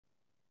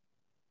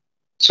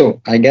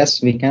So I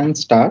guess we can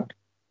start.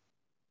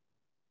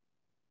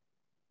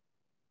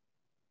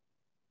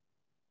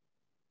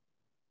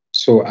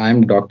 So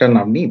I'm Dr.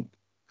 Navneet.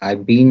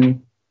 I've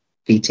been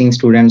teaching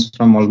students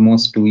from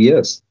almost 2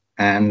 years,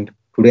 and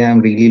today I'm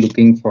really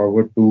looking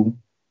forward to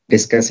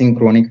discussing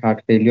chronic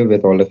heart failure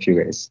with all of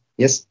you guys.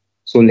 Yes.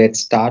 So let's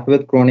start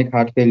with chronic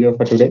heart failure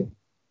for today.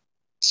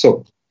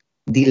 So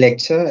the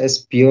lecture is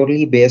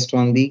purely based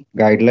on the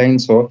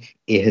guidelines of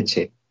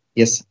AHA.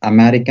 Yes,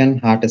 American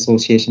Heart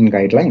Association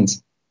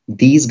guidelines.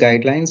 These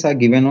guidelines are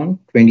given on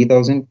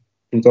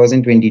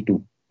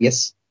 2022.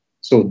 Yes.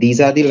 So these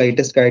are the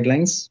latest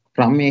guidelines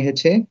from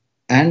AHA,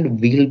 and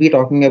we'll be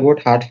talking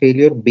about heart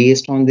failure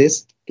based on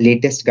this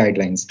latest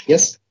guidelines.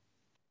 Yes.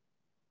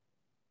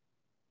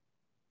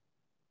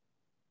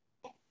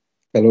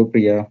 Hello,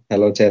 Priya.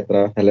 Hello,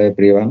 Chaitra. Hello,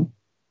 everyone.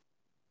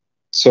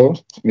 So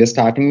we're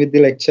starting with the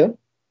lecture.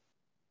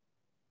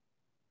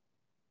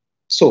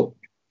 So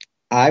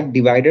I've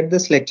divided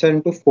this lecture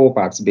into four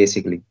parts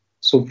basically.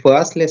 So,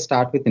 first, let's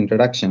start with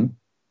introduction.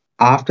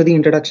 After the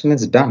introduction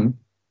is done,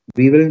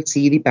 we will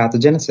see the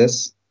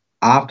pathogenesis.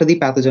 After the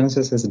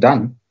pathogenesis is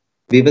done,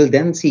 we will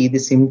then see the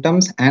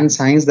symptoms and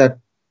signs that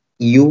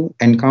you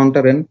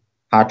encounter in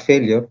heart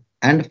failure,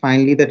 and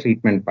finally, the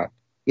treatment part.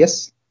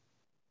 Yes.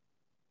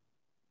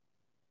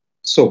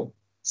 So,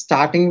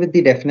 starting with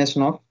the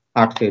definition of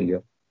heart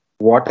failure.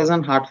 What is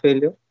an heart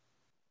failure?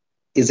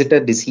 Is it a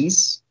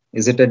disease?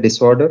 Is it a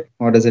disorder?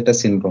 Or is it a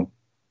syndrome?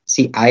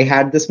 See, I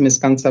had this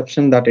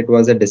misconception that it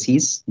was a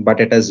disease,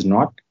 but it is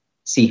not.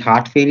 See,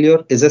 heart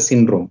failure is a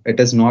syndrome, it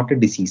is not a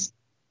disease.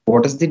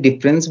 What is the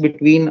difference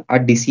between a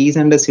disease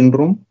and a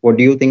syndrome? What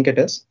do you think it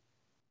is?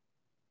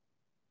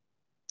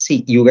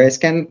 See, you guys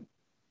can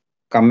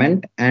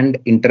comment and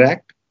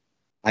interact.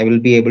 I will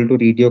be able to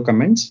read your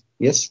comments.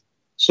 Yes.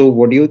 So,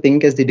 what do you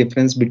think is the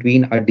difference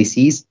between a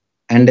disease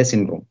and a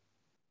syndrome?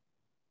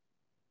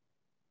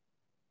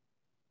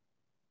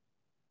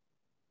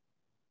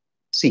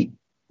 See,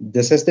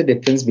 this is the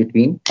difference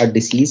between a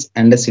disease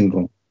and a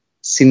syndrome.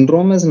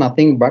 Syndrome is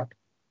nothing but,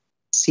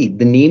 see,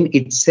 the name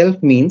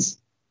itself means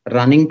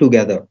running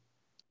together,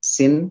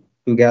 sin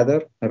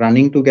together,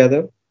 running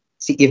together.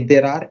 See, if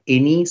there are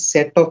any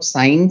set of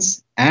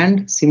signs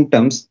and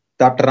symptoms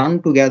that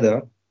run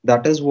together,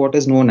 that is what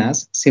is known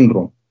as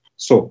syndrome.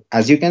 So,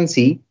 as you can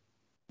see,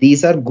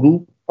 these are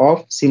group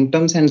of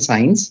symptoms and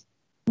signs,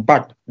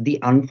 but the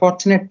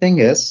unfortunate thing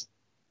is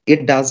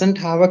it doesn't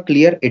have a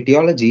clear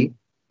etiology,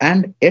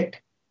 and it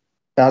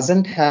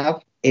doesn't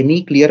have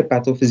any clear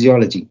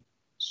pathophysiology.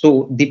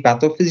 So the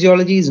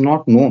pathophysiology is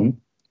not known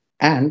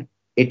and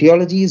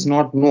etiology is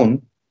not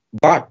known,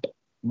 but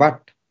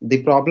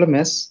the problem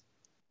is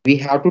we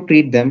have to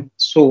treat them.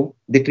 So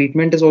the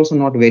treatment is also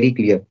not very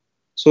clear.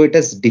 So it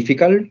is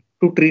difficult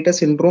to treat a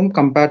syndrome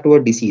compared to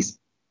a disease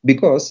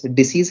because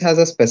disease has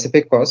a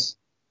specific cause,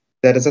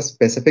 there is a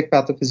specific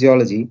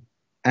pathophysiology,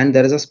 and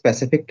there is a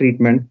specific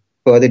treatment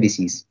for the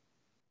disease.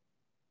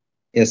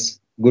 Yes,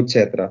 good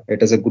Chetra.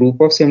 It is a group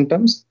of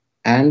symptoms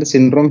and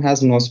syndrome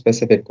has no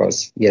specific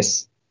cause.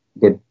 Yes,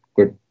 good,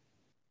 good.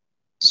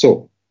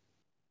 So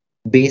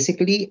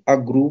basically a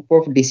group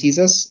of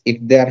diseases, if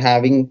they are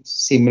having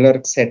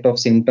similar set of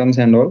symptoms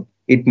and all,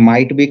 it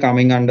might be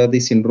coming under the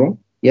syndrome.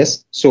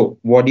 Yes. So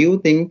what do you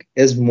think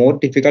is more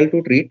difficult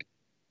to treat,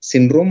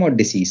 syndrome or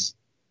disease?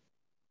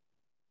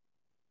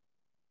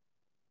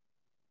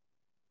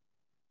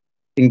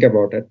 Think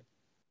about it.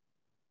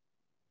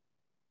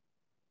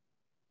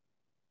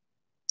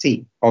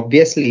 See,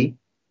 obviously,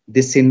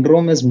 the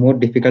syndrome is more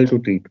difficult to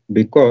treat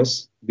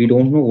because we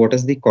don't know what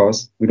is the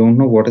cause, we don't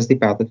know what is the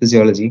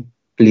pathophysiology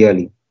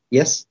clearly.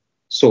 Yes.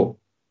 So,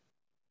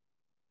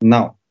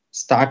 now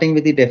starting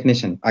with the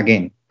definition,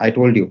 again, I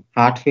told you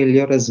heart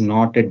failure is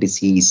not a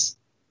disease,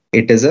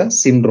 it is a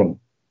syndrome.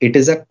 It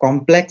is a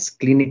complex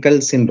clinical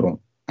syndrome.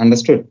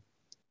 Understood?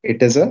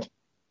 It is a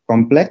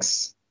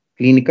complex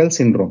clinical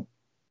syndrome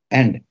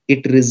and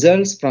it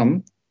results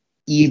from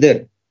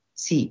either,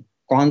 see,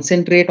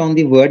 concentrate on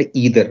the word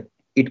either.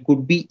 It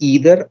could be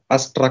either a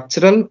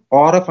structural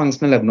or a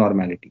functional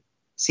abnormality.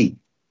 See,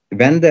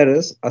 when there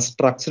is a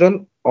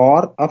structural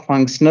or a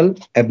functional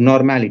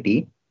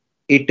abnormality,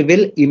 it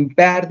will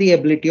impair the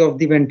ability of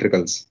the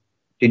ventricles.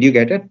 Did you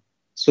get it?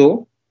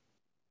 So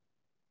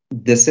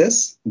this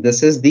is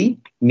the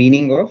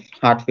meaning of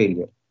heart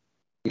failure.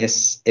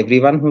 Yes,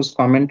 everyone who's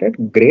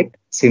commented, great.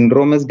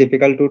 Syndrome is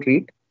difficult to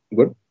treat.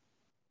 Good.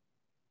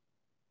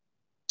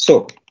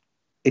 So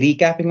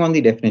recapping on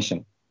the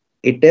definition,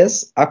 it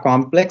is a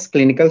complex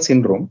clinical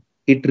syndrome.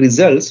 It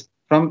results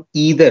from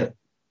either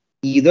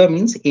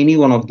means any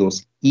one of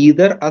those,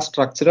 either a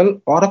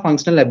structural or a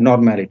functional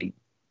abnormality.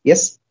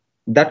 Yes,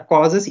 that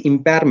causes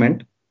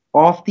impairment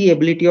of the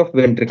ability of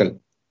ventricle.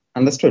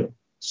 Understood?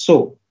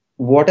 So,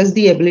 what is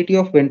the ability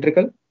of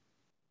ventricle?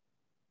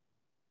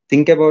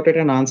 Think about it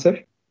and answer.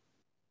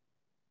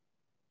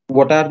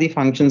 What are the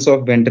functions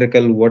of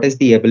ventricle? What is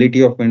the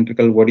ability of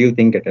ventricle? What do you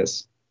think it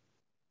is?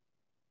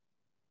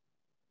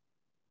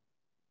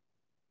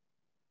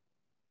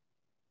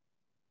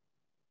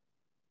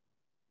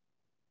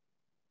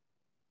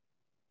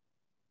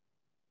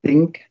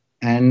 think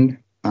and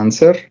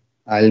answer.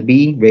 I'll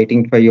be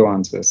waiting for your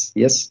answers.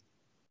 Yes.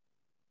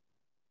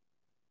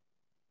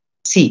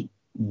 See,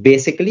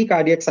 basically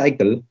cardiac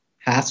cycle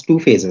has two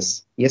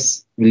phases.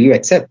 Yes. Will you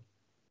accept?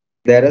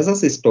 There is a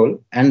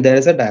systole and there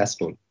is a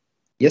diastole.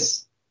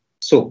 Yes.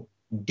 So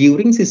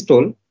during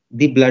systole,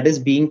 the blood is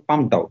being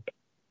pumped out.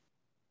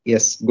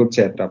 Yes, good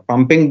Chaitra.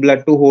 Pumping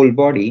blood to whole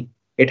body,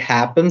 it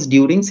happens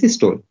during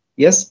systole.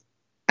 Yes.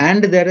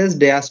 And there is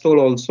diastole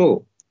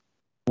also.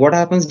 What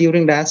happens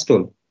during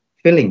diastole?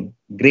 Filling.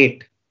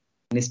 Great.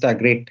 Nista,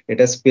 great. It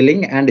is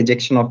filling and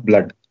ejection of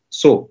blood.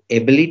 So,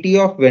 ability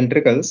of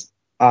ventricles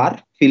are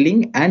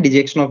filling and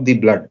ejection of the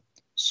blood.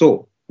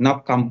 So, now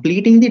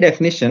completing the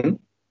definition,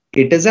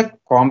 it is a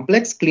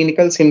complex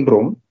clinical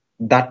syndrome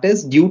that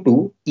is due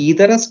to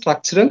either a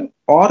structural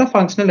or a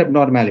functional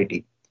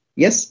abnormality.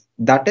 Yes,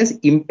 that is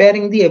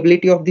impairing the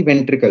ability of the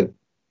ventricle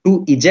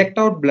to eject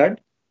out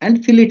blood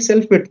and fill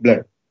itself with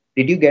blood.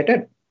 Did you get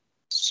it?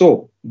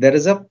 So, there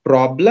is a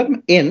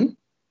problem in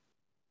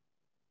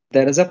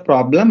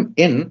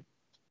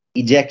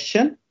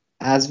ejection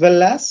as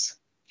well as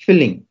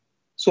filling.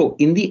 So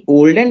in the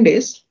olden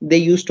days, they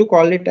used to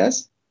call it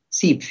as,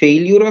 see,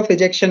 failure of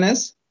ejection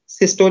as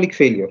systolic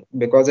failure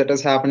because it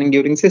is happening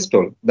during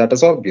systole. That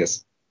is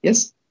obvious.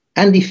 Yes.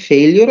 And the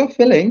failure of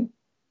filling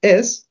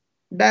is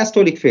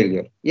diastolic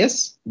failure.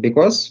 Yes.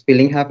 Because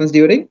filling happens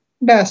during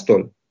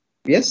diastole.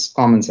 Yes.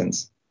 Common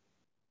sense.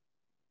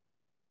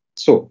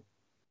 So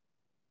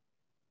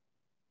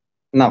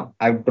now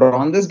I've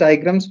drawn these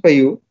diagrams for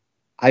you.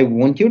 I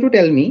want you to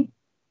tell me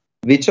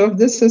which of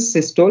this is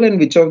systole and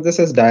which of this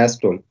is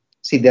diastole.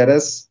 See, there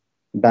is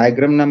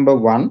diagram number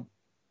 1,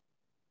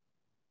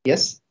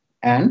 yes,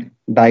 and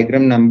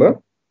diagram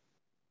number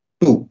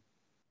 2.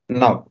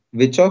 Now,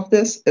 which of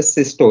this is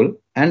systole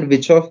and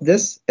which of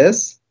this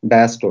is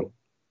diastole?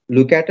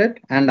 Look at it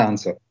and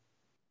answer.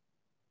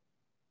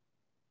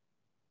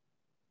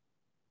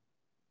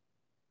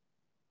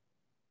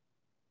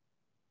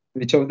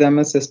 Which of them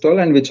is systole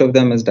and which of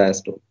them is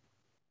diastole?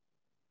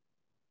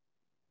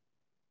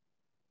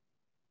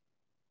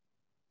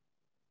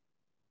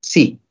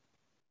 See,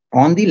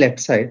 on the left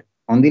side,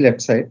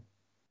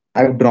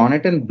 I've drawn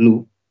it in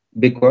blue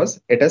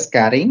because it is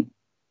carrying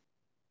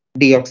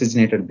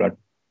deoxygenated blood.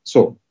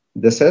 So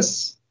this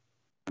is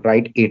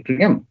right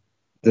atrium,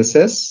 this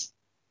is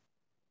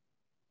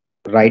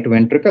right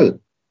ventricle,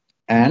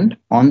 and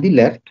on the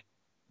left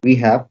we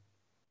have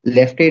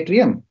left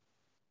atrium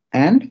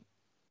and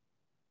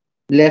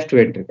left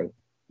ventricle.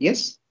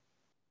 Yes.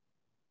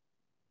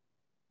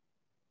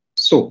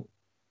 So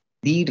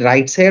the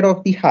right side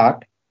of the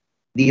heart,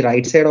 the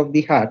right side of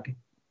the heart,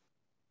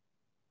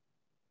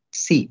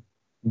 see,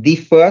 the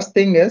first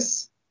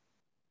is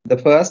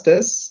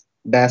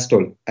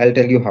diastole. I'll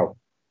tell you how.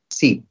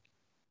 See,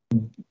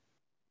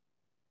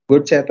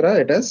 good Chatra,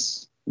 it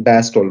is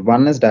diastole.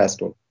 One is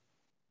diastole.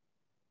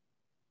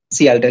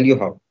 See, I'll tell you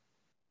how.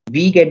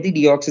 We get the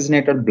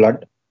deoxygenated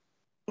blood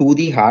to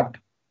the heart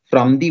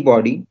from the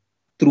body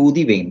through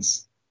the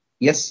veins.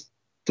 Yes.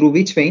 Through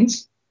which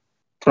veins?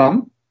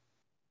 From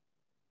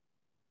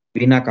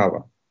vena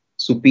cava,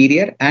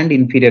 superior and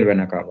inferior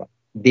vena cava.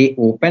 They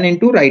open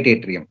into right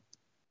atrium.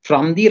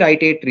 From the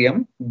right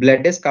atrium,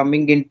 blood is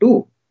coming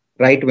into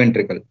right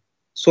ventricle.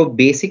 So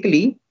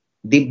basically,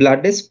 the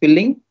blood is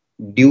filling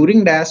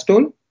during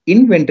diastole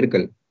in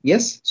ventricle.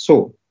 Yes.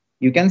 So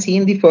you can see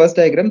in the first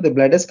diagram, the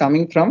blood is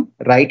coming from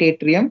right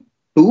atrium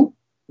to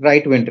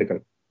right ventricle.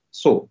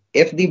 So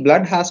if the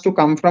blood has to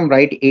come from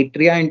right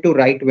atria into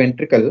right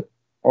ventricle,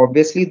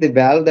 obviously the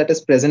valve that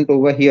is present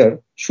over here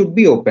should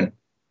be open.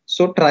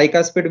 So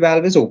tricuspid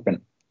valve is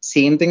open.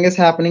 Same thing is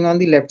happening on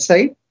the left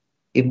side.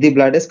 If the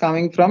blood is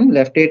coming from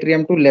left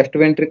atrium to left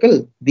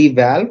ventricle, the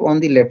valve on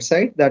the left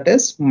side, that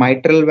is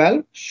mitral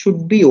valve,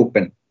 should be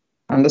open.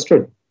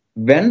 Understood?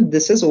 When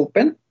this is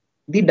open,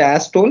 the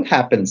diastole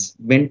happens,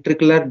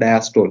 ventricular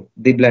diastole.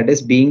 The blood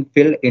is being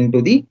filled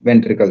into the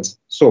ventricles.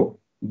 So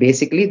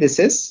basically this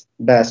is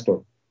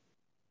diastole.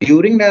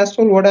 During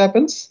diastole, what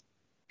happens?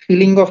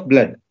 Filling of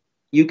blood.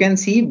 You can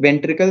see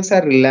ventricles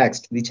are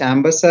relaxed, the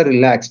chambers are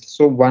relaxed.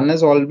 So one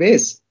is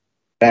always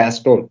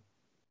diastole.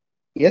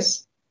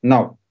 Yes.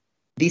 Now,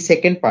 the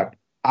second part,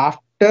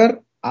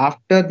 after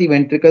the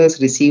ventricles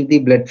receive the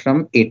blood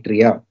from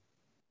atria,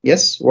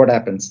 yes, what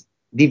happens?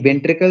 The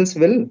ventricles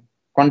will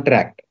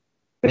contract.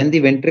 When the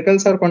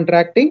ventricles are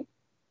contracting,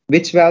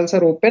 which valves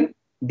are open?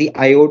 The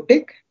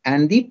aortic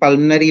and the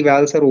pulmonary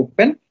valves are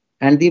open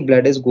and the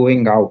blood is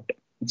going out.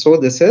 So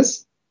this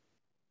is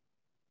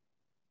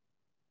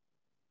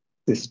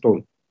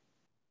systole.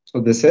 So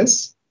this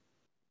is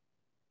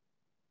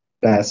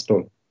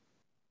diastole.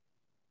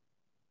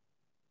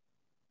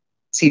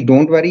 See,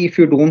 don't worry if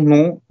you don't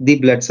know the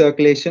blood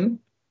circulation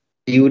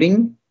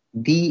during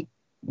the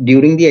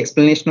during the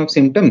explanation of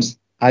symptoms.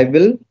 I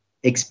will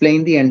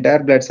explain the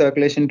entire blood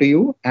circulation to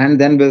you and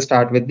then we'll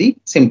start with the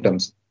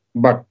symptoms.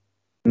 But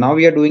now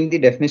we are doing the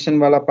definition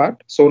wala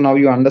part. So now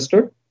you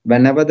understood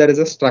whenever there is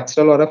a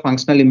structural or a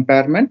functional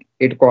impairment,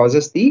 it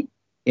causes the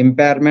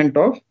impairment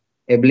of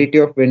ability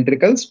of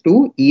ventricles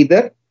to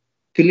either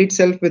fill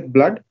itself with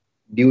blood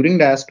during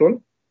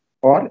diastole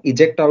or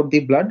eject out the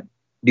blood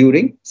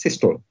during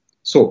systole.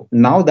 So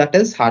now that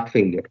is heart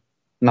failure.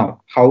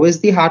 Now, how is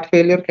the heart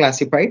failure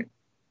classified?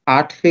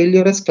 Heart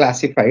failure is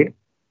classified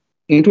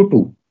into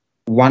two.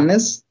 One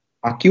is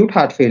acute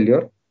heart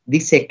failure. The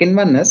second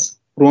one is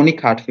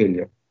chronic heart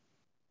failure.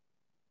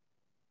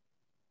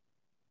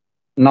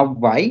 Now,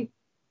 why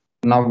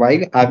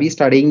are we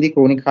studying the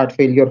chronic heart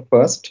failure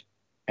first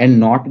and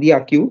not the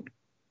acute?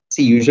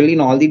 See, usually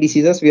in all the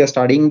diseases, we are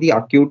studying the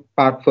acute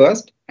part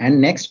first and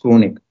next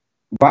chronic.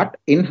 But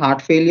in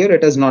heart failure,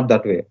 it is not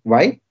that way.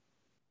 Why?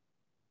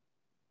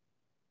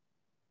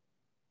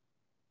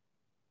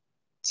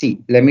 See,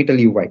 let me tell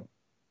you why.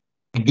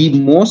 The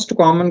most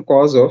common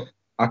cause of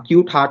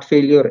acute heart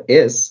failure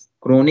is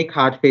chronic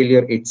heart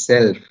failure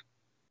itself.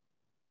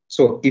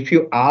 So if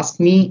you ask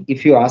me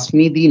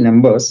the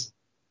numbers,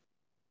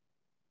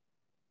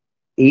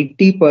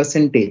 80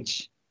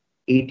 percentage,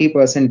 80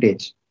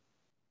 percentage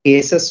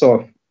cases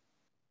of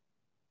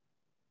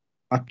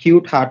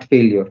acute heart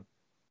failure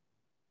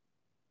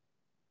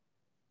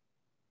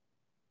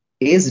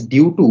is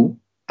due to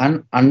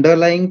an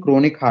underlying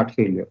chronic heart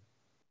failure.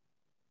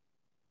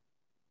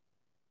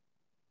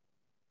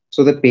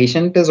 So the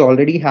patient is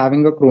already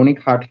having a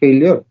chronic heart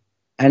failure,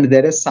 and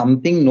there is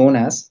something known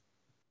as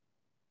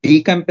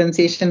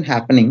decompensation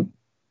happening,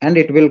 and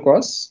it will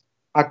cause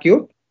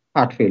acute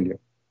heart failure.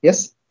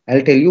 Yes,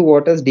 I'll tell you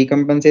what is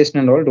decompensation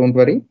and all, don't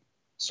worry.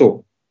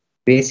 So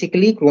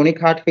basically, chronic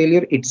heart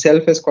failure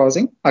itself is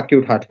causing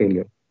acute heart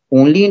failure.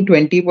 Only in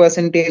 20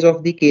 percentage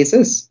of the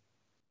cases,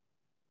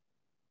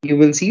 you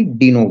will see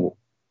de novo.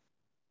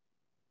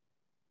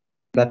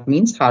 That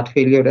means heart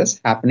failure is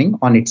happening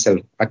on itself.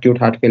 Acute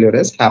heart failure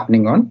is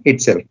happening on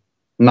itself.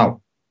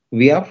 Now,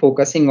 we are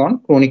focusing on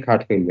chronic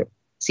heart failure.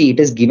 See, it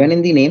is given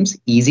in the names,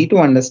 easy to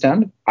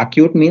understand.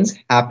 Acute means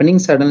happening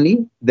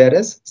suddenly. There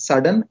is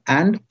sudden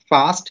and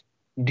fast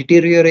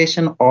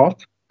deterioration of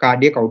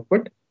cardiac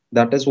output.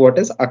 That is what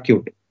is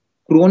acute.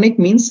 Chronic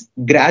means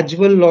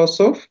gradual loss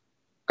of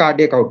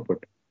cardiac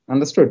output.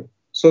 Understood?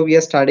 So we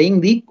are studying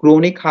the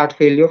chronic heart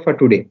failure for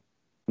today.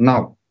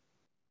 Now,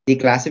 the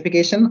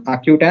classification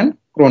acute and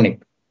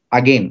chronic.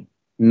 Again,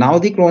 now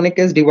the chronic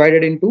is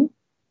divided into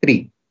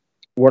three.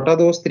 What are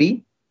those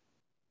three?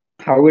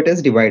 How it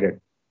is divided?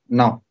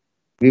 Now,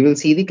 we will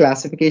see the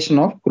classification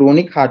of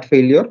chronic heart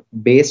failure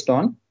based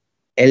on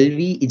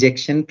LV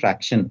ejection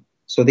fraction.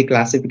 So the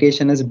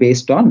classification is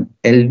based on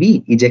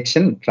LV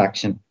ejection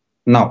fraction.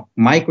 Now,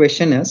 my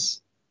question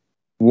is,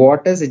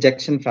 what is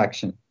ejection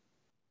fraction?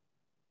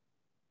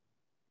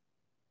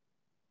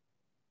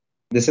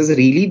 This is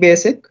really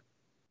basic.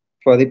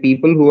 For the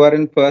people who are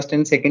in first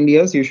and second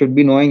years, you should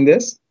be knowing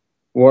this.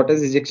 What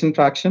is ejection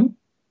fraction?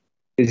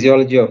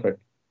 Physiology of it.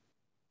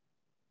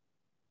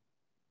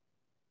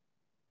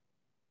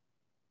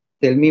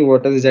 Tell me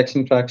what is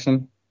ejection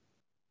fraction?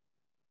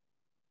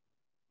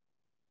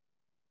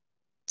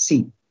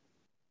 See,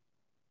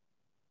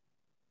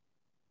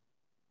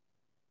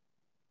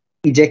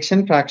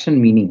 ejection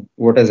fraction meaning,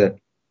 what is it?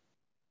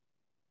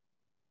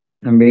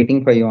 I'm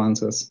waiting for your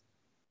answers.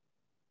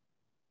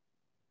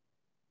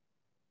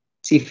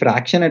 See,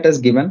 fraction it is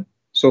given.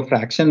 So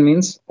fraction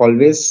means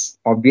always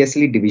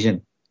obviously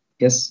division.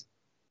 Yes.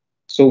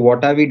 So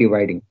what are we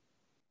dividing?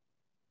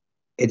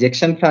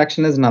 Ejection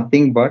fraction is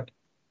nothing but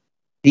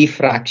the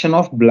fraction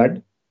of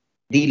blood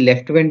the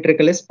left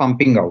ventricle is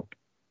pumping out.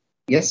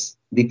 Yes,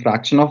 the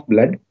fraction of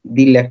blood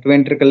the left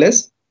ventricle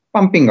is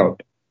pumping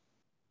out.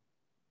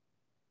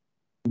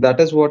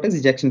 That is what is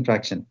ejection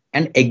fraction.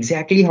 And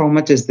exactly how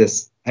much is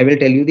this? I will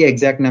tell you the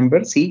exact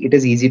number. See, it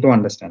is easy to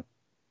understand.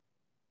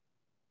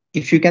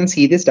 If you can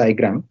see this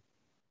diagram,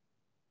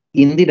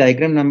 in the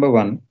diagram number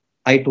one,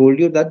 I told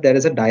you that there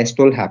is a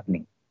diastole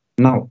happening.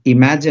 Now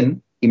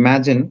imagine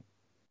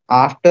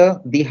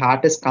after the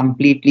heart is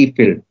completely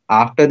filled,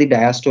 after the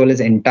diastole is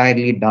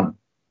entirely done,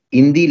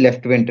 in the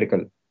left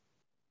ventricle,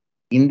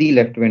 in the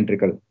left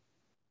ventricle,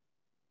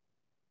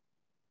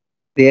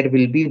 there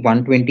will be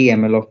 120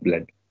 ml of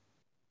blood.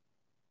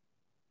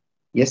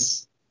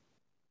 Yes.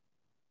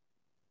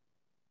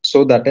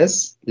 So that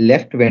is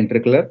left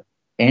ventricular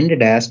end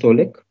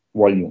diastolic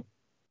volume.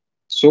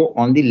 So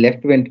on the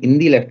in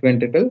the left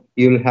ventricle,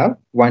 you will have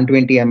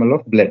 120 ml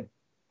of blood.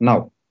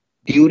 Now,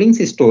 during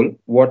systole,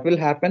 what will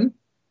happen?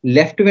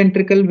 Left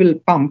ventricle will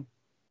pump.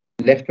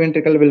 Left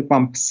ventricle will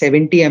pump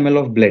 70 ml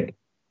of blood.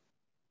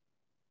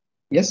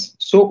 Yes.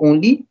 So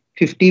only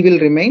 50 will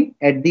remain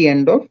at the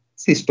end of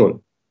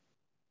systole.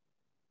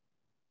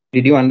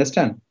 Did you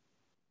understand?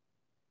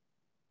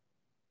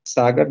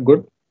 Sagar,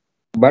 good.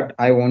 But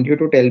I want you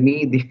to tell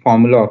me the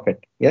formula of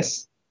it.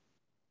 Yes.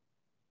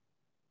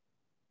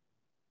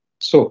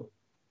 So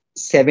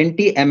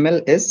 70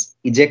 ml is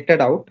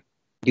ejected out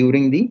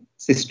during the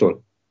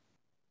systole.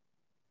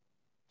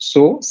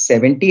 So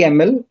 70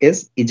 ml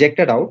is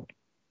ejected out.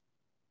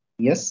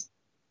 Yes.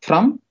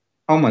 From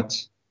how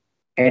much?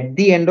 At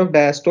the end of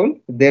diastole,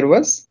 there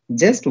was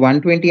just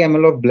 120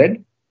 ml of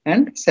blood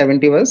and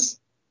 70 was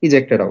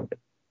ejected out.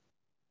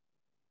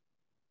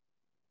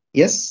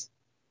 Yes.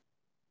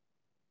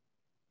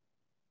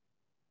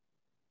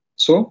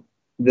 So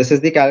this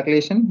is the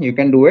calculation. You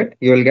can do it.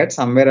 You will get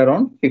somewhere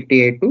around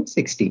 58 to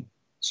 60.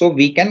 So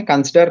we can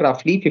consider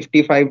roughly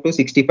 55 to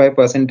 65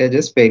 percentage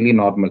is fairly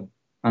normal.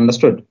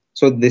 Understood?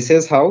 So this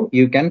is how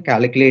you can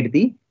calculate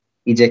the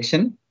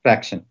ejection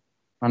fraction.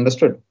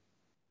 Understood?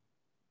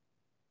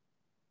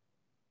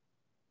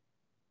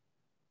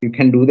 You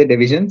can do the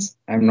divisions.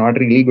 I'm not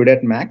really good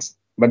at max,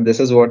 but this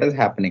is what is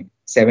happening.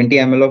 70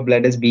 ml of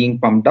blood is being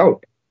pumped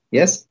out.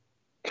 Yes,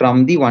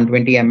 from the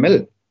 120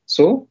 ml.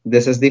 So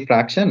this is the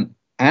fraction,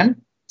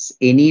 and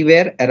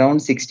anywhere around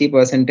 60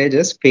 percentage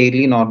is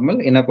fairly normal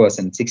in a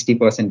person. 60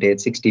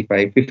 percentage,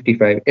 65,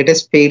 55. It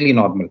is fairly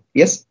normal.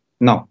 Yes.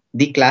 Now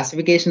the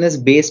classification is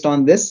based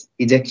on this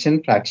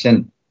ejection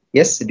fraction.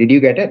 Yes. Did you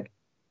get it?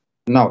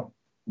 Now,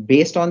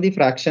 based on the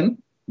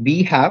fraction,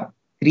 we have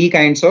three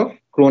kinds of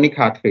chronic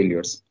heart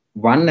failures.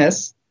 One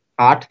is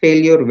heart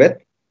failure with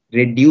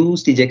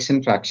reduced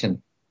ejection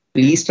fraction.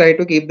 Please try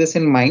to keep this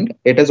in mind.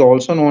 It is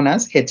also known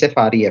as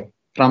HFrEF.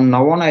 From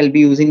now on, I'll be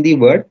using the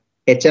word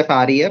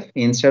HFrEF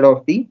instead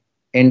of the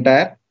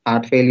entire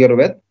heart failure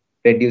with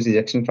reduced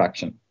ejection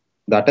fraction.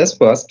 That is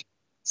first.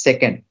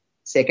 Second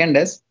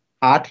is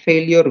heart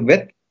failure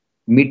with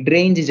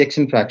mid-range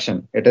ejection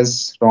fraction. It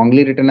is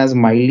wrongly written as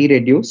mildly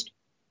reduced.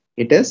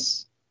 It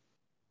is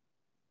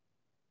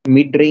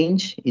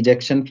mid-range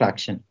ejection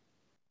fraction.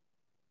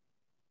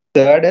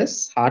 Third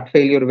is heart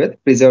failure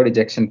with preserved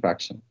ejection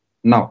fraction.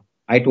 Now,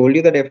 I told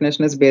you the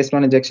definition is based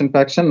on ejection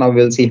fraction. Now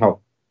we'll see how.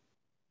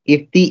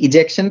 If the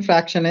ejection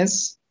fraction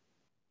is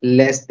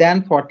less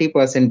than 40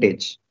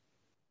 percentage,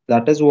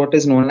 that is what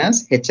is known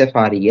as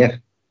HFrEF.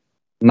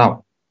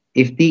 Now,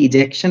 if the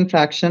ejection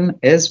fraction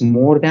is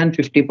more than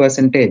 50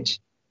 percentage,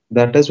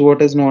 that is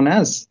what is known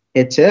as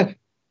HFpEF.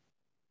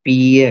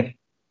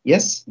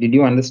 Yes, did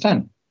you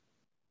understand?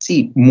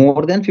 See,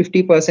 more than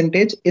 50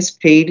 percentage is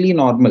fairly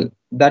normal.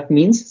 That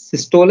means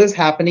systole is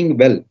happening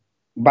well,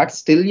 but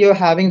still you're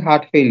having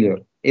heart failure.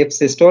 If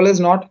systole is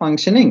not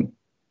functioning,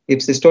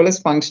 if systole is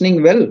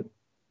functioning well,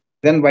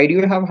 then why do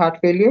you have heart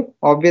failure?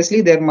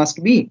 Obviously, there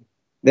must be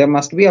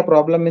a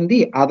problem in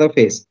the other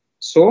phase.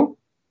 So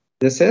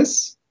this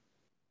is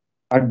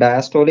a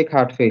diastolic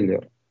heart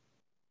failure.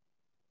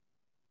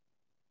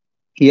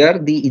 Here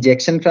the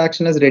ejection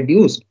fraction is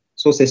reduced,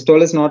 so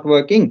systole is not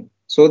working.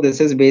 So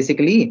this is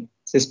basically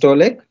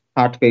systolic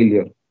heart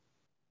failure.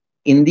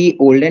 In the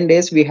olden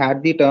days, we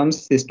had the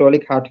terms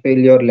systolic heart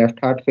failure, left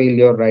heart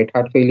failure, right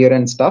heart failure,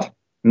 and stuff.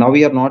 Now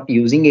we are not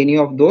using any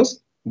of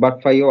those.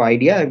 But for your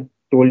idea, I've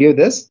told you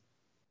this.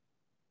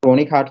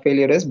 Chronic heart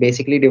failure is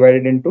basically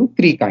divided into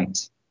three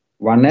kinds.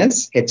 One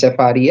is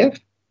HFrEF,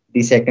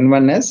 the second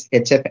one is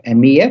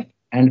HFmEF,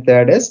 and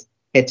third is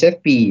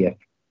HFpEF.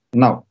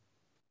 Now,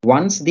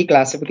 once the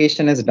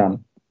classification is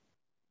done,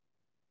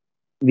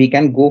 we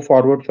can go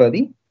forward for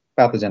the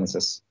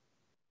pathogenesis.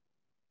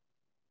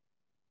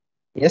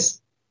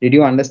 Yes, did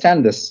you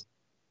understand this?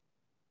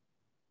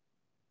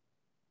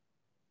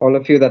 All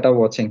of you that are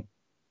watching,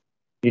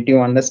 did you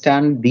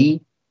understand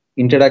the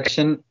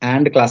introduction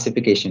and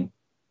classification?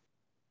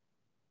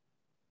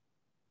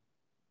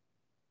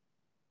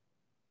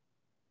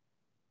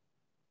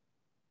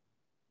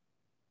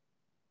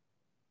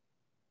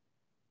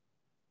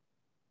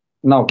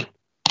 Now,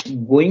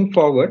 going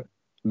forward,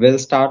 we'll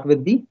start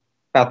with the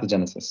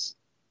pathogenesis.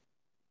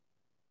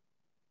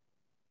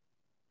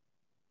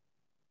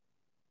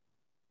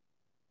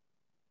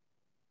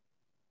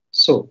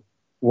 So,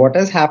 what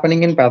is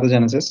happening in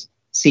pathogenesis?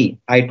 See,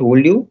 I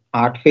told you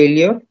heart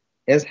failure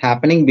is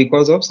happening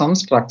because of some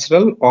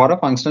structural or a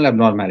functional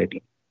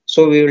abnormality.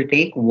 So, we will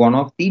take one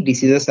of the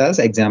diseases as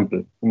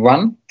example.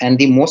 One and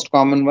the most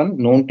common one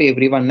known to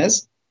everyone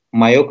is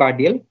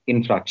myocardial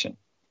infarction.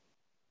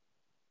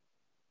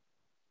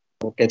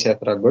 Okay,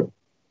 Chatra, good.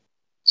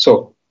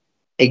 So,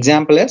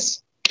 example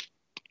is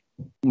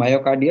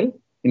myocardial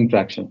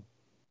infarction.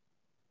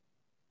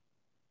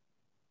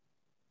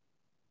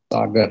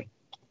 Sagar,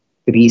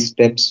 three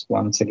steps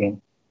once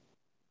again.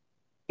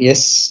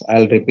 Yes,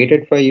 I'll repeat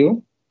it for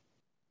you.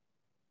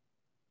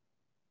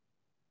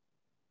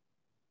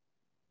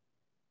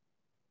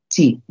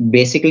 See,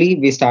 basically,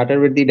 we started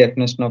with the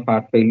definition of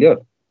heart failure.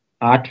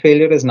 Heart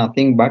failure is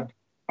nothing but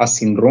a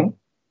syndrome.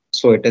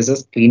 So it is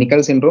a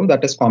clinical syndrome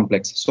that is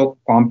complex. So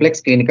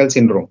complex clinical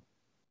syndrome.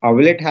 How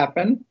will it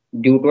happen?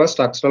 Due to a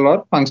structural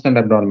or functional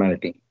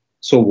abnormality.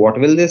 So what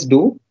will this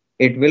do?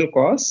 It will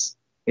cause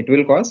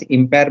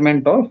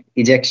impairment of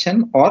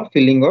ejection or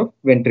filling of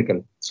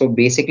ventricle. So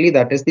basically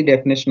that is the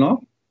definition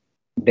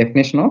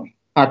of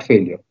heart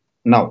failure.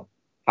 Now,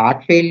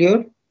 heart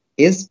failure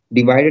is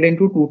divided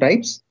into two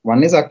types.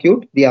 One is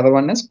acute, the other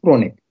one is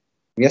chronic.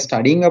 We are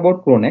studying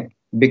about chronic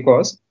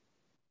because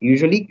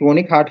usually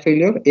chronic heart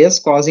failure is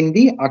causing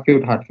the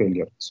acute heart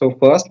failure. So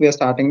first we are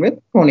starting with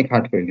chronic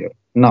heart failure.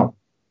 Now,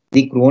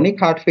 the chronic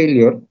heart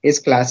failure is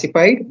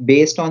classified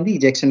based on the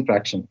ejection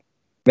fraction.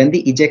 When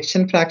the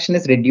ejection fraction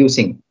is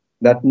reducing,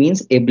 that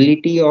means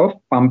ability of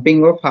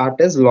pumping of heart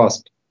is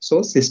lost.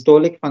 So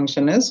systolic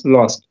function is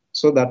lost.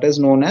 So that is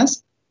known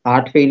as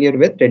heart failure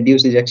with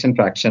reduced ejection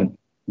fraction.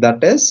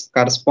 That is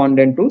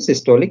correspondent to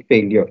systolic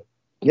failure.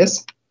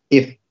 Yes.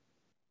 If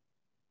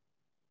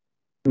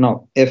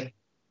now if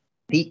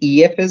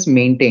the EF is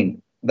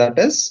maintained, that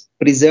is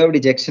preserved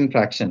ejection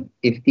fraction.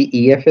 If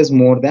the EF is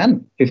more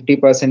than 50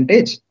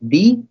 percentage,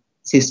 the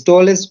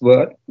systole is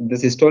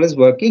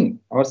working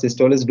or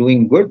systole is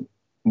doing good,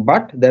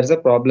 but there's a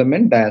problem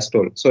in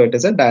diastole. So it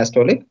is a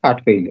diastolic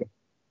heart failure.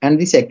 And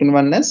the second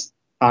one is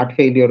heart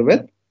failure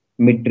with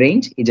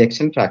mid-range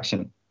ejection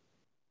fraction.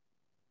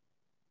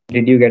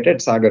 Did you get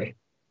it, Sagar?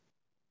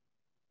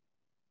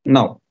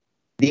 Now,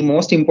 the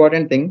most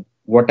important thing,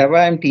 whatever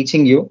I'm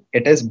teaching you,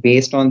 it is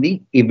based on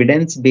the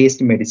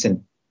evidence-based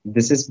medicine.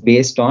 This is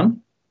based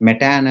on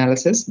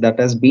meta-analysis that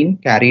has been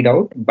carried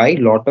out by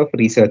lot of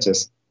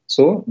researchers.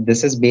 So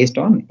this is based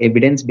on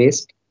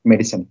evidence-based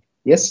medicine.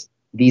 Yes,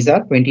 these are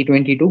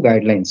 2022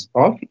 guidelines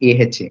of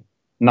AHA.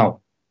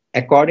 Now,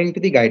 according to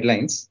the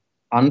guidelines,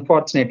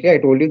 unfortunately, I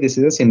told you this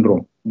is a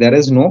syndrome. There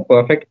is no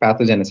perfect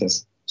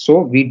pathogenesis. So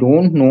we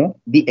don't know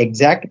the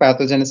exact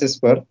pathogenesis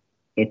for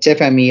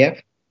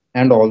HFMEF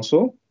and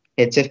also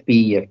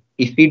HFPEF.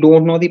 If we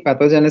don't know the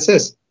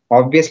pathogenesis,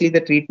 obviously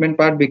the treatment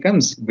part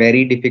becomes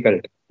very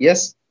difficult.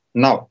 Yes.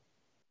 Now,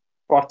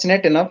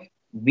 fortunate enough,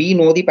 we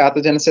know the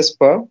pathogenesis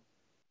for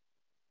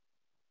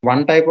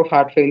one type of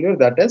heart failure,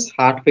 that is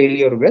heart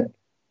failure with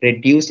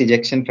reduced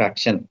ejection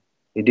fraction.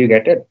 Did you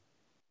get it?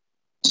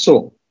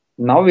 So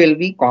now we'll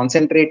be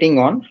concentrating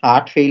on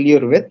heart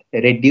failure with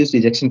reduced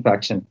ejection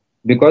fraction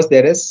because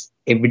there is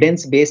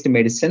evidence-based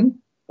medicine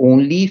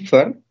only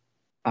for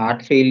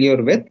heart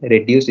failure with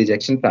reduced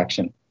ejection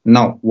fraction.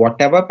 Now,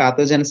 whatever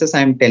pathogenesis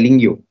I am telling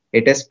you,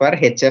 it is for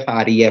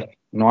HFrEF,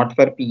 not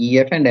for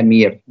PEF and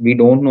MEF. We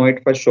don't know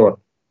it for sure.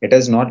 It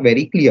is not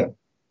very clear.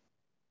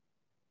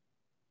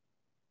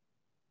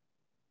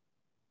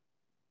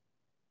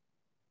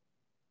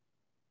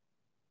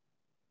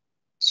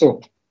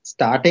 So,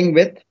 starting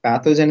with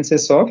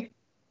pathogenesis of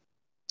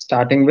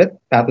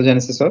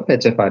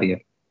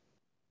HFrEF.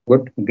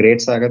 Good,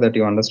 great, Saga, that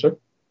you understood.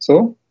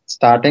 So,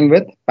 starting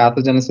with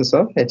pathogenesis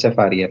of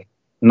HFrEF.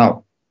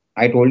 Now,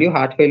 I told you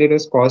heart failure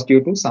is caused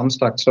due to some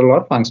structural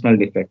or functional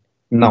defect.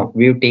 Now,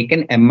 we've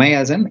taken MI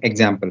as an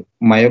example,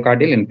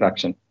 myocardial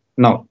infarction.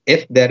 Now,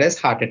 if there is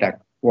heart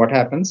attack, what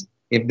happens?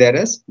 If there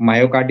is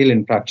myocardial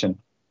infarction,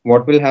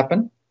 what will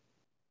happen?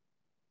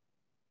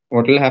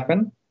 What will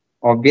happen?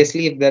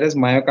 Obviously, if there is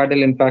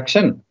myocardial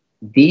infarction,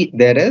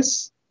 there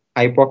is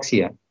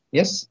hypoxia.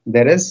 Yes,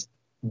 there is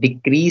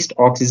decreased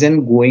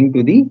oxygen going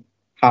to the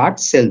heart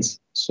cells.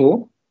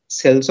 So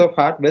cells of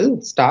heart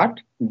will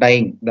start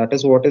dying. That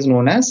is what is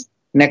known as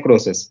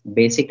necrosis.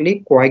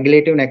 Basically,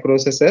 coagulative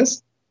necrosis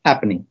is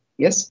happening.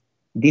 Yes,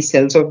 the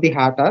cells of the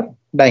heart are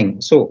dying.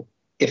 So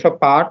if a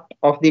part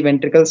of the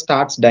ventricle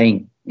starts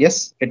dying,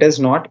 yes, it is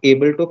not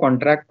able to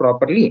contract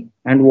properly.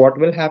 And what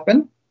will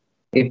happen?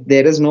 If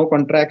there is no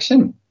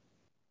contraction,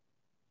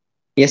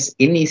 yes,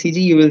 in ECG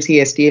you will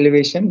see ST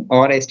elevation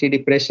or ST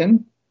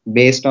depression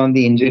based on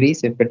the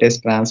injuries. If it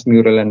is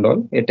transmural and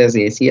all, it is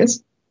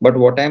ACS. But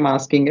what I'm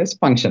asking is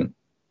function.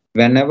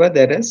 Whenever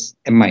there is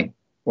MI,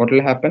 what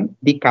will happen?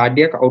 The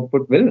cardiac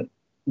output will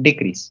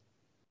decrease.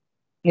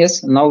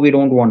 Yes, now we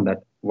don't want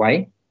that.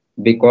 Why?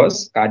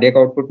 Because cardiac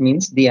output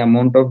means the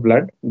amount of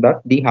blood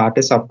that the heart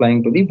is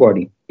supplying to the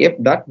body. If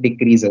that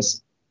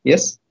decreases,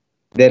 yes,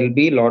 there will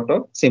be a lot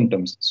of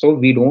symptoms. So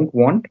we don't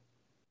want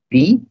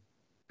the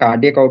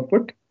cardiac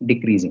output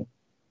decreasing.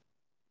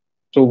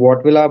 So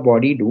what will our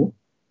body do?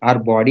 Our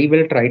body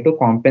will try to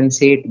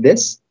compensate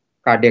this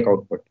cardiac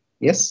output.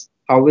 Yes.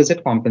 How is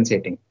it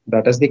compensating?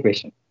 That is the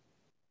question.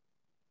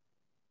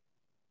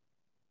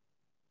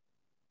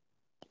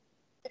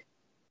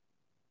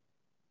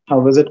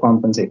 How is it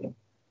compensating?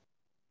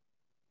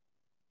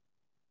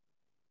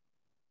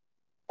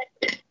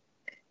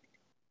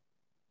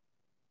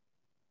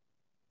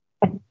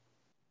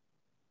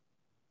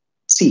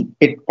 See,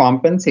 it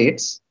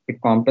compensates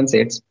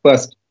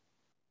first.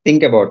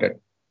 Think about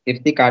it.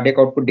 If the cardiac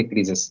output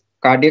decreases,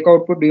 cardiac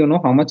output, do you know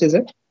how much is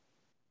it?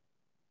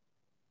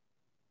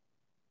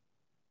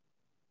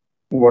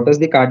 What is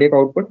the cardiac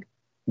output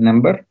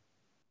number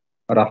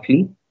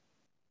roughly?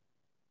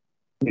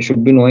 You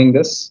should be knowing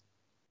this.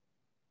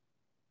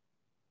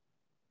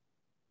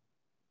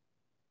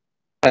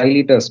 5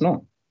 liters,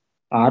 no?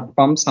 Heart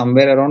pumps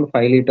somewhere around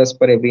 5 liters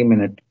per every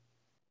minute.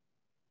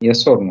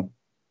 Yes or no?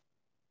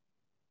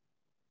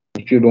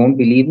 If you don't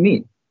believe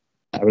me,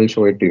 I will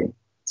show it to you.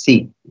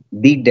 See,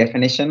 the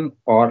definition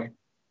or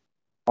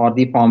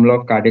the formula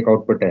of cardiac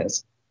output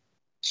is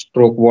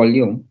stroke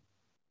volume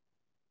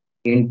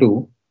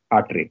into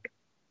heart rate.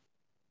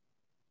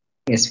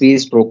 SV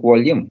is stroke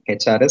volume,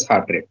 HR is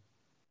heart rate.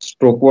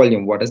 Stroke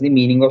volume. What is the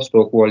meaning of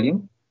stroke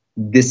volume?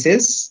 This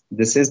is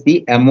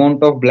the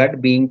amount of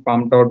blood being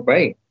pumped out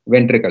by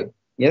ventricle.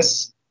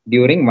 Yes,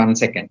 during 1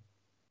 second.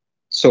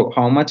 So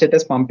how much it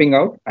is pumping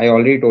out? I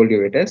already told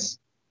you it is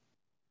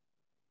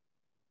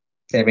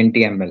 70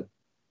 ml.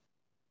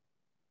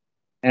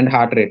 And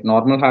heart rate,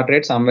 normal heart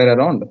rate somewhere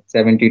around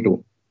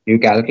 72. You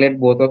calculate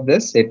both of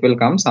this, it will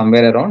come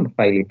somewhere around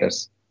 5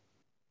 liters.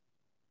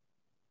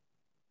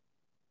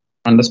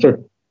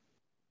 Understood?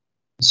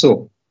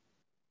 So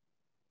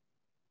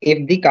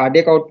If the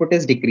cardiac output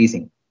is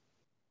decreasing,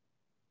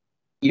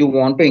 you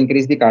want to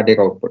increase the cardiac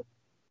output.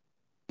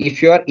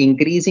 If you are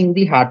increasing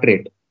the heart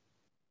rate,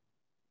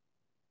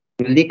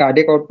 will the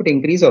cardiac output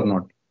increase or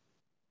not?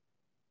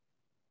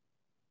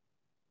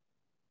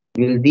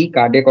 Will the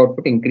cardiac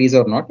output increase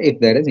or not if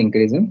there is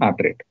increase in heart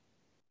rate?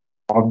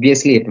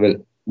 Obviously, it will.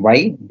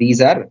 Why?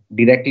 These are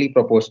directly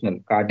proportional.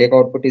 Cardiac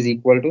output is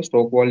equal to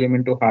stroke volume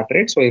into heart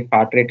rate. So if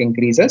heart rate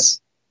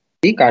increases,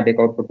 the cardiac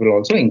output will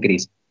also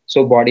increase.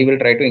 So body will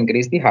try to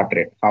increase the heart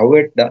rate. How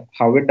it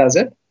does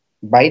it?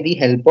 By the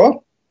help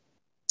of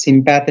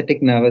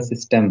sympathetic nervous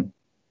system.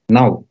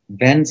 Now,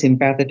 when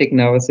sympathetic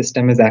nervous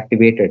system is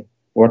activated,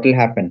 what will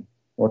happen?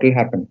 What will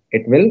happen?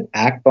 It will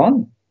act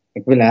on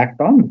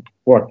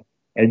what?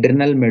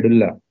 Adrenal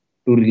medulla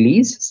to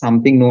release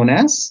something known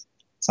as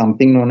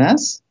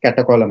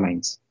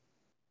catecholamines.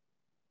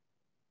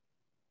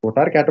 What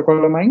are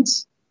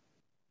catecholamines?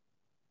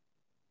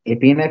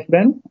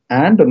 Epinephrine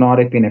and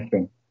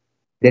norepinephrine.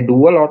 They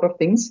do a lot of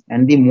things,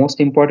 and the most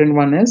important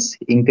one is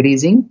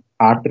increasing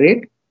heart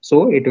rate.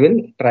 So it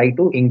will try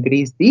to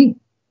increase the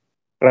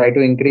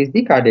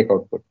cardiac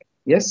output.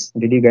 Yes,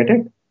 did you get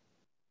it?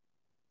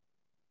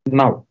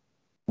 Now,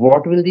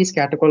 what will these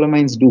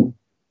catecholamines do?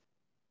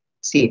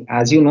 See,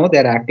 as you know,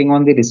 they're acting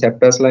on the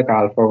receptors like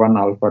alpha 1,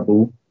 alpha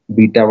 2,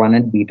 beta 1,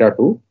 and beta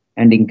 2,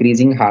 and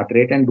increasing heart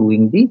rate and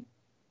doing the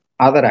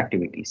other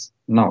activities.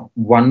 Now,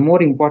 one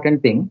more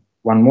important thing,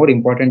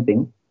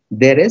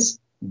 there is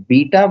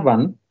beta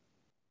 1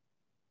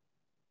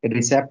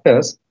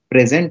 receptors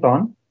present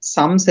on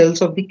some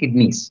cells of the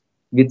kidneys.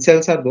 Which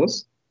cells are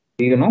those?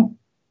 Do you know?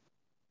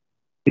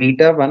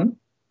 Beta 1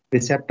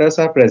 receptors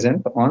are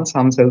present on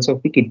some cells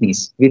of the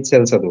kidneys. Which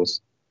cells are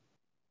those?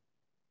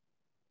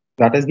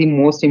 That is the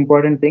most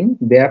important thing.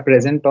 They are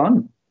present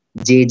on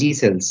JG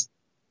cells.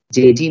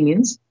 JG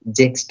means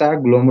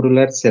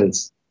juxtaglomerular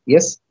cells.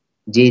 Yes,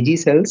 JG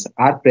cells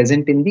are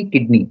present in the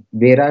kidney.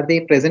 Where are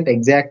they present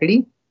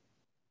exactly?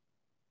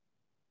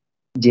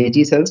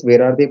 JG cells,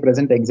 where are they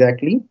present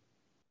exactly?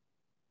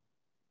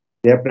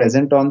 They are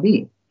present on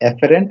the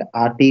efferent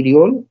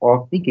arteriole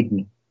of the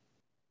kidney.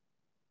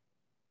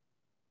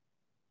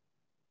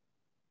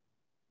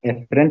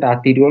 Efferent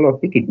arteriole of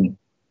the kidney.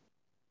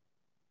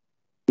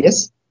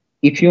 Yes,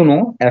 if you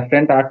know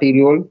efferent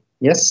arteriole,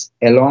 yes,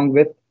 along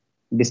with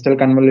distal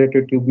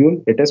convoluted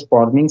tubule, it is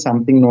forming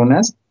something known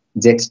as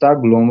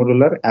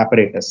juxtaglomerular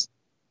apparatus.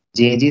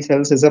 JG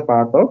cells is a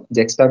part of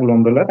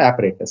juxtaglomerular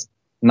apparatus.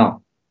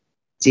 Now,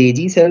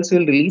 JG cells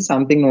will release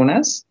something known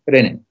as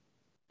renin.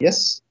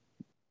 Yes,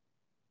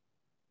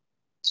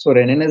 so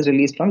renin is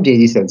released from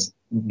JG cells.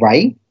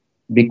 Why?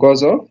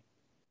 Because of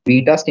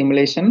beta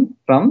stimulation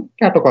from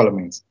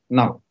catecholamines.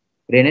 Now,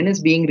 renin is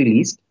being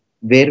released.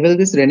 Where will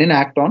this renin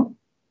act on?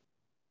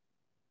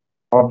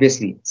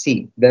 Obviously,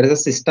 see, there is a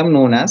system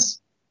known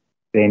as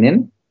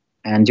renin,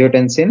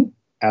 angiotensin,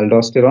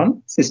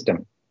 aldosterone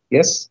system.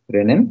 Yes,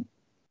 renin,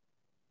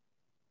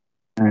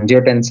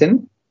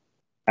 angiotensin,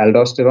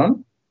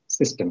 aldosterone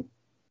system.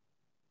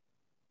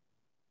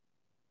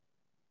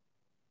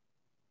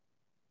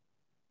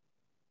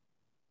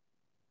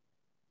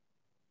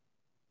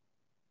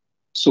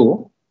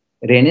 So,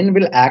 renin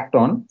will act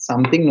on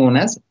something known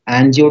as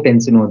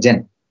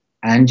angiotensinogen.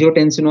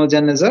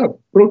 Angiotensinogen is a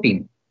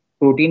protein.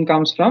 Protein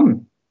comes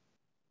from,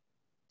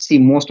 see,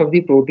 most of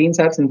the proteins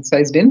are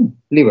synthesized in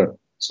liver.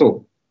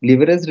 So,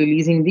 liver is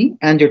releasing the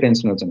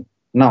angiotensinogen.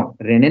 Now,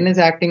 renin is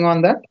acting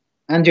on that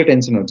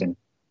angiotensinogen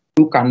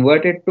to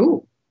convert it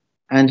to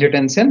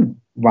angiotensin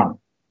 1.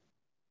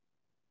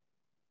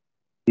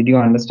 Did you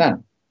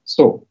understand?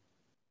 So,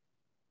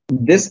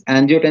 this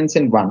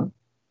angiotensin 1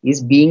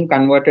 is being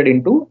converted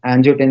into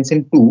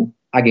angiotensin 2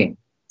 again.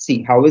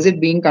 See, how is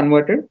it being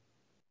converted?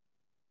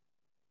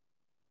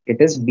 It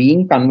is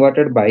being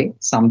converted by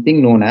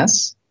something known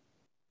as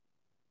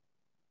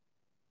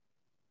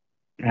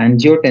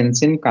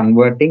angiotensin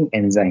converting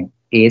enzyme,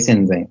 ACE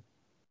enzyme.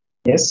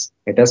 Yes,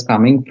 it is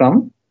coming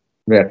from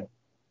where?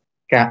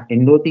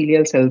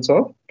 Endothelial cells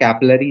of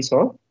capillaries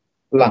of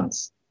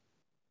lungs.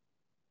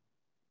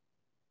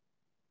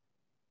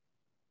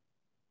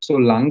 So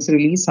lungs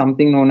release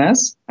something known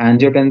as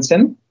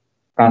angiotensin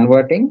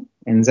converting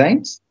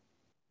enzymes,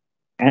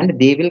 and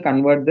they will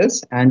convert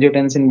this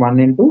angiotensin 1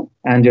 into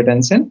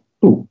angiotensin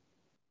 2.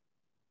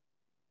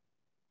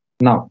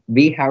 Now,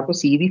 we have to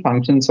see the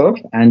functions of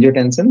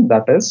angiotensin.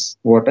 That is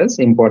what is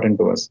important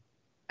to us.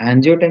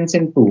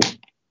 Angiotensin 2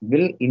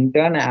 will in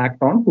turn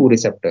act on two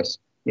receptors.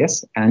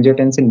 Yes,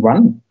 angiotensin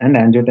 1 and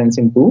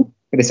angiotensin 2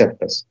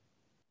 receptors.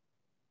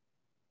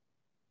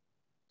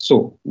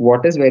 So,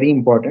 what is very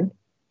important?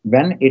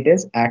 When it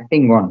is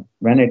acting on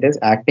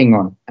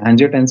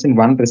angiotensin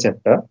 1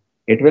 receptor,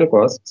 it will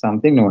cause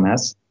something known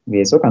as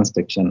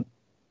vasoconstriction.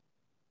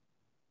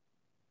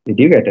 Did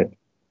you get it?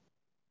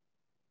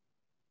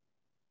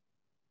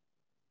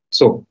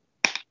 So,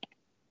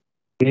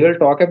 we will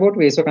talk about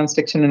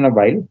vasoconstriction in a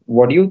while.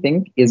 What do you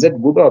think? Is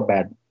it good or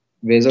bad?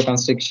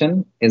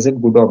 Vasoconstriction, is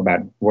it good or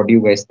bad? What do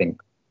you guys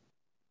think?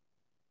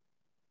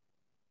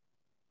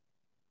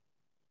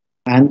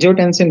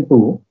 Angiotensin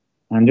 2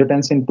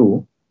 Angiotensin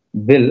 2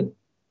 will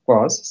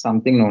cause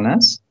something known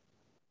as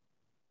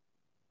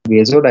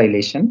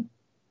vasodilation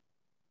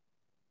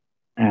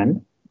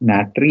and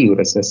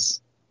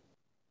natriuresis.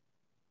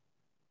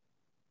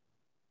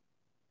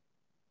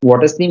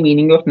 What is the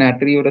meaning of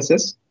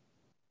natriuresis?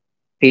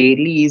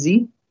 Fairly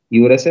easy.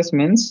 Uresis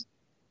means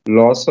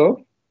loss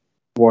of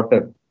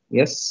water.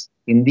 Yes,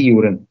 in the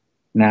urine.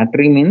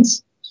 Natri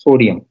means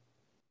sodium.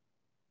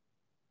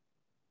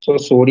 So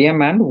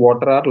sodium and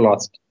water are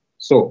lost.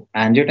 So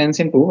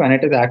angiotensin 2, when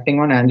it is acting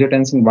on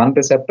angiotensin 1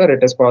 receptor,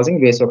 it is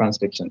causing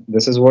vasoconstriction.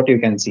 This is what you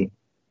can see.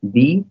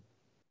 The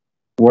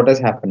what is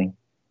happening?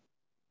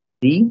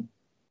 The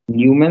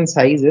lumen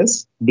size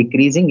is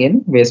decreasing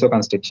in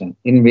vasoconstriction.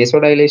 In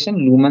vasodilation,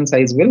 lumen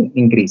size will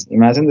increase.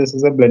 Imagine this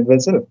is a blood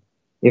vessel.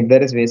 If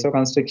there is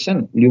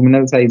vasoconstriction,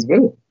 luminal size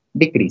will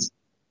decrease.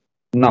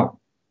 Now,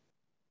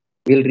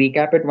 we'll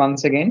recap it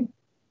once again.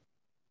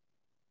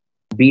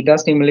 Beta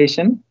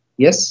stimulation,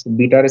 yes,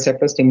 beta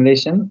receptor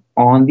stimulation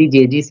on the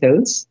Jg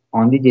cells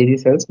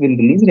will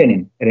release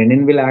renin.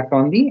 Renin will act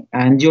on the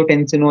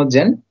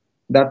angiotensinogen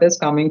that is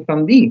coming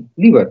from the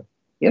liver.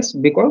 Yes,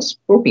 because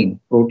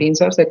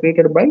proteins are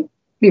secreted by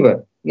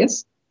liver.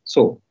 Yes,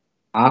 so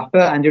after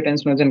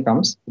angiotensinogen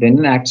comes,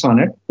 renin acts on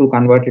it to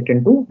convert it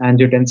into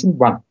angiotensin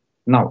 1.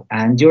 Now,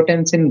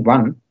 angiotensin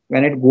 1,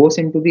 when it goes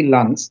into the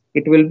lungs,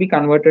 it will be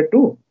converted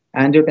to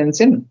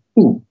angiotensin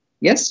 2.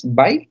 Yes,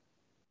 by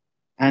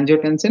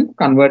angiotensin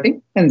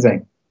converting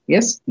enzyme.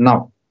 Yes,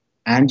 now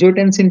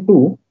angiotensin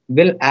 2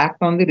 will act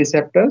on the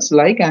receptors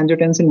like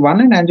angiotensin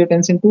 1 and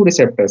angiotensin 2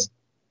 receptors.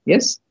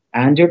 Yes,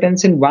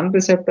 angiotensin 1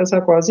 receptors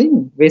are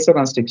causing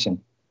vasoconstriction.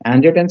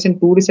 Angiotensin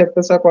 2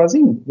 receptors are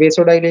causing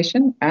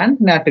vasodilation and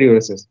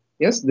natriuresis.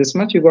 Yes, this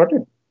much you got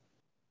it.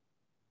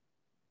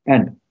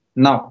 And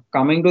now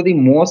coming to the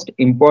most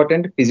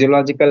important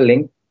physiological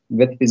link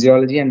with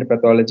physiology and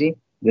pathology.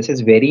 This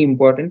is very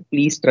important.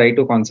 Please try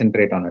to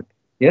concentrate on it.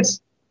 Yes.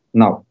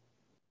 Now,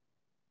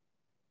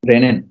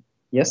 renin,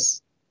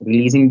 yes,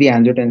 releasing the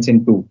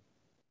angiotensin 2,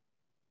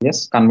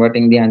 yes,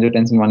 converting the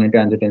angiotensin 1 into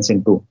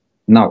angiotensin 2.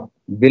 Now,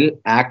 will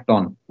act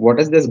on what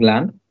is this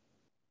gland?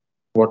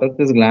 What is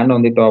this gland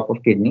on the top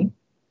of kidney?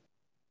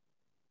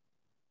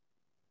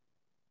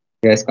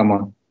 Guys, come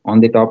on. On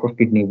the top of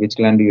kidney, which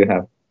gland do you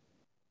have?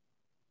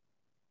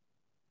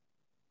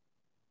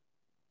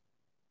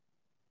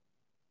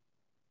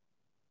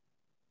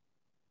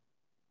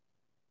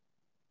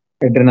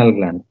 Adrenal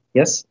gland.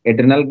 Yes,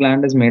 adrenal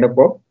gland is made up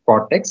of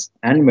cortex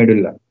and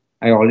medulla.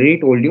 I already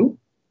told you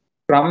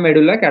from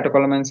medulla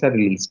catecholamines are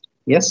released.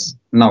 Yes.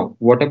 Now,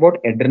 what about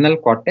adrenal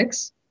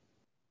cortex?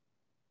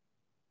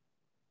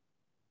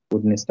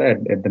 Goodness, the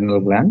adrenal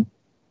gland.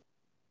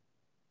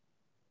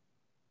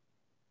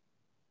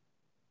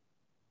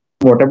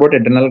 What about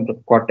adrenal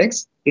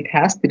cortex? It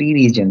has three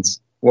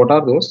regions. What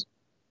are those?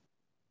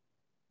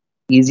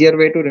 Easier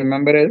way to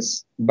remember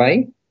is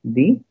by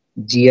the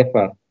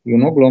GFR. You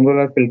know,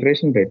 glomerular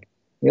filtration rate.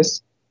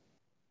 Yes.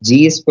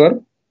 G is for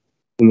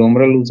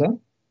glomerulosa.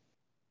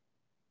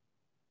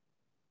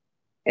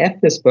 F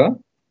is for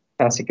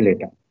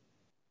fasciculatum.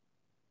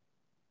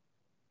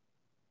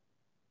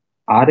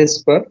 R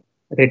is for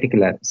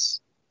reticularis.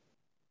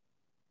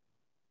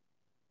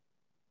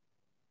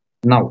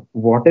 Now,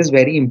 what is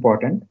very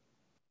important?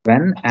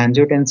 When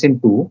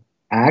angiotensin 2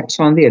 acts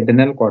on the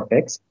adrenal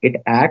cortex,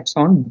 it acts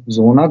on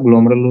zona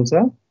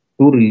glomerulosa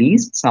to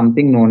release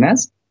something known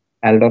as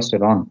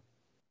aldosterone.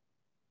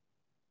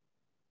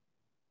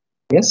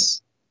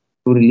 Yes,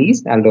 to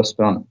release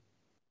aldosterone.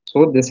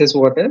 So this is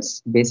what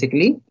is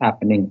basically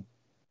happening.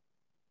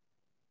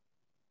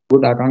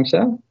 Good,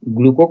 Akanksha.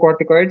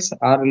 Glucocorticoids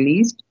are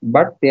released,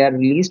 but they are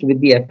released with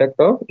the effect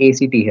of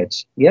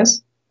ACTH.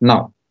 Yes.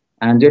 Now,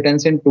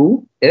 angiotensin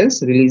 2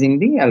 is releasing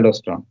the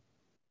aldosterone.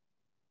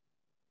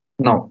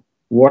 Now,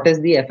 what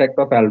is the effect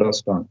of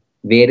aldosterone?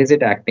 Where is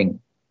it acting?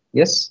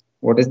 Yes.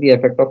 What is the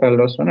effect of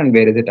aldosterone and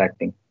where is it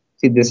acting?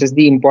 See, this is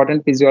the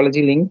important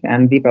physiology link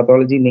and the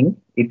pathology link.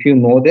 If you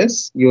know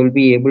this, you will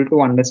be able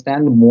to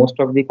understand most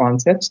of the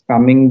concepts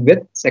coming with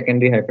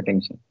secondary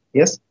hypertension.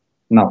 Yes.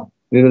 Now,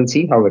 we will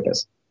see how it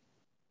is.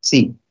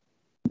 See,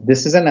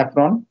 this is a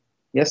nephron.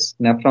 Yes,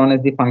 nephron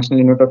is the functional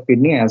unit of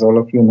kidney, as all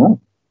of you know.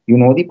 You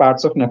know the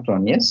parts of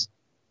nephron, yes?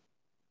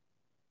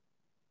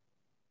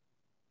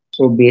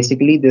 So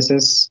basically, this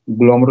is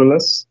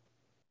glomerulus,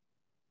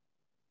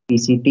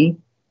 PCT,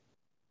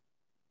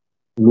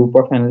 loop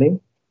of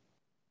Henle,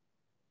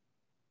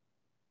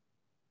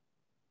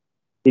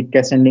 thick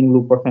ascending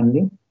loop of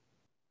Henle,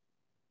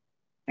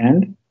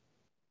 and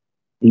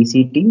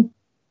DCT,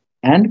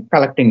 and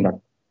collecting duct.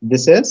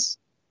 This is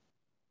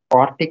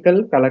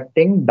cortical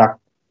collecting duct.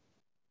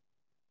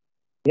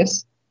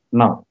 Yes.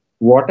 Now,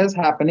 what is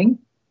happening?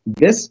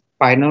 This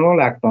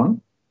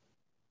spironolactone.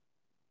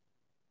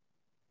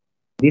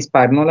 This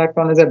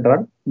spironolactone is a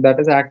drug that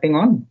is acting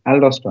on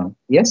aldosterone.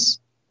 Yes.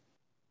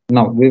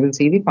 Now, we will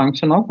see the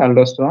function of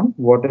aldosterone.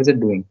 What is it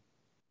doing?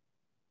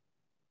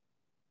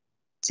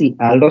 See,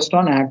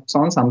 aldosterone acts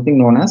on something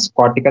known as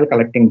cortical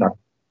collecting duct.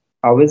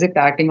 How is it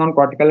acting on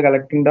cortical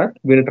collecting duct?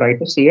 We'll try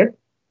to see it.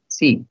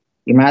 See,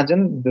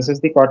 Imagine this is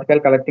the cortical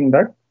collecting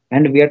duct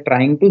and we are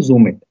trying to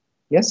zoom it.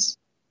 Yes,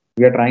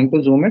 we are trying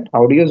to zoom it.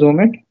 How do you zoom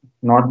it?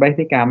 Not by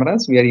the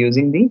cameras, we are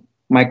using the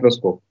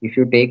microscope. If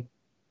you take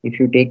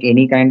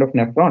any kind of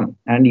nephron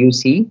and you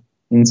see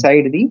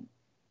inside the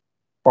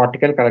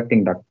cortical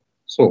collecting duct.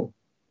 So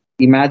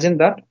imagine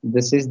that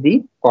this is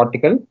the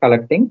cortical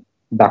collecting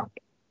duct.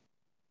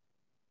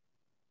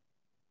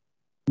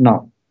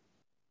 Now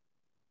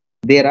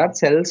there are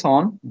cells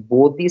on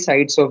both the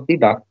sides of the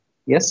duct.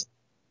 Yes,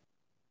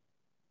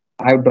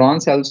 I've drawn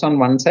cells on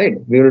one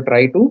side. We will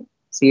try to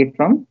see it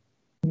from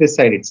this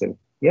side itself.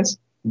 Yes,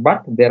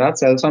 but there are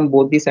cells on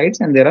both the sides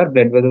and there are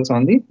blood vessels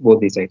on the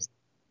both the sides.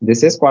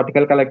 This is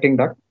cortical collecting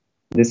duct.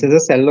 This is a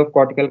cell of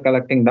cortical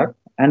collecting duct,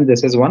 and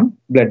this is one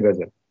blood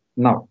vessel.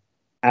 Now,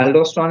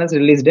 aldosterone is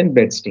released in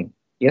bloodstream.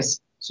 Yes,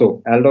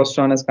 so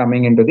aldosterone is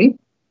coming into the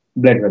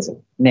blood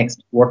vessel.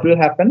 Next, what will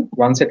happen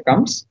once it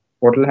comes?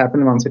 What will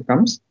happen once it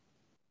comes?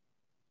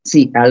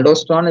 See,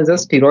 aldosterone is a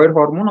steroid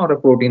hormone or a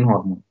protein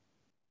hormone.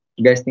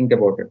 You guys think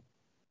about it.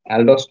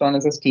 Aldosterone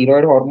is a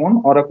steroid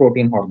hormone or a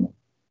protein hormone.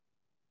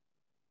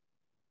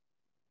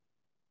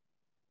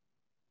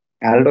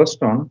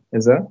 Aldosterone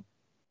is a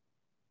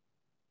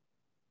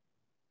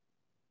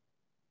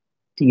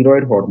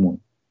steroid hormone.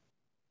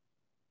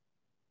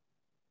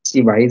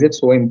 See, why is it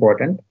so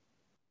important?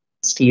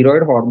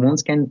 Steroid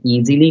hormones can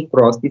easily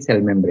cross the cell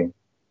membrane.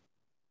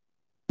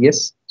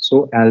 Yes,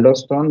 so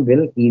aldosterone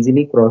will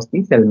easily cross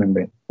the cell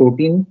membrane.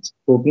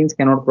 Proteins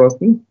cannot cross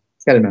the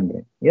cell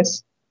membrane.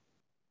 Yes,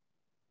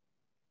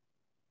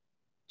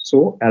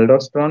 so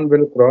aldosterone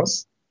will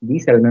cross the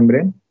cell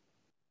membrane.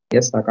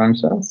 Yes,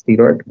 Akansha,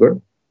 steroid,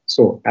 good.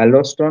 So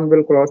aldosterone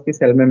will cross the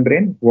cell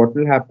membrane. What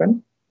will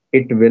happen?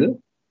 It will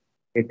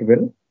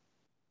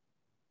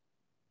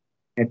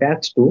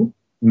attach to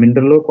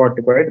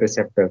mineralocorticoid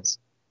receptors.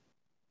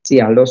 See,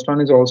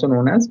 aldosterone is also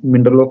known as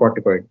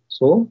mineralocorticoid.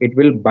 So it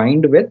will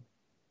bind with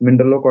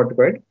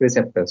mineralocorticoid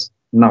receptors.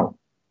 Now,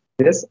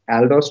 this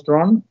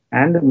aldosterone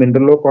and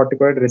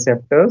mineralocorticoid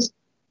receptors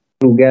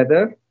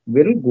together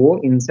will go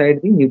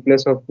inside the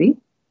nucleus of the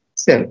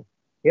cell.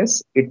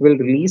 Yes, it will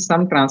release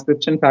some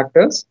transcription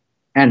factors.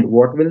 And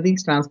what will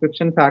these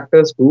transcription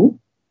factors do?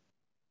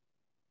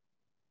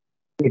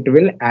 It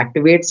will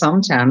activate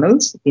some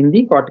channels in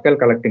the cortical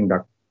collecting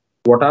duct.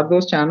 What are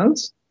those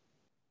channels?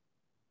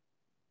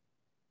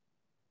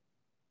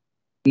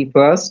 The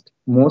first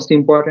most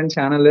important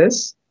channel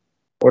is,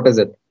 what is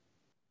it?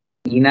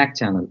 ENaC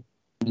channel.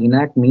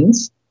 ENaC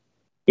means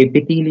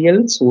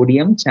epithelial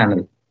sodium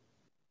channel.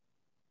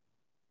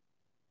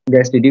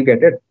 Guys, did you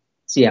get it?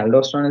 See,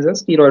 aldosterone is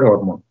a steroid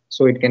hormone,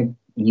 so it can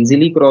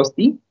easily cross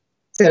the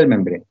cell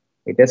membrane.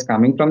 It is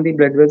coming from the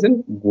blood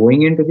vessel,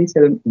 going into the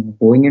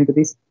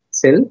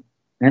cell,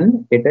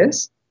 and it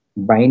is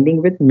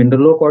binding with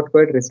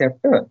mineralocorticoid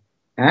receptor.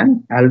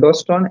 And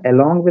aldosterone,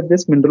 along with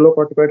this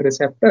mineralocorticoid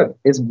receptor,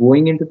 is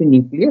going into the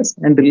nucleus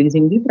and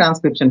releasing the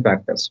transcription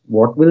factors.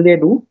 What will they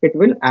do? It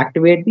will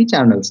activate the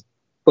channels.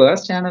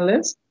 First channel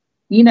is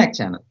ENaC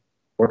channel.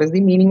 What is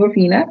the meaning of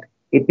ENaC?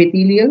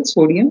 Epithelial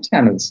sodium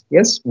channels.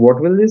 Yes, what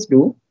will this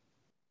do?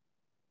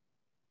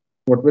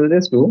 What will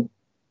this do?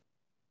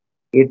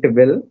 It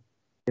will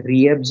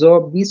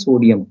reabsorb the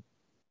sodium.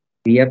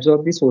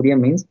 Reabsorb the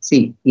sodium means,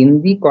 see,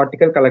 in the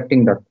cortical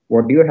collecting duct,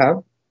 what do you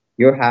have?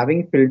 You're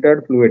having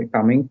filtered fluid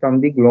coming from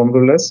the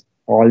glomerulus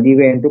all the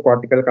way into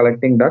cortical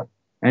collecting duct,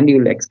 and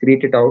you'll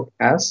excrete it out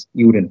as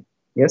urine.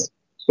 Yes.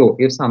 So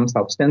if some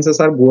substances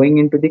are going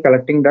into the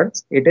collecting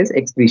ducts, it is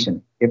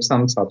excretion. If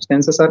some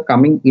substances are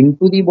coming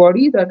into the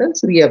body, that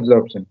is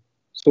reabsorption.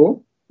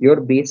 So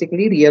you're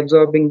basically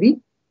reabsorbing the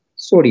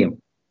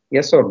sodium.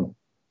 Yes or no?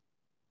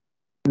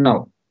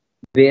 Now,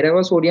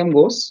 wherever sodium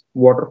goes,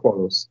 water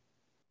follows.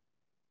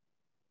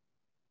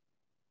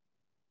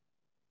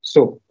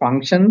 So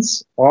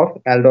functions of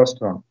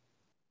aldosterone.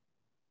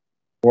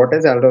 What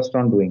is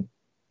aldosterone doing?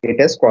 It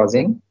is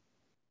causing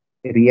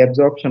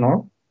reabsorption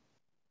of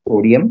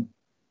sodium,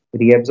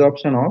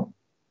 reabsorption of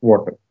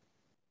water.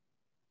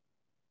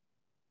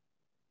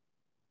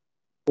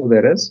 So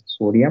there is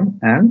sodium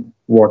and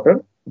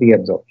water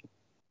reabsorption.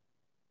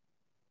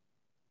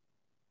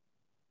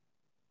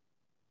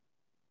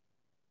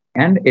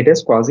 And it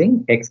is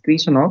causing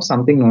excretion of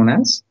something known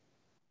as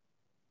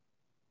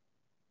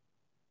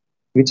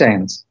which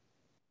ions?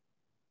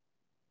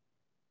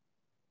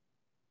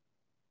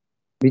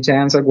 Which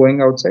ions are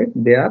going outside?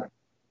 They are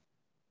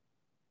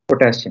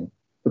potassium.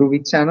 Through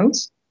which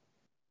channels?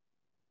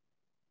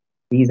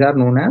 These are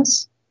known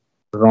as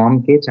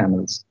ROMK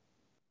channels.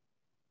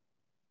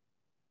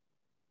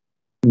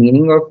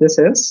 Meaning of this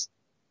is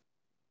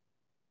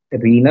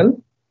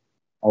renal,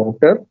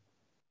 outer,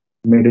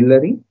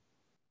 medullary,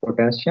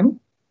 potassium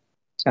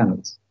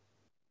channels.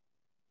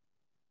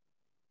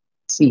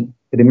 See,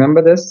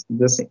 remember this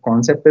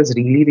concept is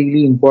really,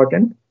 really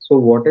important. So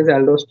what is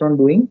aldosterone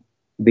doing?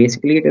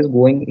 Basically, it is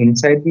going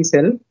inside the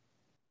cell,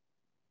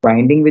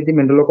 binding with the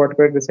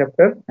mineralocorticoid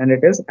receptor, and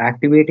it is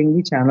activating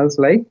the channels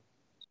like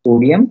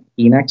sodium,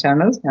 ENaC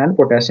channels, and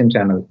potassium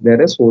channels.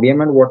 There is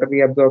sodium and water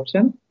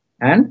reabsorption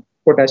and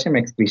potassium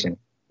excretion.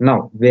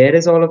 Now, where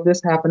is all of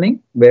this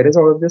happening? Where is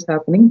all of this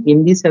happening?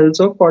 In the cells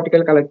of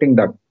cortical collecting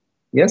duct.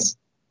 Yes.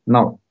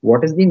 Now,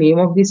 what is the name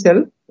of the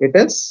cell? It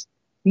is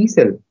P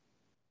cell,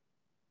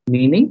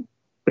 meaning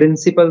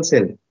principal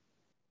cell.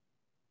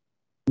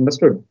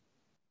 Understood?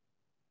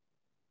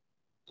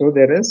 So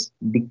there is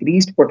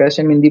decreased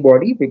potassium in the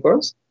body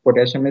because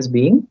potassium is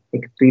being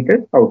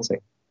excreted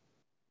outside.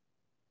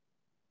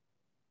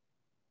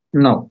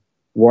 Now,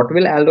 what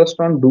will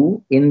aldosterone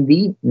do in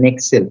the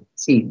next cell?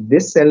 See,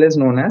 this cell is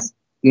known as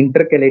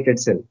intercalated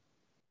cell.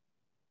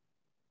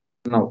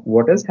 Now,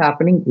 what is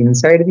happening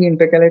inside the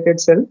intercalated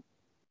cell?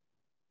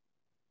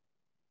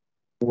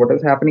 What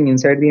is happening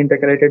inside the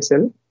intercalated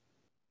cell?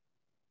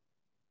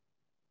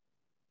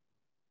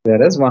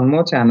 There is one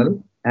more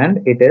channel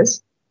and it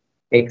is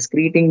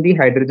excreting the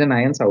hydrogen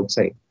ions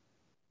outside.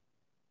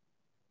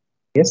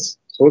 Yes,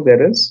 so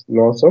there is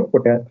loss of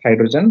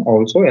hydrogen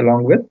also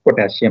along with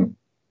potassium.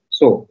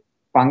 So,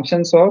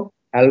 functions of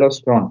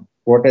aldosterone,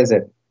 what is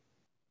it?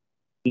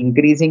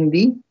 Increasing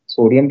the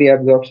sodium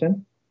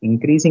reabsorption,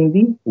 increasing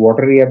the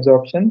water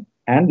reabsorption,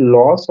 and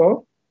loss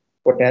of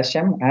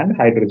potassium and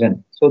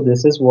hydrogen. So,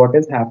 this is what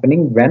is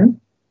happening when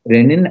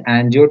renin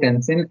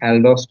angiotensin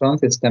aldosterone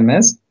system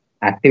is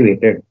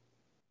activated.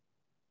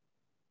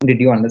 Did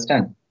you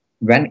understand?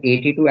 When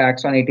 82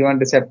 acts on 81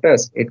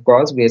 receptors, it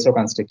causes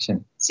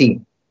vasoconstriction.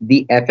 See,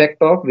 the effect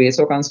of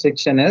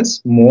vasoconstriction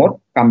is more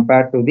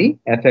compared to the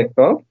effect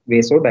of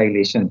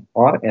vasodilation,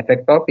 or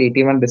effect of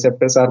 81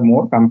 receptors are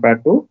more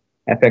compared to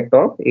effect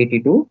of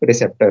 82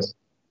 receptors.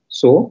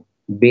 So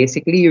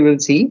basically you will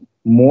see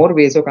more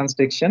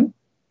vasoconstriction.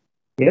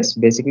 Yes,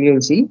 basically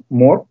you'll see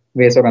more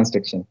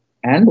vasoconstriction.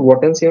 And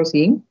what else you're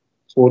seeing?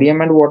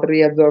 Sodium and water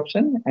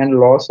reabsorption and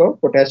loss of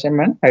potassium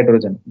and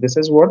hydrogen. This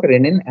is what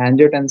renin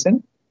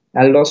angiotensin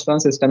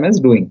aldosterone system is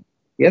doing.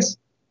 Yes.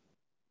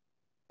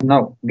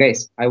 Now,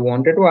 guys, I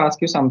wanted to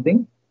ask you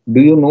something.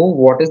 Do you know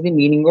what is the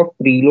meaning of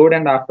preload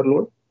and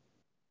afterload?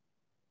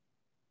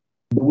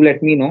 Do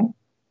let me know.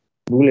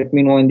 Do let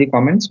me know in the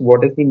comments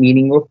what is the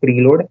meaning of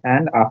preload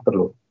and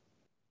afterload.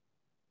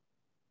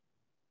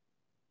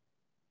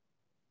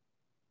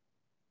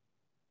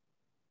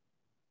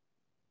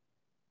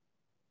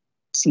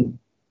 See,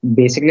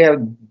 basically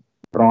I've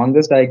drawn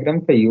this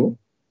diagram for you.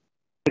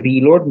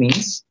 Preload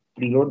means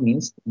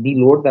the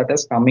load that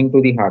is coming to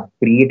the heart.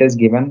 Pre it is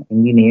given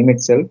in the name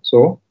itself.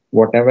 So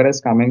whatever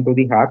is coming to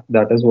the heart,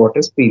 that is what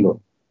is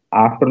preload.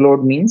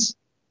 Afterload means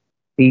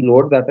the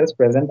load that is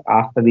present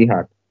after the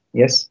heart.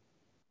 Yes.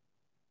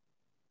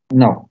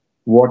 Now,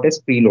 what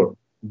is preload?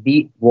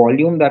 The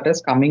volume that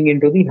is coming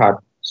into the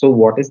heart. So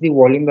what is the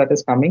volume that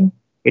is coming?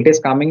 It is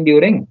coming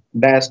during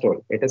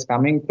diastole. It is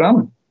coming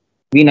from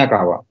vena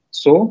cava.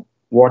 So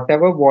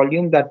whatever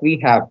volume that we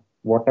have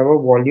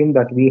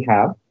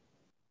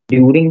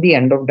during the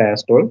end of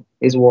diastole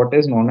is what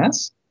is known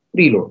as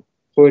preload.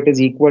 So it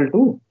is equal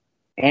to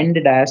end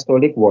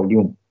diastolic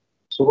volume.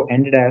 So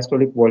end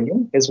diastolic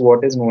volume is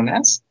what is known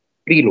as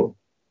preload.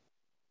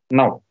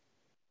 Now,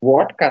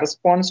 what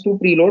corresponds to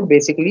preload?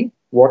 Basically,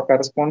 what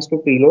corresponds to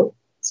preload?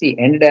 See,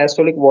 end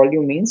diastolic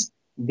volume means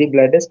the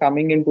blood is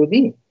coming into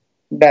the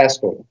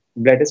diastole.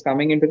 Blood is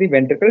coming into the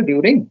ventricle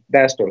during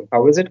diastole.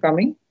 How is it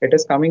coming? It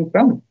is coming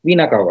from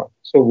vena cava.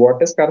 So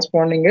what is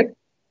corresponding it?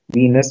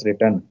 Venous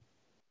return.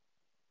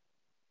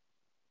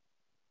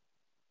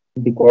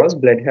 Because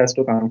blood has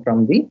to come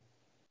from the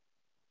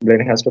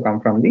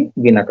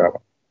vena cava.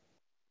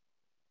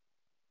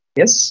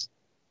 Yes,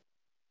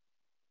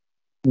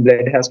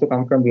 blood has to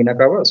come from vena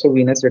cava. So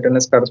venous return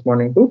is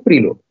corresponding to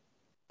preload.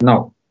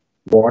 Now,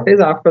 what is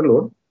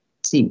afterload?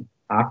 See,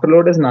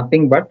 afterload is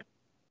nothing but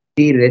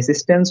the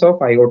resistance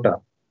of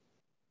iota.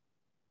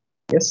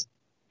 Yes,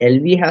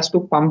 LV has to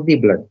pump the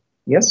blood.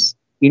 Yes,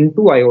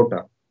 into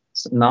iota.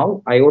 So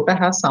now iota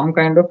has some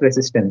kind of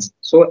resistance.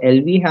 So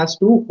LV has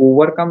to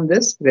overcome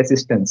this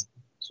resistance.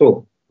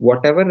 So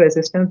whatever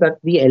resistance that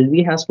the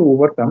LV has to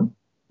overcome,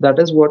 that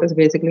is what is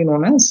basically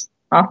known as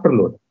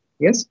afterload.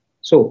 Yes.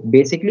 So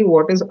basically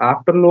what is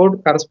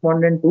afterload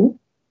correspondent to?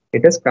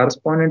 It is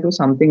correspondent to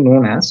something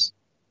known as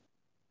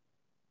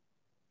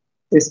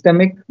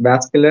systemic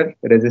vascular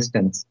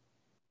resistance.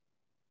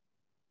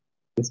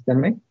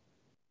 Systemic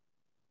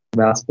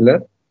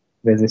vascular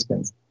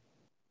resistance.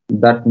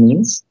 That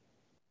means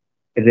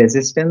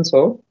resistance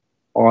of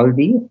all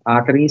the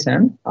arteries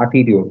and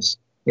arterioles,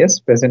 yes,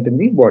 present in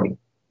the body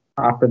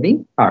after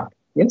the heart.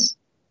 Yes.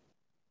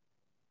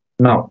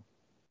 Now,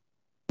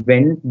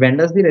 when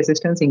does the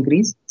resistance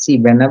increase? See,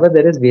 whenever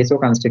there is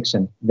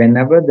vasoconstriction,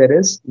 whenever there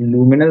is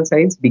luminal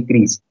size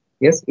decrease,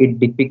 yes, it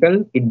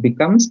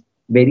becomes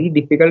very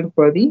difficult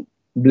for the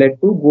blood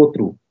to go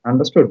through.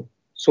 Understood?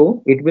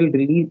 So it will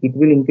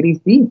increase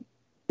the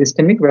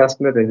systemic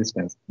vascular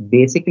resistance.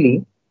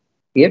 Basically,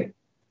 if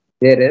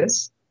there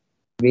is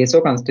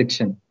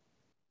vasoconstriction,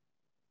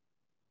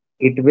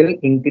 it will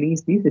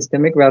increase the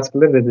systemic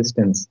vascular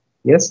resistance.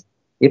 Yes,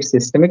 if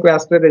systemic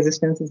vascular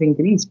resistance is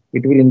increased,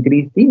 it will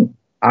increase the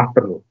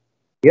afterload.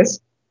 Yes,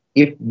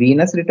 if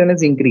venous return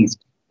is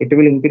increased, it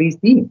will increase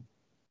the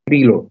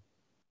preload.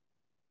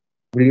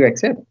 Will you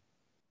accept?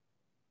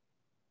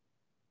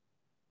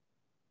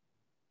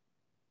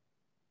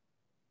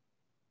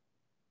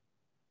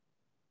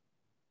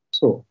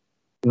 So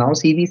now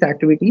see these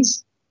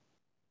activities.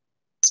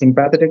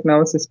 Sympathetic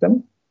nervous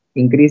system,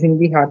 increasing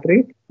the heart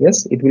rate.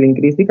 Yes, it will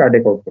increase the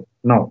cardiac output.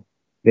 Now,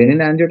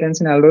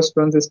 renin-angiotensin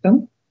aldosterone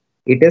system,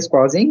 it is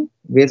causing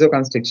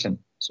vasoconstriction.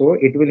 So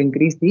it will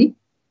increase the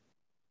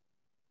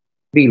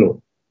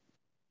preload.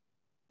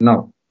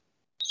 Now,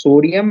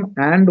 sodium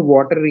and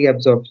water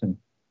reabsorption.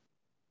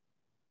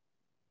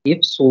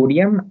 If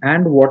sodium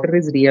and water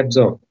is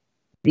reabsorbed,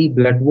 the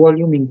blood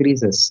volume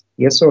increases.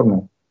 Yes or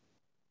no?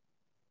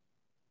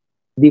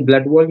 The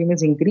blood volume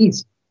is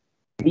increased.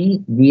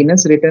 The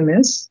venous return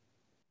is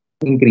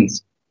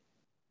increased.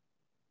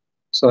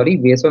 Sorry,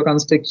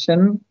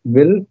 vasoconstriction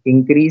will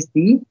increase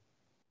the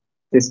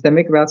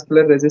systemic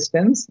vascular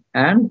resistance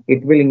and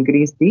it will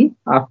increase the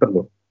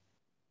afterload.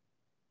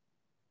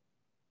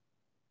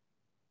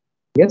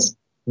 Yes.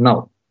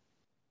 Now,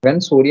 when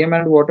sodium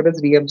and water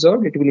is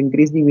reabsorbed, it will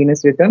increase the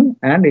venous return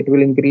and it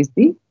will increase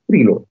the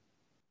preload.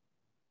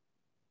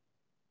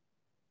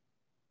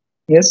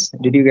 Yes.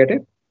 Did you get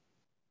it?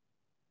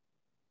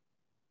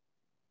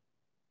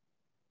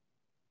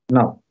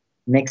 Now,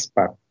 next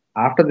part.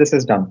 After this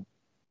is done.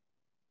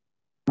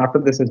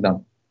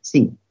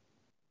 See,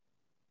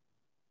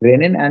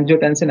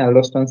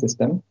 renin-angiotensin-aldosterone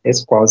system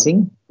is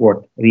causing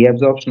what?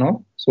 Reabsorption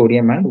of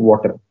sodium and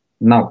water.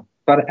 Now,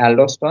 for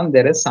aldosterone,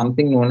 there is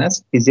something known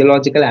as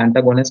physiological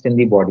antagonist in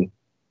the body.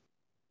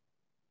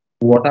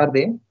 What are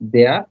they?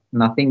 They are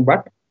nothing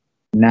but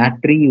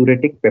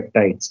natriuretic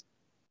peptides.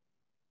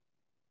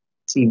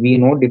 See, we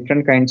know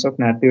different kinds of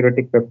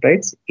natriuretic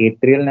peptides.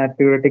 Atrial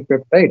natriuretic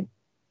peptide.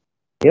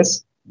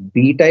 Yes,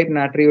 B-type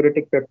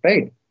natriuretic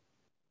peptide.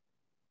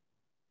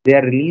 They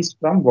are released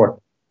from what?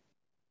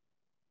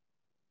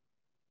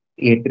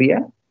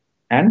 Atria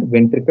and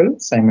ventricle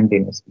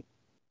simultaneously.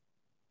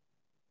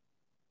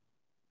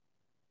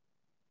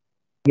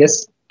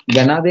 Yes,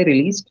 when are they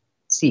released?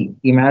 See,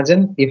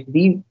 imagine if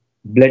the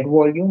blood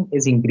volume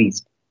is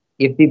increased.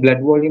 If the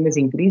blood volume is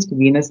increased,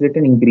 venous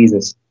return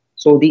increases.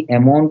 So the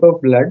amount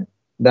of blood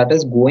that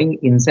is going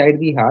inside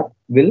the heart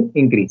will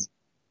increase.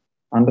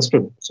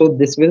 Understood? So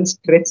this will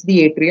stretch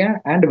the atria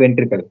and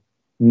ventricle.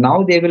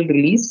 Now they will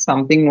release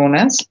something known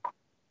as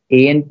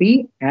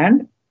ANP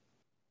and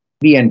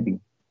BNP.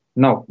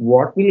 Now,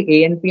 what will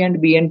ANP and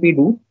BNP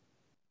do?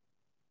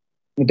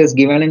 It is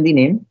given in the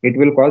name. It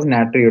will cause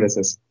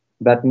natriuresis.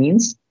 That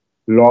means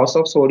loss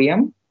of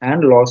sodium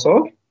and loss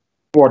of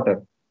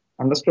water.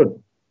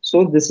 Understood?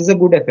 So this is a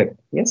good effect.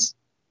 Yes,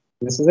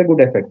 this is a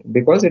good effect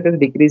because it is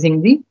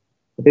decreasing the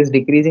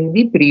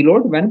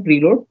preload when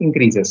preload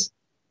increases.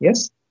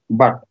 Yes,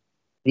 but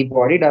the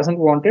body doesn't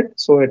want it,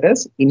 so it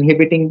is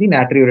inhibiting the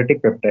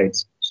natriuretic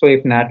peptides. So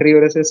if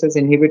natriuresis is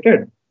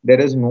inhibited, there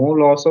is no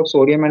loss of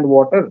sodium and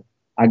water.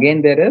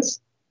 Again, there is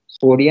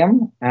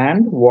sodium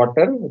and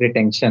water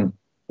retention.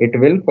 It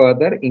will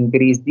further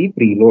increase the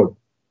preload.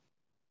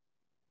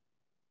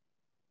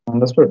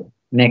 Understood?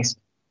 Next,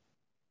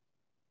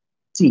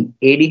 see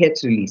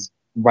ADH release.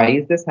 Why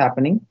is this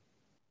happening?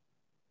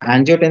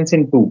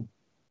 Angiotensin 2.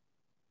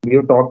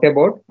 You talked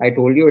about, I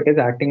told you it is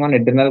acting on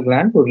adrenal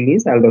gland to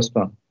release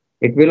aldosterone.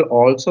 It will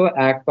also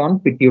act on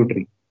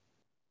pituitary.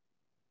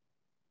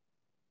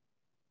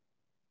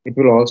 It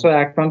will also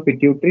act on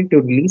pituitary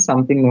to release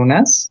something known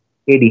as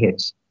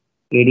ADH.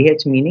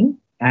 ADH meaning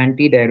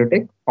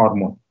antidiuretic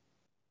hormone.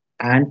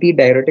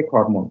 Antidiuretic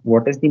hormone.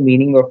 What is the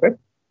meaning of it?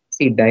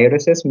 See,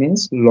 diuresis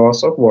means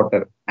loss of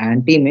water.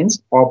 Anti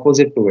means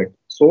opposite to it.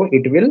 So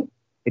it will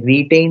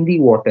retain the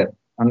water.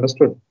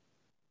 Understood?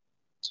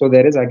 So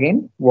there is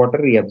again water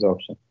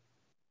reabsorption.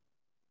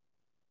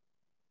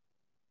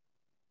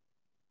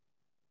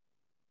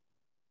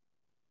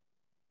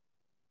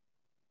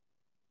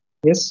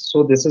 Yes,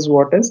 so this is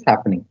what is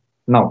happening.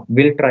 Now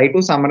we'll try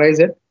to summarize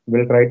it.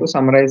 We'll try to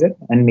summarize it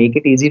and make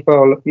it easy for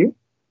all of you.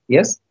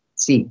 Yes,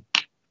 see,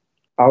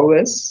 how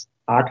is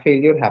heart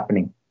failure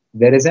happening?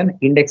 There is an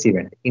index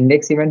event.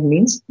 Index event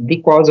means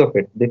the cause of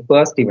it, the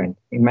first event.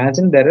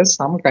 Imagine there is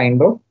some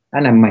kind of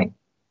an MI.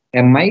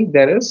 MI,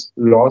 there is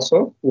loss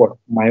of what?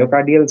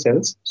 Myocardial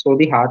cells. So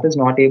the heart is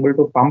not able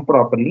to pump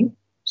properly.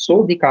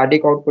 So the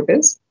cardiac output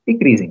is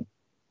decreasing.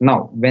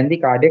 Now, when the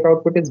cardiac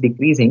output is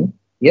decreasing,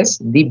 yes,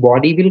 the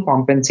body will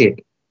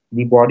compensate.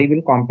 The body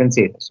will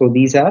compensate. So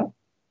these are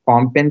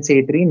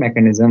compensatory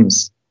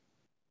mechanisms.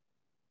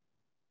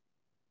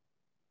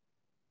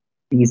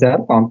 These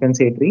are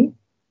compensatory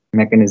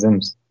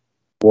mechanisms.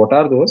 What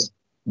are those?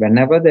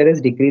 Whenever there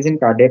is decrease in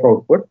cardiac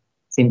output,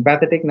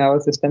 sympathetic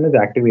nervous system is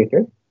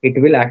activated. It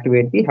will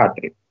activate the heart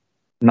rate.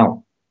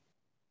 Now,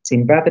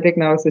 sympathetic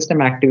nervous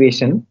system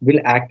activation will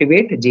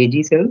activate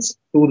JG cells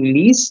to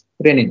release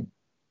renin.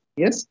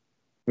 Yes,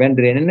 when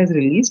renin is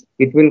released,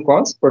 it will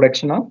cause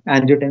production of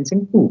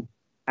angiotensin 2.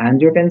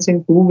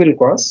 Angiotensin 2 will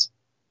cause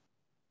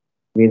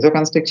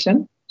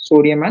vasoconstriction,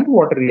 sodium and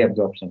water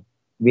reabsorption.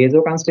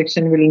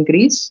 Vasoconstriction will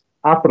increase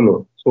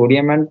afterload.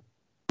 Sodium and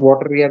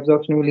water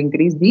reabsorption will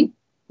increase the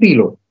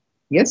preload.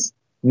 Yes.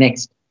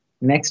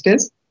 Next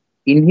is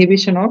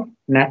inhibition of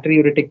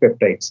natriuretic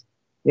peptides.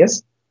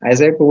 Yes.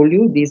 As I told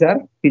you, these are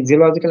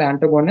physiological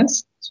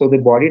antagonists. So the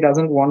body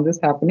doesn't want this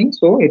happening.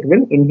 So it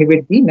will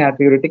inhibit the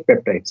natriuretic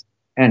peptides.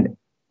 And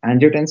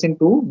angiotensin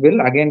 2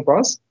 will again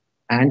cause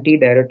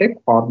antidiuretic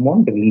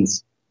hormone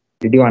release.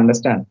 Did you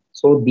understand?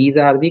 So these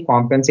are the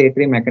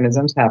compensatory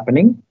mechanisms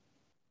happening.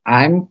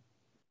 I'm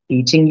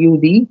teaching you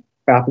the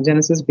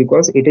pathogenesis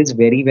because it is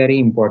very, very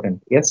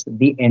important. Yes,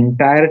 the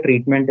entire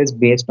treatment is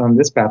based on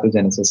this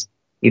pathogenesis.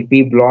 If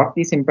we block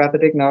the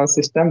sympathetic nervous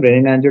system,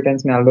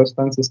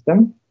 renin-angiotensin-aldosterone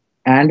system,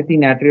 and the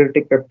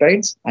natriuretic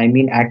peptides, I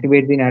mean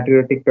activate the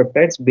natriuretic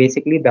peptides,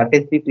 basically that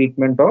is the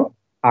treatment of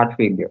heart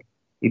failure.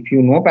 If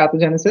you know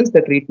pathogenesis,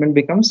 the treatment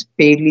becomes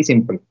fairly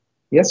simple.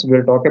 Yes,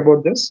 we'll talk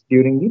about this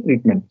during the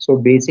treatment. So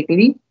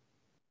basically,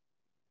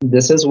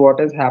 this is what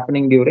is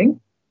happening during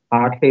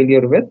heart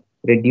failure with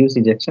reduced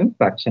ejection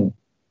fraction.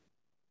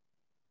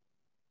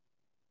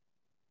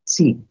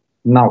 See,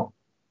 now,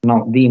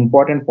 now the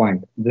important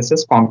point, this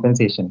is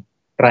compensation,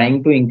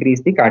 trying to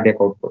increase the cardiac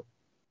output.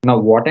 Now,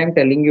 what I'm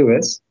telling you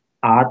is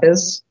heart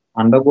is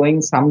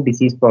undergoing some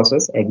disease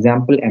process,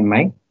 example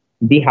MI,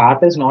 the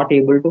heart is not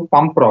able to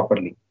pump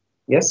properly.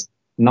 Yes,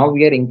 now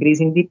we are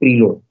increasing the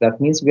preload.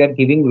 That means we are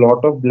giving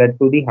lot of blood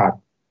to the heart.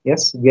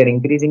 Yes, we are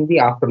increasing the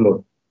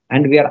afterload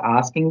and we are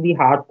asking the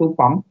heart to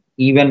pump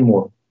even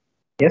more.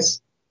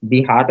 Yes,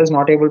 the heart is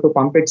not able to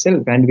pump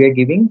itself, and we are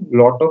giving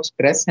lot of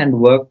stress and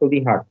work to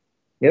the heart.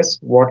 Yes,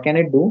 what can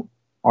it do?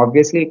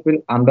 Obviously, it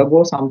will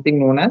undergo something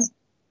known as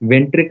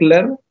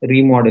ventricular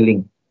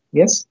remodeling.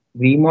 Yes,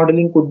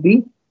 remodeling could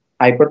be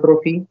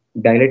hypertrophy,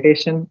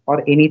 dilatation,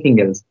 or anything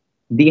else.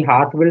 The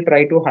heart will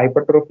try to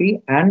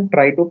hypertrophy and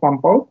try to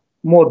pump out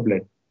more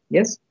blood.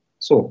 Yes,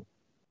 so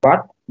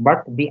but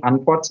the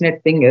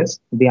unfortunate thing is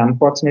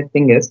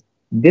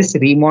this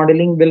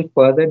remodeling will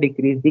further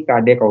decrease the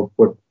cardiac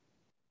output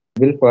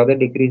will further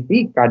decrease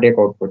the cardiac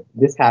output.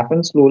 This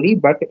happens slowly,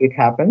 but it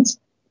happens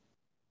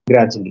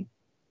gradually.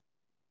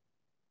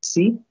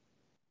 See,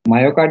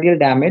 myocardial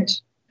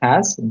damage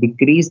has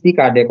decreased the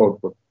cardiac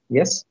output.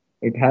 Yes,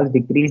 it has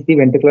decreased the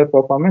ventricular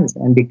performance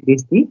and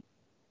decreased the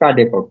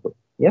cardiac output.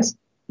 Yes,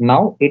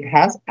 now it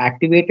has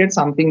activated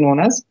something known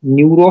as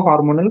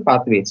neurohormonal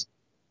pathways.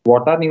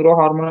 What are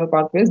neurohormonal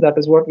pathways? That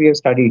is what we have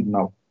studied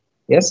now.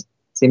 Yes,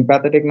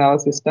 sympathetic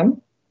nervous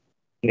system,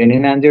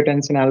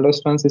 renin-angiotensin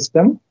aldosterone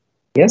system.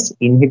 Yes,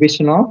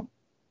 inhibition of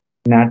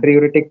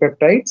natriuretic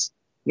peptides,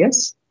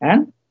 yes,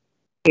 and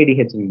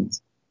ADH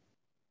release.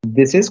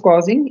 This is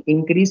causing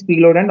increased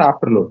preload and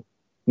afterload.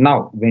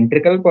 Now,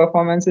 ventricle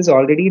performance is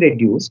already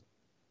reduced.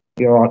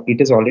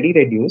 It is already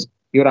reduced.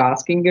 You're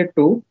asking it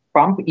to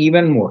pump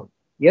even more.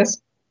 Yes.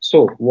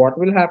 So, what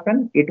will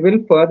happen? It will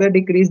further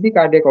decrease the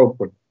cardiac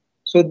output.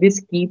 So,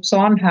 this keeps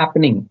on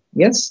happening.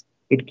 Yes,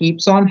 it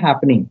keeps on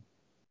happening.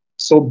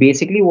 So,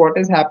 basically, what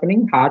is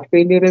happening? Heart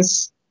failure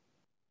is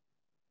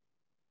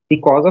the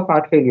cause of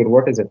heart failure.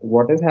 What is it?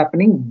 What is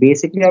happening?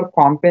 Basically, our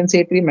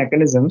compensatory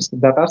mechanisms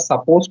that are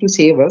supposed to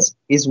save us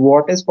is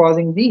what is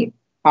causing the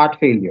heart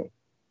failure.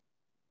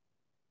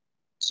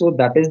 So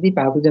that is the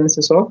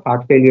pathogenesis of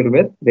heart failure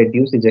with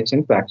reduced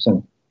ejection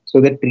fraction. So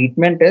the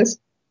treatment is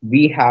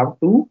we have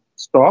to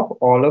stop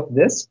all of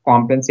this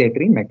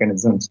compensatory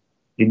mechanisms.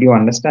 Did you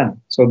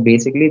understand? So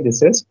basically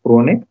this is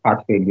chronic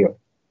heart failure.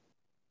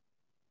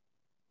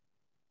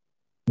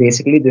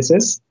 Basically this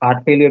is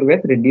heart failure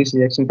with reduced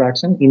ejection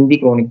fraction in the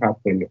chronic heart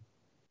failure.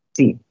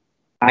 See,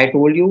 I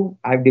told you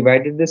I've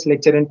divided this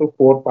lecture into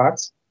 4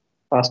 parts.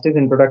 First is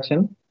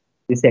introduction.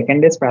 The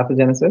second is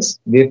pathogenesis.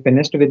 We've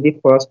finished with the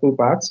first 2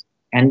 parts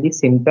and the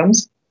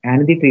symptoms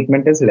and the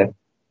treatment is left.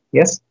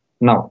 Yes.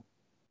 Now,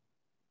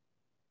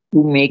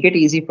 to make it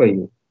easy for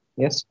you,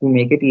 yes, to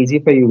make it easy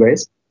for you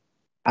guys,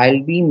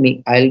 I'll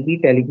be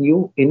telling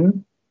you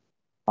in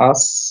a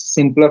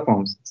simpler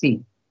forms.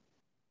 See,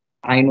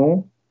 I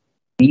know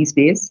these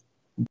days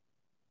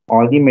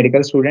all the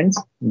medical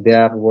students they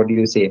are what do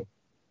you say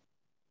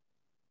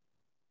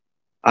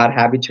are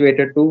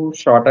habituated to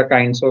shorter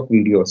kinds of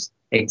videos.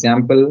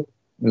 Example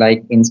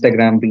like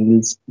Instagram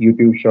Reels,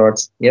 YouTube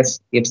Shorts. Yes,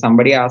 if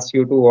somebody asks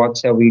you to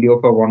watch a video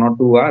for 1 or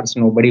 2 hours,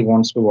 nobody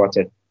wants to watch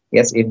it.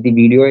 Yes, if the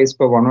video is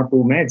for 1 or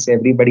 2 minutes,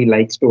 everybody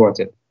likes to watch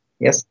it.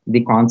 Yes,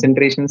 the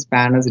concentration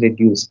span is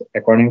reduced.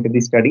 According to the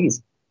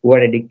studies, who are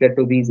addicted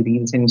to these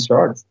Reels and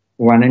Shorts,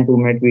 1 and 2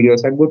 minute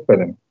videos are good for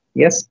them.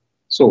 Yes,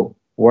 so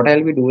what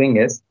I'll be doing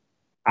is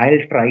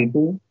I'll try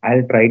to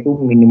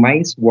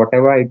minimize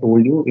whatever I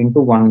told you into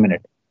 1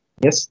 minute.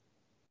 Yes.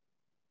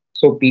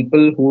 So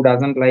people who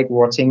doesn't like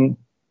watching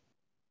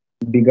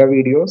bigger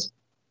videos,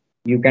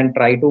 you can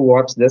try to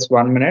watch this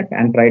 1 minute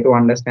and try to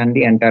understand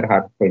the entire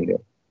heart failure.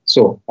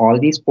 So all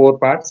these 4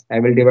 parts, I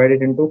will divide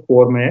it into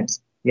 4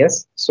 minutes.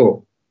 Yes.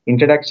 So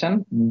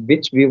introduction,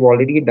 which we've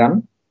already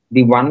done,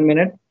 the 1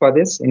 minute for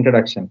this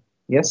introduction.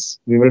 Yes,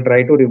 we will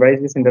try to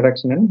revise this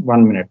introduction in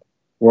 1 minute.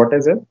 What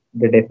is it?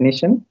 The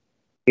definition.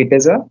 It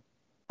is a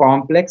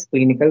complex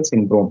clinical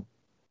syndrome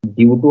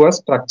due to a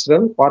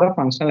structural or a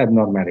functional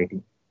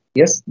abnormality.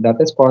 Yes, that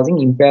is causing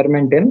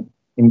impairment in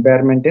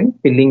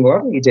filling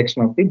or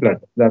ejection of the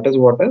blood. That is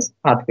what is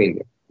heart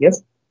failure.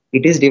 Yes.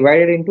 It is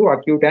divided into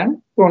acute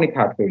and chronic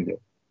heart failure.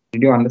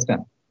 Did you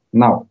understand?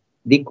 Now,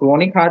 the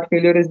chronic heart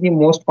failure is the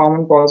most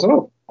common cause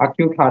of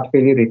acute heart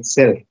failure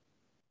itself.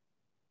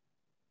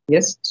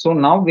 Yes, so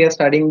now we are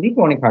studying the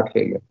chronic heart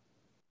failure.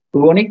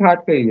 Chronic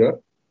heart failure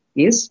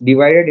is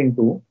divided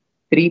into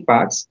three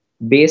parts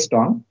based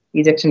on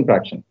ejection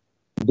fraction.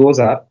 Those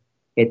are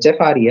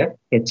HFREF,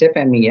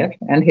 HFMEF,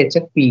 and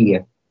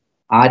HFPEF.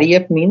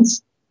 REF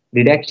means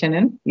reduction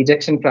in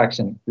ejection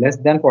fraction, less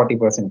than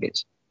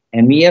 40%.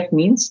 MEF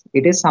means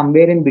it is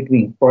somewhere in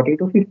between 40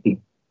 to 50.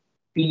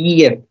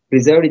 PEF,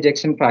 preserved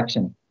ejection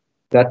fraction.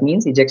 That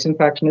means ejection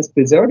fraction is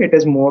preserved, it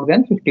is more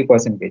than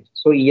 50%.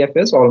 So EF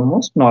is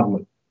almost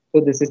normal.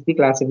 So this is the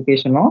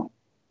classification of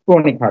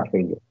chronic heart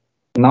failure.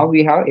 Now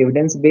we have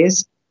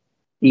evidence-based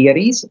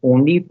theories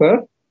only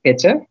for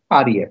HF,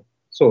 REF.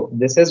 So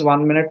this is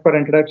 1 minute for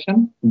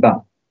introduction,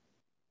 done.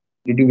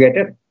 Did you get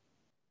it?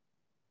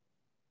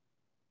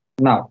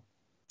 Now,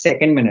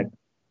 second minute.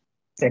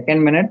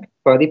 Second minute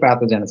for the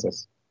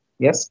pathogenesis.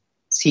 Yes.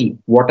 See,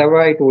 whatever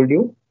I told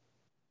you,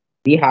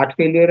 the heart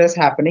failure is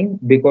happening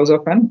because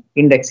of an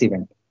index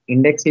event.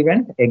 Index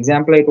event,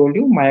 example I told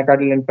you,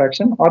 myocardial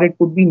infarction, or it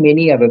could be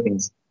many other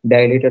things,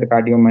 dilated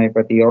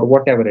cardiomyopathy or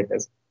whatever it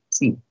is.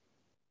 See,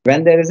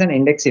 when there is an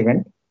index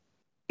event,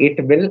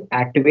 it will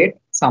activate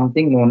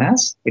something known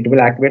as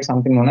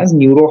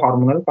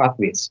neurohormonal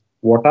pathways.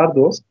 What are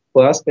those?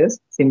 First is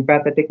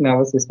sympathetic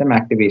nervous system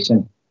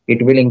activation.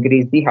 It will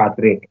increase the heart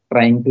rate,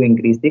 trying to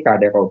increase the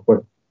cardiac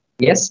output.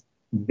 Yes,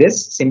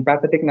 this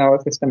sympathetic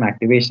nervous system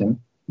activation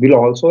will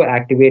also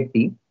activate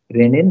the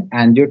renin,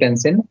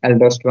 angiotensin,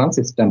 aldosterone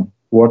system.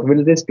 What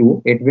will this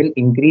do? It will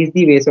increase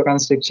the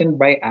vasoconstriction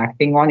by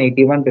acting on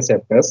AT1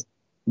 receptors,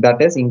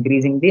 that is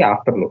increasing the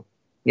afterload.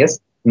 Yes,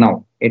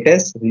 now it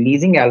is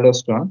releasing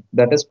aldosterone,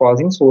 that is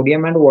causing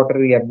sodium and water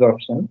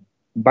reabsorption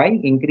by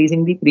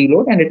increasing the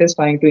preload, and it is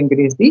trying to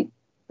increase the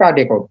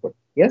cardiac output.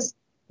 Yes.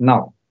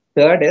 Now,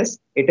 third is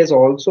it is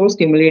also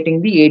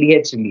stimulating the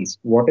ADH release.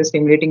 What is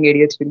stimulating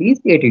ADH release?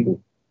 AT2.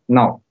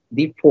 Now,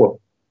 the fourth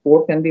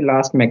and the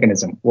last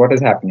mechanism, what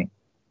is happening?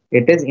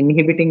 It is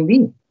inhibiting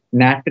the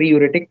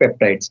natriuretic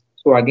peptides.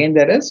 So again,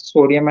 there is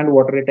sodium and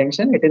water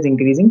retention. It is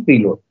increasing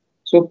preload.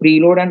 So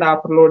preload and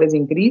afterload is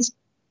increased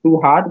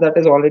to heart that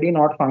is already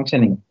not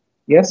functioning.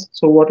 Yes.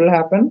 So what will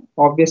happen?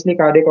 Obviously,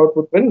 cardiac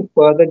output will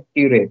further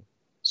deteriorate.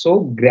 So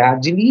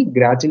gradually,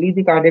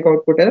 the cardiac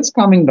output is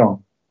coming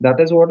down. That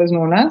is what is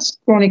known as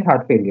chronic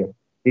heart failure.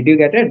 Did you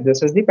get it?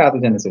 This is the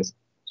pathogenesis.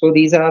 So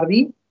these are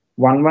the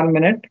 1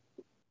 minute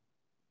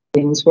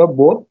things for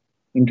both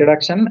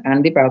introduction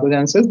and the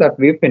pathogenesis that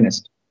we've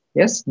finished.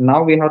 Yes.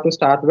 Now we have to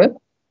start with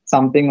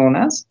something known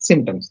as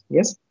symptoms.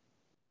 Yes.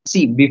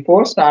 See,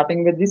 before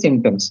starting with the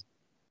symptoms,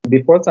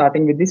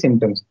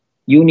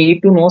 you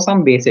need to know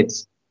some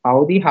basics,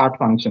 how the heart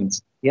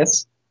functions.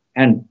 Yes.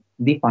 And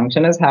the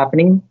function is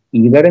happening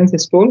either in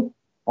systole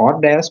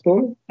or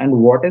diastole, and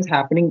what is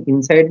happening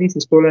inside the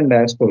systole and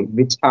diastole,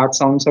 which heart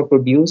sounds are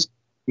produced.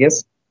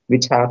 Yes.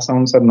 Which heart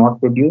sounds are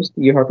not produced.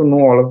 You have to know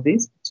all of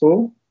these.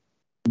 So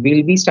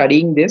we'll be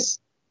studying this.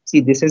 See,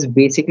 this is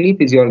basically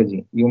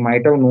physiology. You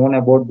might have known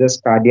about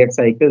this cardiac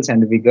cycles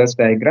and Vickers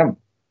diagram.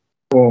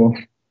 So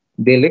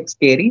they look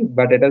scary,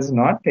 but it is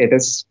not. It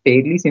is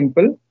fairly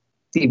simple.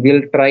 See,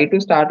 we'll try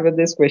to start with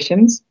these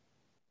questions.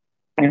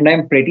 And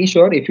I'm pretty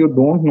sure if you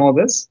don't know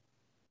this,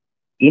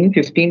 in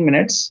 15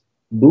 minutes,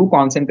 do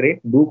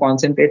concentrate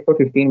for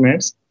 15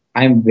 minutes.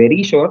 I'm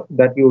very sure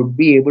that you would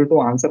be able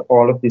to answer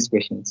all of these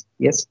questions.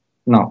 Yes.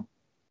 Now,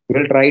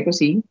 we'll try to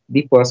see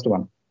the first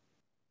one.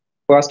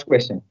 First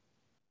question.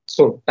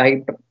 So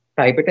type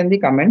it in the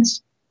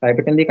comments. Type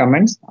it in the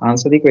comments.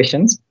 Answer the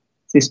questions.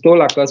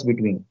 Systole occurs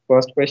between.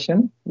 First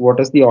question. What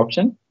is the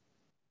option?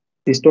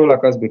 Systole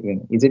occurs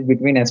between. Is it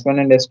between S1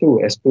 and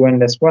S2, S2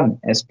 and S1,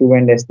 S2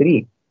 and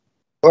S3,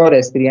 or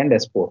S3 and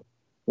S4?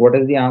 What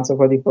is the answer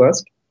for the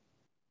first?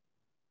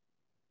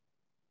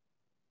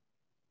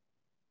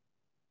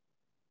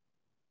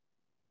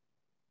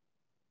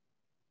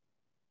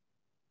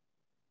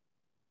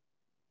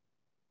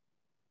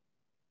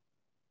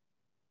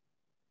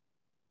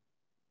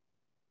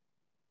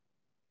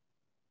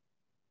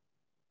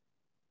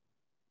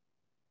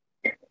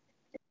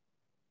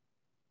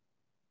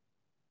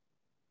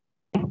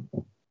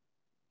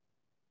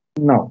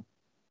 Now,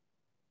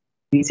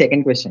 the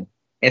second question.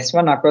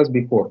 S1 occurs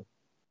before.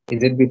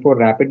 Is it before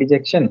rapid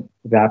ejection,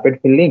 rapid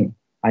filling,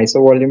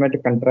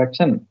 isovolumetric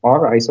contraction,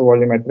 or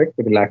isovolumetric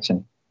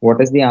relaxation?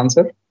 What is the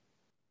answer?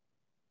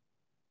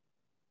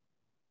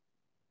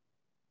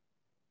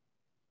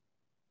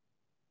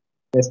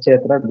 Yes,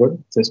 Chetra,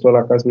 good. Systole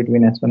occurs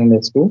between S1 and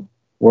S2.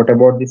 What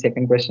about the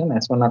second question?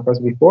 S1 occurs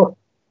before.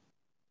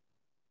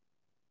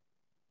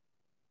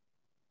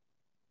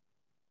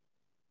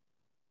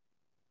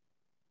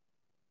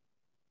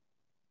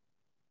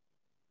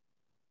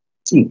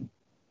 See,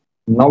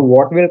 now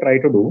what we'll try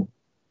to do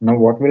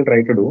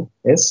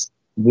is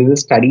we will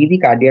study the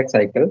cardiac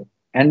cycle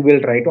and we'll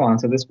try to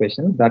answer this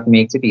question. That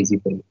makes it easy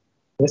for you.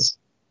 Yes.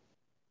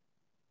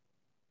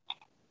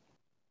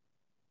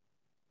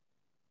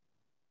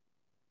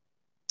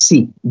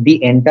 See,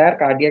 the entire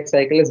cardiac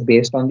cycle is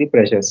based on the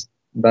pressures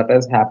that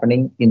is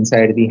happening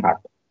inside the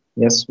heart.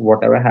 Yes,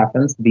 whatever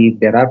happens,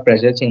 there are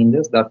pressure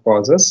changes that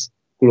causes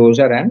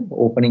closure and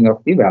opening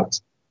of the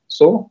valves.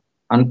 So,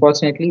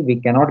 unfortunately,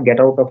 we cannot get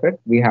out of it.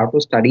 We have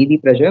to study the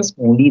pressures.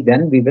 Only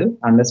then we will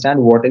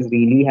understand what is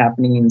really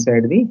happening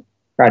inside the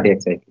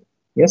cardiac cycle.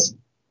 Yes.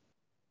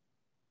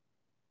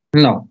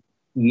 Now,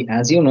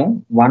 as you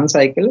know, one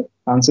cycle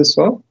consists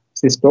of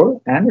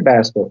systole and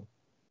diastole.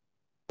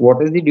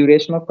 What is the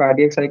duration of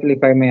cardiac cycle,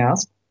 if I may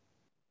ask?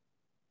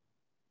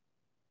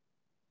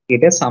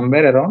 It is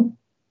somewhere around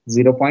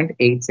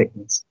 0.8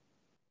 seconds.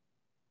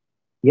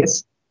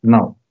 Yes.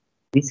 Now,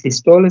 the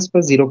systole is for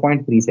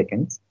 0.3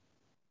 seconds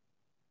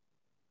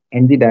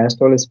and the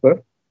diastole is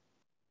for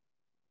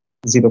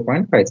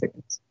 0.5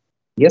 seconds.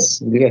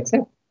 Yes, will you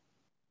accept?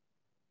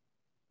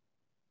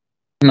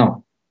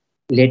 Now,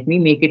 let me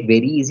make it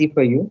very easy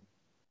for you.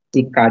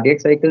 The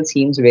cardiac cycle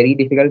seems very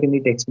difficult in the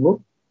textbook,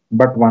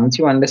 but once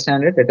you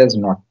understand it, it is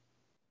not.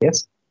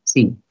 Yes.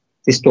 See,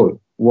 systole.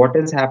 What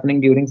is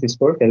happening during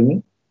systole? Tell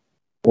me.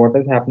 What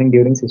is happening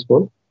during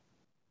systole?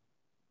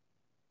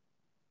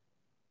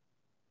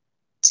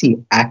 See,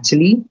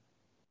 actually,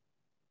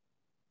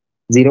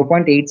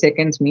 0.8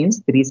 seconds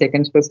means 3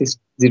 seconds for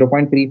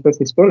 0.3 for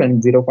systole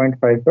and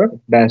 0.5 for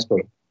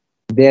diastole.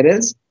 There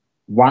is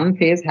one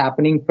phase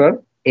happening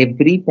for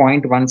every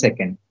 0.1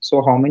 second.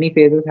 So how many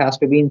phases has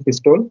to be in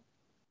systole?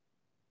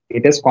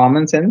 It is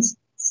common sense.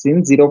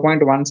 Since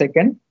 0.1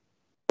 second,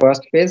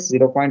 first phase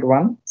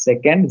 0.1,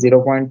 second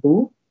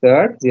 0.2,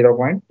 third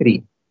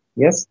 0.3.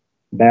 Yes,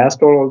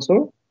 diastole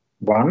also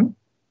 1,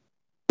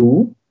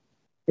 2,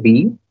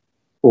 3,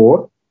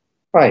 4,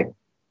 5.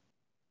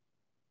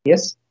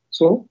 Yes.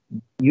 So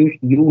you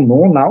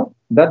know now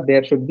that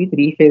there should be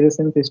 3 phases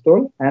in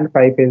systole and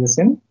 5 phases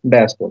in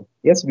diastole.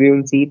 Yes,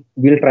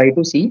 we'll try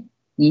to see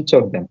each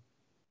of them.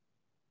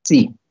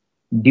 See,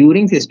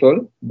 during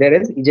systole, there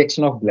is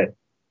ejection of blood.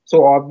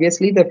 So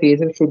obviously the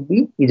phases should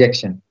be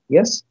ejection.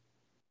 Yes.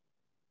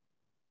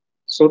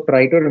 So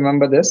try to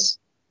remember this.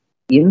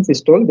 In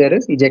systole, there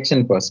is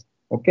ejection first.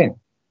 Okay.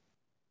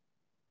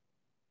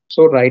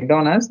 So write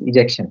down as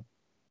ejection.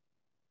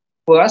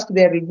 First,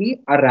 there will be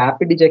a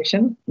rapid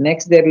ejection.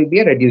 Next, there will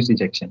be a reduced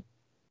ejection.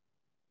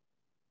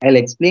 I'll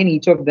explain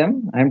each of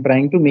them. I'm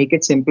trying to make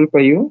it simple for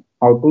you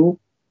how to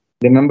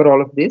remember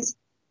all of this.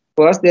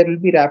 First, there will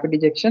be rapid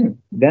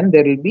ejection. Then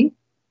there will be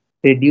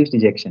reduced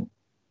ejection.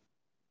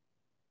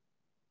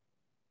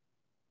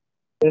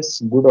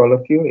 Yes, good all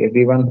of you.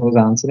 Everyone who's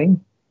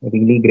answering,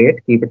 really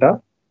great. Keep it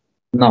up.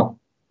 Now,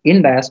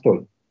 in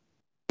diastole,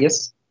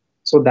 yes.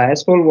 So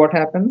diastole, what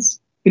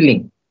happens?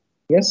 Filling.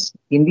 Yes,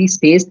 in the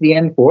stage 3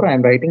 and 4,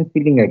 I'm writing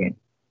filling again.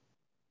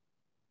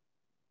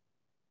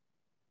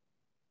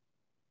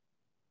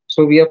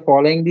 So we are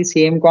following the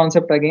same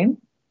concept again.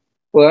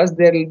 First,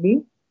 there will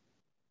be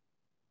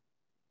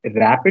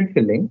rapid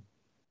filling.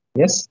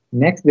 Yes.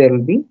 Next, there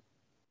will be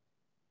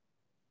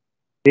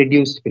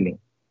reduced filling.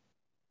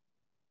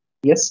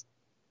 Yes.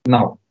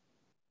 Now,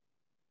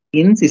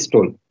 in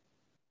systole,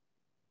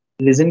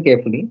 listen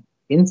carefully.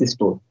 In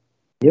systole,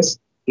 yes,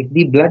 if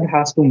the blood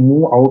has to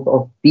move out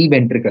of the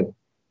ventricle,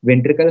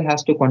 ventricle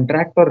has to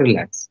contract or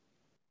relax.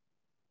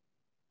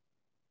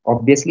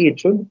 Obviously, it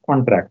should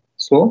contract.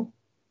 So,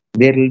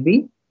 there will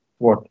be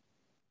what?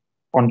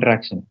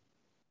 Contraction.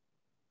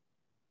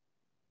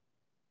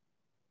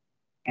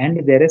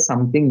 And there is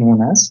something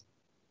known as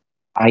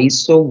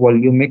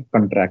isovolumic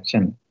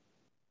contraction.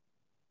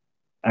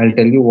 I'll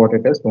tell you what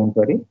it is, don't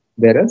worry.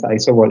 There is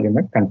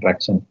isovolumic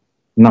contraction.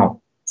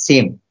 Now,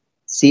 same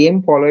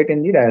follow it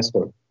in the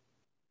diastole.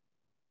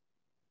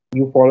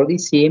 You follow the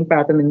same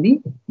pattern in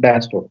the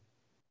diastole.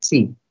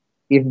 See,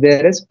 if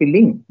there is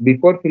filling,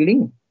 before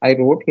filling, I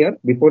wrote here,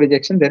 before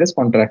ejection, there is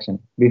contraction.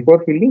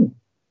 Before filling,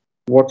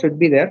 what should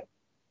be there?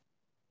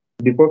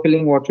 Before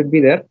filling, what should be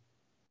there?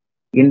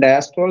 In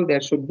diastole, there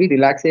should be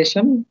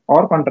relaxation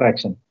or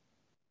contraction.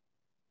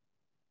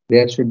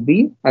 There should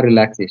be a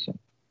relaxation.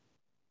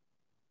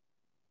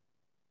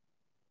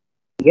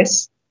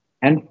 Yes,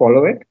 and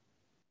follow it.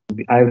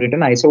 I've written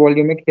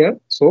isovolumic here.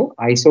 So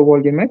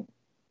isovolumic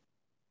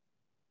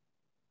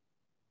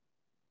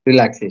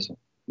relaxation.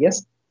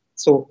 Yes.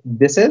 So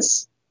this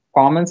is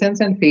common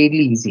sense and fairly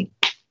easy.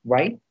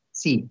 Why?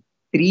 See,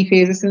 3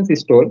 phases in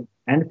systole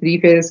and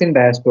 3 phases in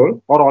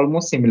diastole are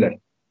almost similar.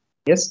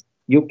 Yes.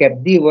 You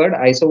kept the word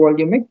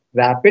isovolumic,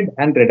 rapid,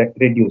 and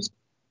reduced.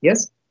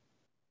 Yes.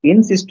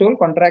 In systole,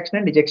 contraction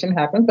and ejection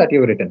happens that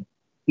you've written.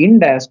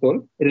 In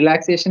diastole,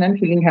 relaxation and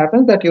filling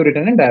happens that you've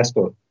written in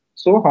diastole.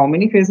 So how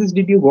many phases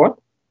did you got?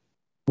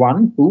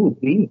 1, 2,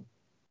 3,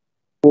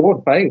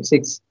 4, 5,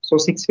 6. So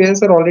 6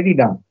 phases are already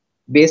done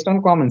based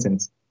on common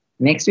sense.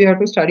 Next, we have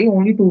to study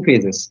only 2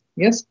 phases.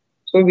 Yes.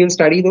 So we'll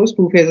study those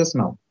 2 phases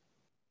now.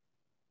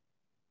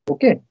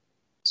 Okay.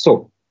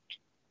 So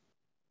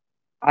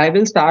I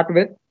will start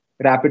with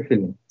rapid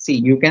filling. See,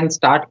 you can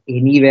start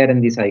anywhere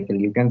in the cycle.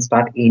 You can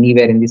start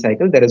anywhere in the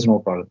cycle. There is no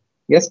problem.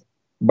 Yes.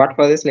 But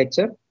for this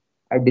lecture,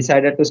 I've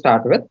decided to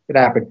start with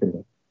rapid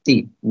filling.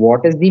 See,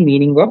 what is the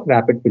meaning of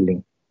rapid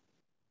filling?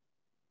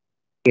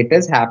 It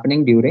is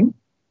happening during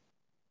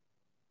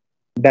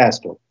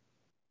diastole.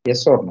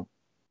 Yes or no?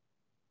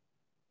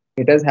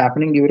 It is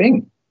happening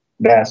during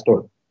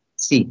diastole.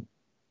 See,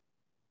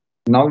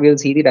 now we'll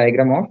see the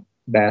diagram of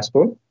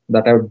diastole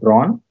that I've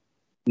drawn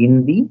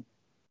in the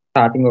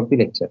starting of the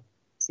lecture.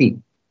 See,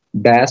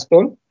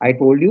 diastole, I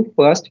told you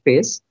first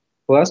phase,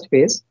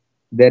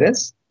 there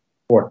is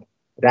what?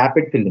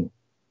 Rapid filling.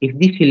 If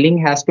the filling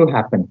has to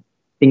happen,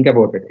 think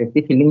about it. If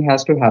the filling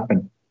has to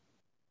happen,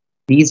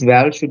 these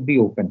valves should be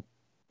open.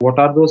 What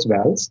are those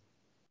valves?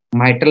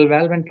 Mitral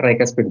valve and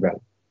tricuspid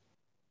valve.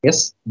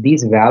 Yes,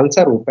 these valves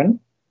are open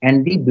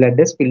and the blood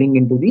is filling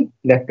into the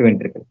left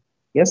ventricle.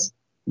 Yes,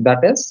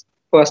 that is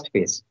first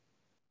phase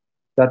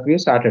that we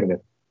started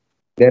with.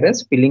 There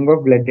is filling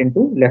of blood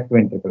into left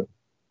ventricle.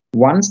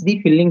 Once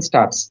the filling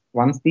starts,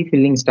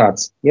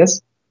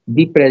 yes,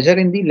 the pressure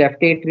in the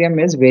left atrium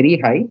is very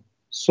high.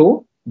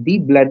 So the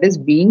blood is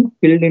being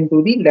filled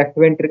into the left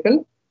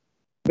ventricle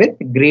with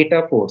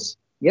greater force.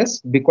 Yes,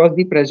 because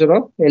the pressure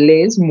of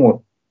LA is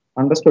more.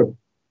 Understood?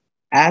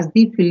 As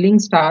the filling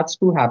starts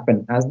to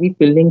happen, as the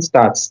filling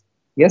starts,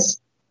 yes,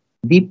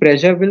 the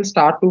pressure will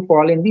start to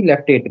fall in the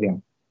left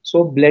atrium.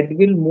 So blood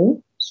will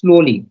move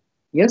slowly.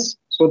 Yes.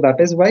 So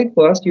that is why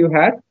first you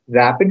had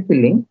rapid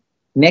filling.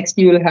 Next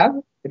you will have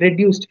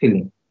reduced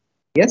filling.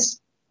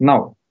 Yes.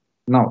 Now,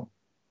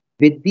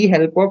 with the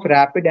help of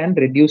rapid and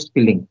reduced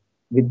filling,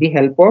 with the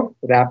help of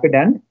rapid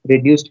and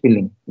reduced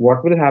filling,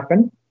 what will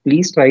happen?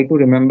 Please try to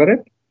remember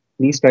it.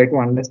 Please try to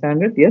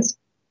understand it. Yes.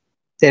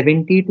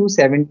 70 to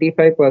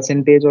 75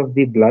 percentage of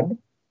the blood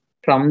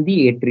from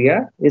the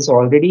atria is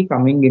already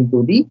coming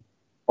into the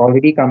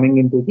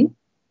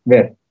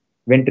where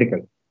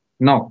ventricle.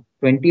 Now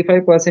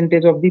 25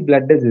 percentage of the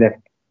blood is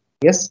left.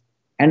 Yes,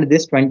 and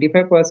this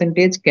 25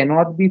 percentage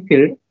cannot be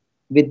filled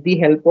with the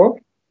help of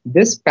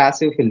this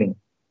passive filling.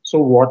 So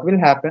what will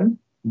happen?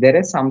 There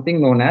is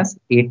something known as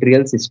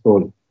atrial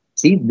systole.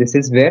 See, this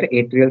is where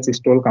atrial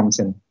systole comes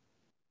in.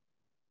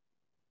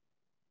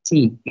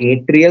 See,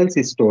 atrial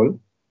systole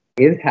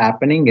is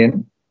happening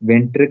in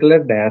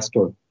ventricular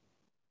diastole.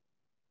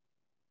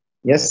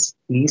 Yes,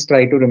 please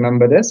try to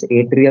remember this.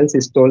 Atrial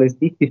systole is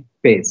the fifth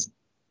phase.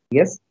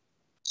 Yes.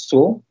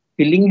 So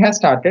filling has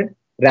started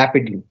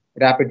rapidly,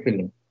 rapid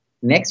filling.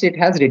 Next, it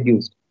has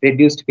reduced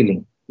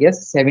filling.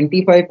 Yes,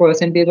 75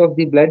 percentage of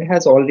the blood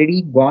has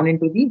already gone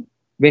into the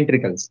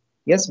ventricles.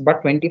 Yes,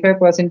 but 25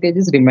 percentage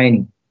is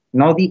remaining.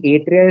 Now the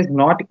atria is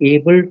not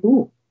able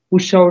to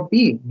push out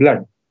the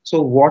blood.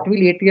 So what will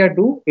atria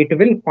do? It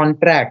will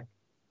contract.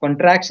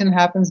 Contraction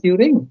happens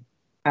during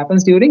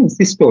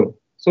systole.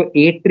 So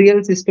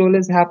atrial systole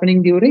is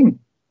happening during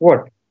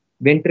what?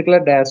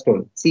 Ventricular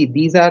diastole. See,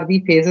 these are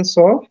the phases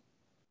of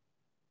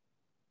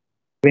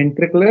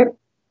ventricular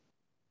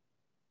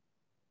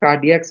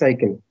cardiac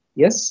cycle.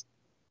 Yes,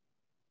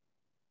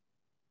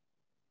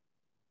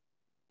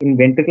 in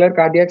ventricular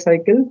cardiac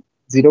cycle,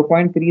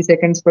 0.3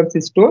 seconds per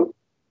systole,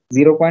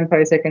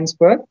 0.5 seconds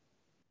per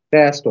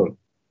diastole.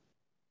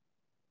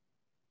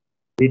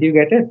 Did you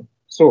get it?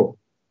 So,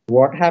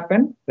 what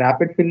happened?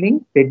 Rapid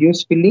filling,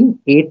 reduced filling,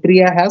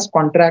 atria has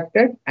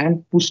contracted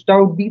and pushed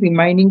out the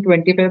remaining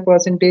 25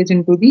 percentage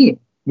into the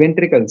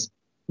ventricles.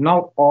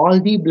 Now, all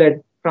the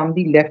blood from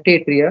the left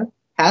atria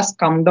has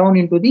come down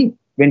into the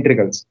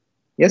ventricles.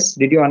 Yes,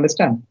 did you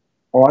understand?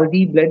 All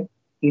the blood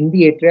in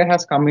the atria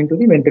has come into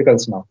the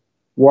ventricles now.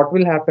 What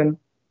will happen?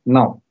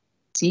 Now,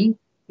 see,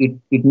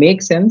 it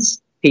makes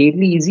sense,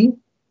 fairly easy.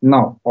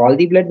 Now, all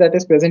the blood that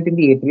is present in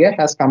the atria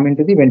has come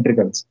into the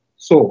ventricles.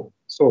 So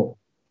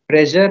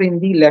pressure in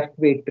the left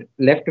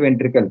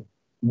ventricle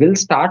will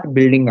start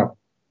building up.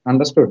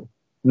 Understood?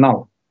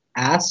 Now,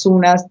 as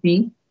soon as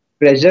the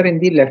pressure in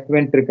the left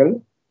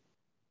ventricle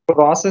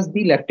crosses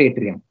the left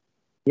atrium,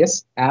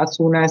 yes, as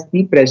soon as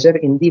the pressure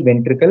in the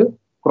ventricle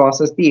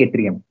crosses the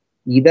atrium,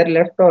 either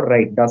left or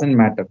right, doesn't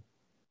matter,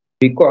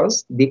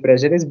 because the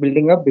pressure is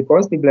building up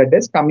because the blood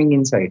is coming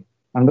inside.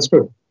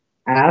 Understood?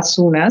 As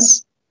soon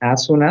as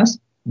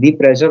the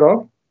pressure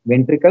of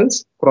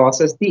ventricles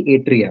crosses the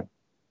atria,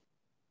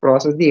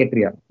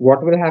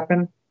 what will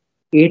happen?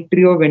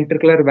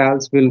 Atrioventricular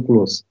valves will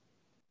close.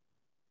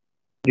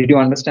 Did you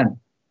understand?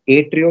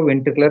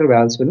 Atrioventricular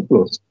valves will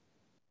close.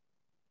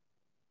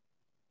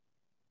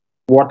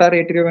 What are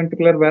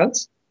atrioventricular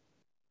valves?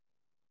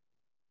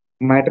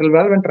 Mitral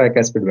valve and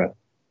tricuspid valve.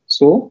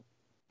 So,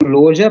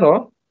 closure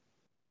of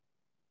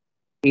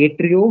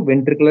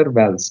atrioventricular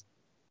valves.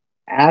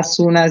 As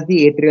soon as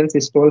the atrial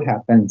systole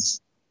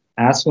happens,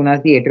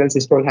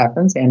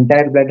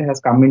 entire blood has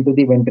come into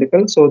the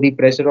ventricle. So the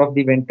pressure of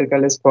the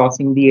ventricle is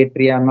crossing the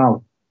atria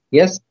now.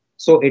 Yes.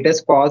 So it is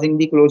causing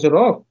the closure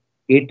of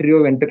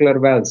atrioventricular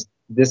valves.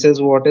 This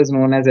is what is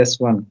known as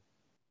S1.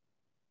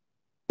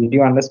 Did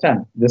you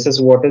understand? This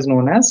is what is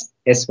known as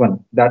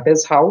S1. That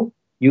is how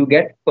you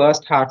get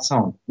first heart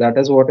sound. That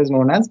is what is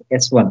known as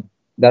S1.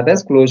 That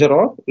is closure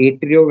of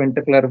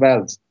atrioventricular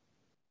valves.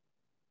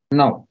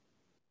 Now,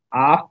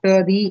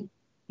 after the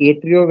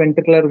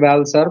atrioventricular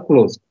valves are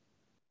closed,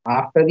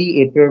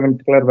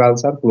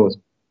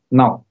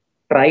 now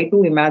try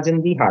to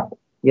imagine the heart.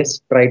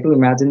 Yes, try to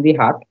imagine the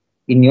heart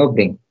in your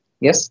brain.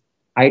 Yes,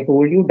 I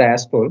told you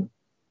diastole.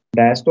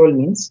 Diastole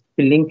means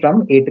filling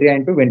from atria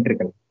into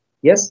ventricle.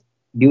 Yes,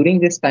 during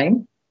this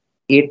time,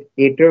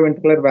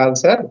 atrioventricular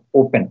valves are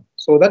open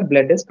so that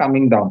blood is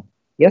coming down.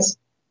 Yes,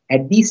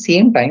 at the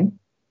same time,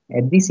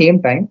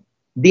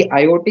 the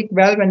aortic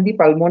valve and the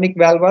pulmonic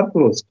valve are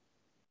closed.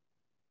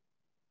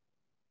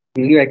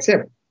 Will you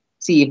accept?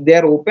 See, if they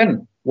are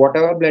open,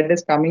 whatever blood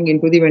is coming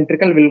into the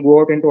ventricle will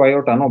go out into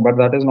aorta. No, but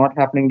that is not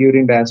happening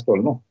during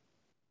diastole. No.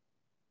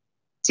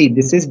 See,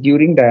 this is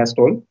during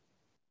diastole.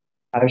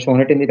 I have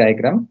shown it in the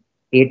diagram.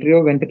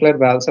 Atrioventricular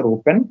valves are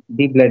open.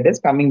 The blood is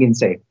coming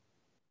inside.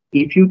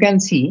 If you can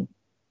see,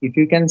 if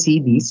you can see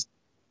these,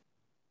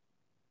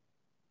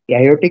 the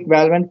aortic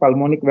valve and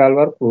pulmonic valve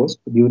are closed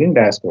during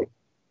diastole.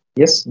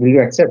 Yes, will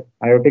you accept?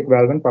 Aortic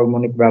valve and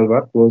pulmonic valve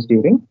are closed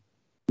during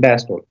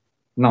diastole.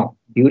 Now,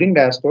 during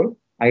diastole,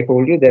 I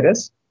told you there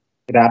is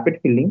rapid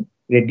filling,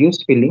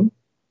 reduced filling,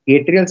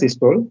 atrial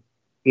systole.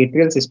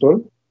 Atrial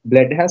systole,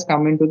 blood has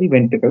come into the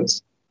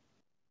ventricles.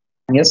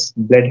 Yes,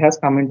 blood has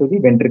come into the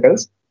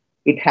ventricles.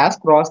 It has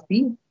crossed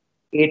the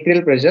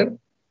atrial pressure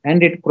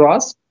and it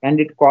caused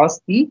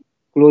the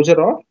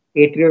closure of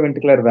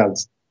atrioventricular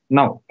valves.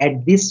 Now,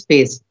 at this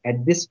space,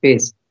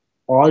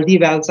 all the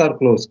valves are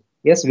closed.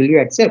 Yes, will you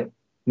accept?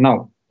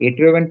 Now,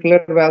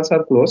 atrioventricular valves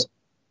are closed,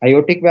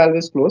 aortic valve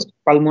is closed,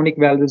 pulmonic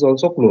valve is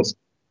also closed.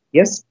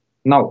 Yes.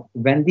 Now,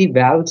 when the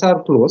valves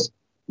are closed,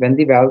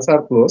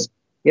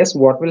 yes,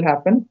 what will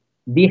happen?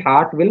 The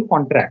heart will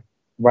contract.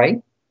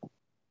 Why?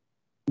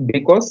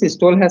 Because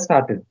systole has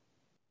started.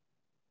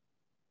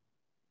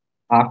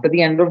 After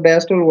the end of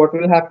diastole, what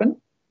will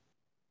happen?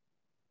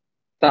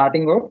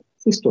 Starting of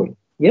systole.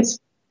 Yes.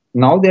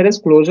 Now there is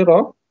closure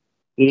of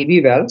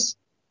AV valves.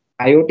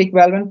 Aortic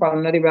valve and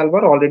pulmonary valve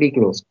are already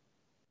closed.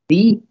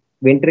 The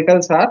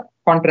ventricles are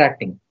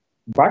contracting,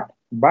 but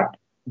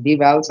the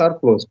valves are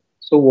closed.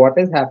 So what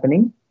is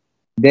happening?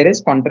 There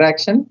is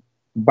contraction,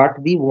 but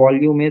the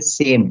volume is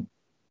same.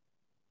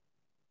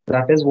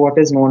 That is what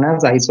is known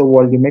as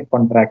isovolumic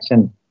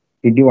contraction.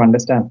 Did you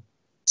understand?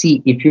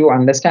 See, if you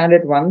understand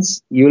it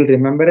once, you will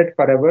remember it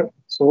forever.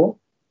 So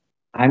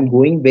I'm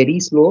going very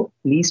slow.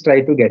 Please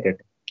try to get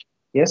it.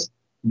 Yes,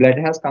 blood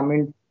has come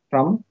in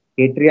from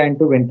atria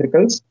into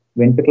ventricles.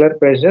 Ventricular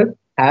pressure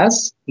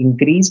has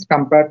increased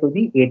compared to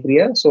the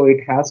atria. So it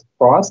has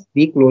caused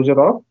the closure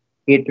of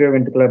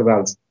atrioventricular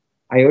valves.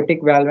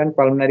 Aortic valve and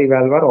pulmonary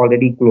valve are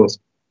already closed.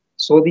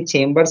 So the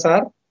chambers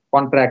are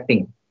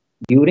contracting.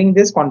 During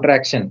this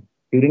contraction,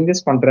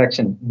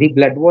 the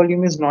blood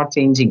volume is not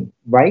changing.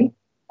 Why?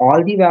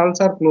 All the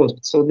valves are closed.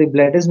 So the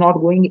blood is not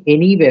going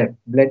anywhere.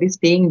 Blood is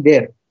staying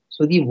there.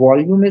 So the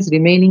volume is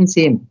remaining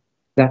same.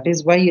 That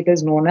is why it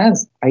is known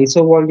as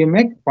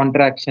isovolumic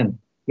contraction.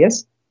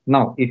 Yes.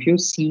 Now, if you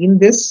see in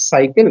this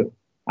cycle,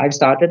 I've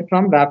started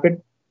from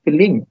rapid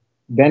filling,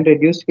 then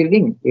reduced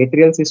filling,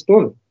 atrial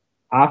systole.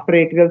 After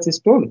atrial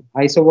systole,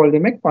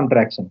 isovolumic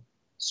contraction.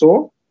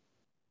 So,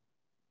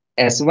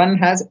 S1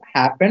 has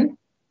happened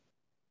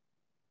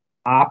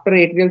after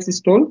atrial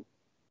systole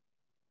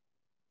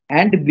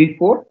and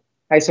before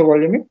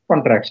isovolumic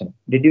contraction.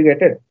 Did you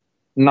get it?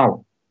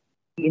 Now,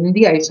 in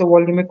the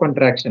isovolumic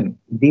contraction,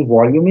 the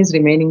volume is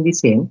remaining the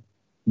same,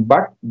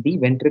 but the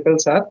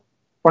ventricles are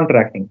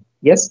contracting.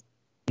 Yes,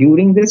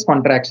 during this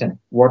contraction,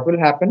 what will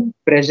happen?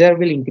 Pressure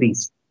will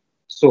increase.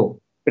 So,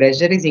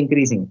 pressure is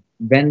increasing.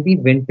 When the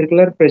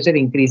ventricular pressure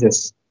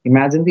increases,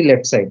 imagine the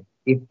left side.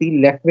 If the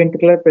left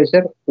ventricular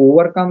pressure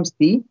overcomes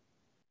the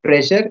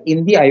pressure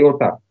in the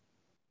aorta,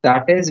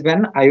 that is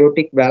when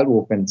aortic valve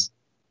opens.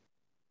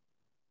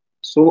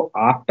 So,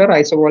 after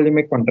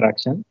isovolumic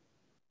contraction,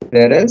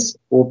 there is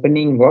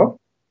opening of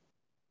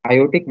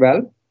aortic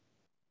valve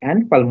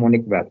and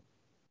pulmonic valve.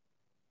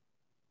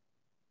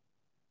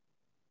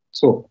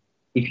 So,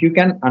 if you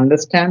can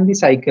understand the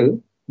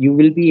cycle, you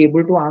will be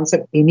able to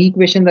answer any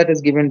question that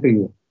is given to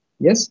you.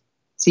 Yes.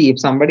 See, if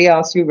somebody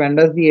asks you when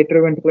does the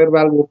atrioventricular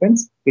valve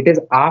opens, it is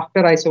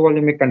after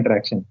isovolumic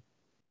contraction.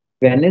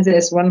 When is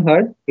S1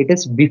 heard? It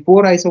is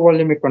before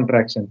isovolumic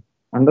contraction.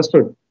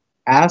 Understood?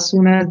 As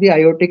soon as the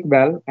aortic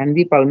valve and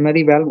the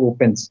pulmonary valve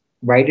opens.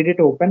 Why did it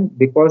open?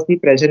 Because the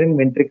pressure in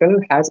ventricle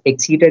has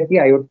exceeded the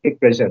aortic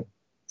pressure.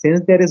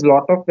 Since there is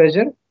lot of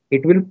pressure,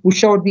 it will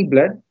push out the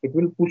blood. It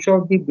will push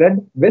out the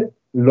blood with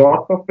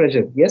lot of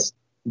pressure. Yes,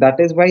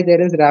 that is why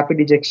there is rapid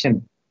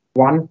ejection.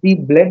 Once the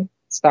blood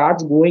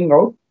starts going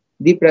out,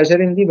 the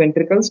pressure in the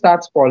ventricle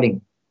starts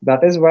falling.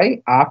 That is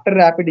why after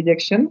rapid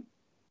ejection,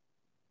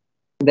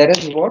 there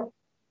is what?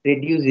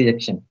 Reduced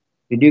ejection.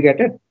 Did you get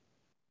it?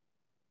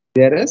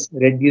 There is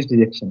reduced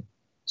ejection.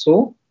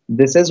 So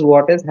this is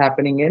what is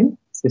happening in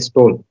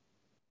systole.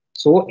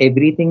 So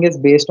everything is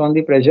based on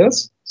the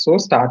pressures. So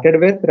started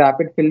with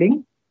rapid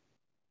filling,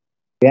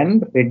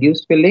 then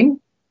reduced filling,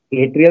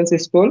 atrial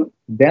systole,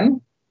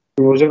 then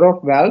closure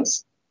of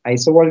valves,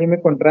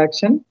 isovolumic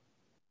contraction,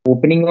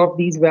 opening of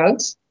these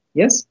valves,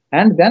 yes,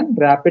 and then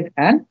rapid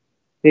and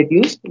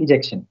reduced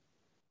ejection.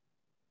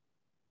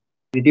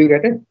 Did you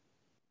get it?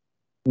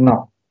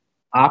 Now,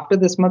 after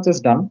this much is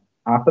done,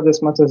 After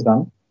this much is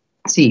done,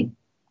 see,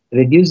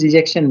 reduced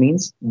ejection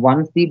means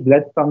once the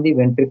blood from the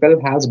ventricle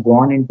has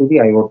gone into the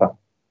aorta.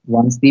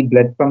 Once the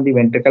blood from the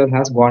ventricle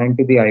has gone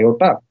into the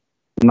aorta,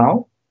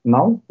 now,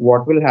 now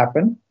what will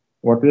happen?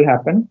 What will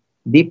happen?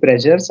 The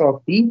pressures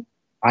of the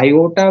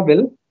iota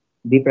will,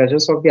 the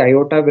pressures of the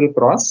iota will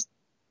cross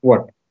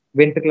what?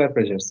 Ventricular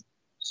pressures.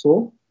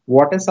 So,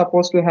 what is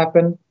supposed to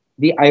happen?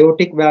 The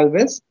aortic valve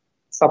is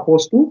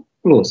supposed to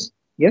close.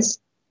 Yes,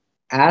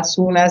 as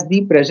soon as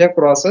the pressure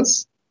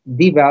crosses,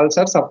 the valves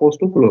are supposed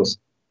to close.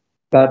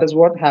 That is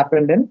what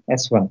happened in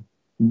S1.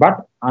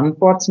 But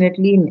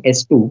unfortunately in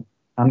S2,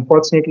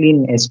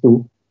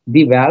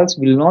 the valves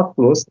will not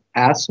close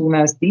as soon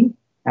as the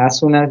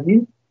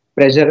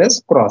pressure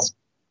is crossed.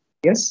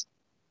 Yes,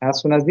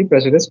 as soon as the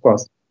pressure is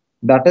crossed.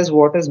 That is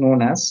what is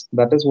known as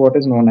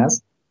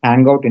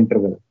hangout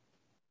interval.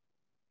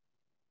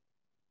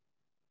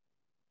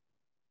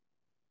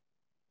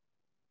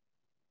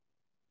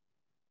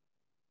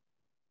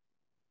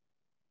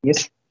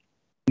 Yes,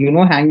 you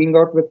know, hanging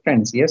out with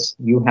friends. Yes,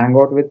 you hang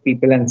out with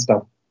people and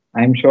stuff.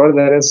 I'm sure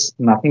there is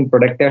nothing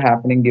productive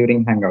happening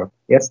during hangout.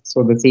 Yes,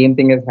 so the same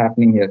thing is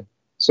happening here.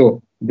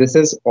 So this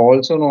is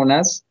also known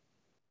as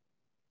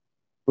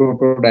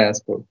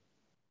protodiastole.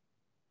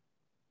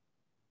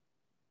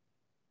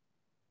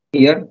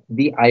 Here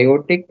the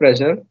aortic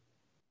pressure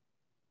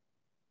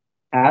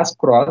has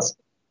crossed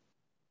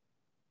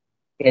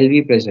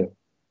LV pressure,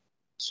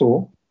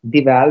 so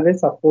the valve is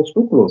supposed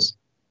to close.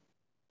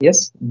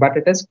 Yes, but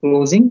it is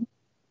closing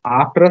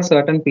after a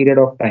certain period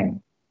of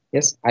time.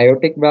 Yes,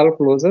 aortic valve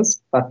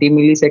closes 30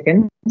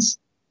 milliseconds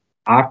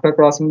after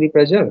crossing the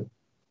pressure,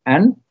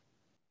 and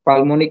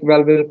pulmonic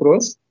valve will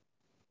close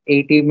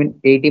 80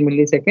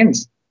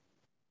 milliseconds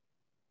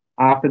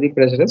after the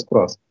pressure is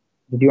crossed.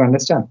 Did you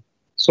understand?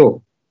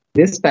 So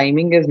this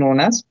timing is known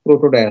as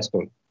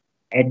protodiastole.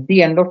 At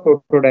the end of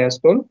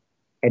protodiastole,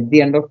 at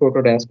the end of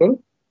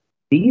protodiastole,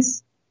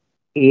 these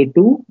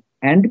A2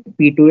 and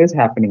P2 is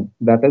happening.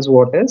 That is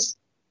what is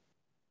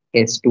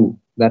S2.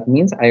 That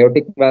means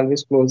aortic valve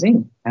is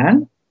closing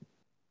and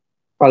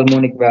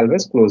pulmonic valve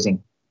is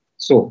closing.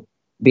 So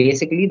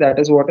basically that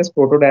is what is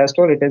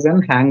protodiastole. It is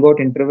an hangout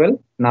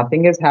interval.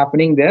 Nothing is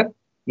happening there.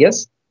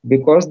 Yes,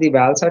 because the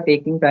valves are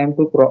taking time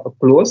to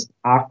close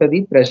after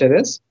the pressure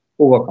is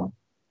overcome.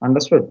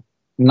 Understood?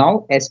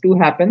 Now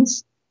S2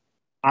 happens.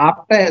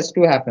 After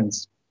S2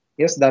 happens,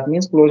 yes, that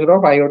means closure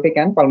of aortic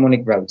and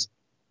pulmonic valves.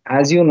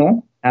 As you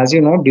know,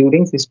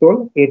 during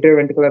systole,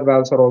 atrioventricular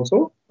valves are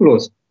also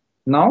closed.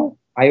 Now,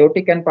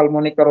 aortic and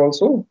pulmonic are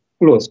also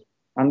closed.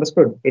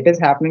 Understood? It is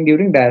happening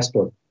during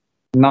diastole.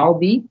 Now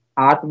the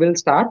heart will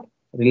start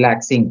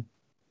relaxing.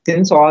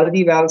 Since all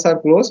the valves are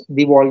closed,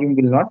 the volume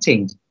will not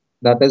change.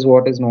 That is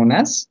what is known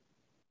as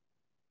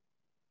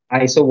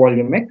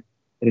isovolumic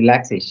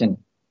relaxation.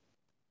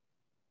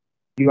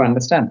 You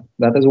understand?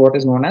 That is what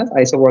is known as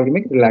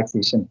isovolumic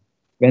relaxation.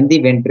 When the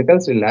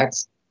ventricles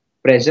relax,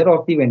 pressure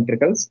of the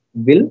ventricles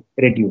will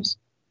reduce.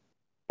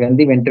 When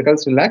the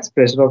ventricles relax,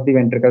 pressure of the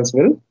ventricles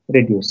will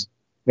reduce.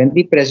 When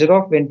the pressure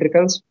of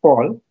ventricles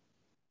fall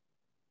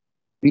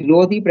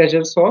below the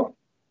pressures of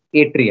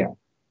atria,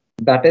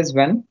 that is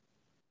when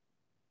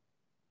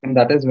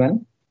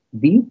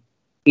the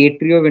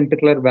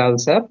atrioventricular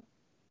valves are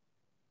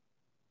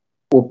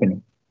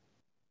opening.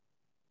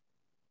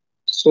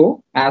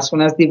 So as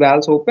soon as the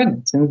valves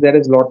open, since there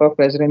is lot of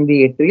pressure in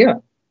the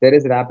atria, there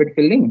is rapid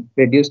filling,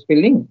 reduced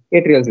filling,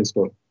 atrial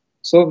systole.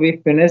 So we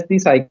finish the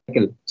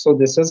cycle. So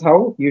this is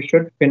how you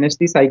should finish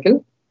the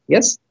cycle.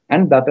 Yes,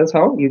 and that is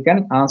how you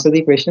can answer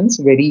the questions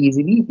very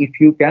easily if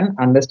you can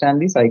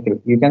understand the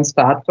cycle. You can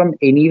start from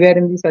anywhere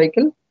in the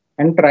cycle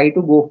and try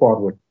to go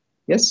forward.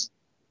 Yes.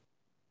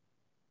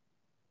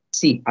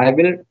 See, I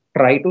will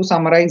try to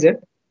summarize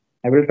it.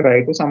 I will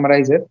try to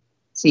summarize it.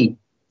 See,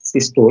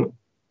 systole.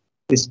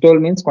 Systole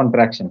means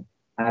contraction.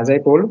 As I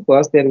told,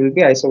 first there will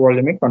be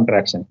isovolumic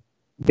contraction.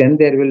 Then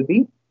there will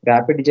be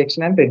rapid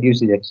ejection and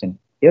reduced ejection.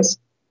 Yes,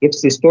 if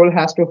systole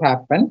has to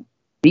happen,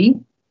 the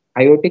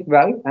aortic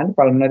valve and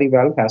pulmonary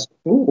valve has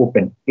to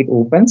open. It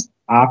opens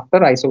after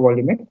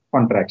isovolumic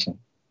contraction.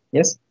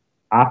 Yes,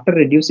 after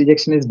reduced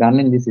ejection is done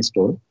in the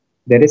systole,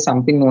 there is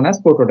something known as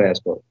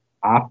protodiastole.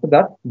 After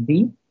that,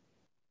 the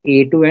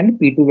A2 and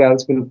P2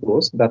 valves will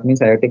close. That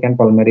means aortic and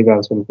pulmonary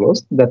valves will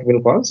close. That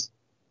will cause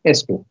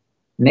S2.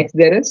 Next,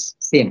 there is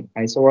same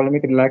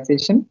isovolumic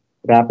relaxation,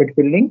 rapid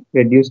filling,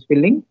 reduced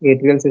filling,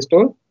 atrial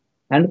systole,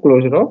 and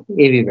closure of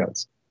AV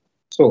valves.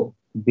 So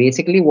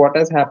basically, what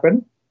has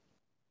happened?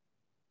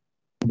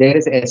 There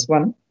is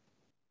S1.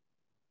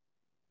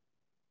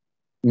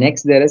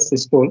 Next, there is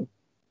systole.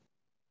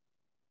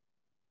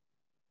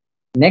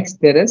 Next,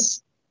 there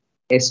is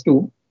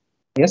S2.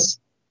 Yes,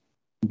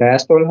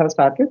 diastole has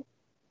started.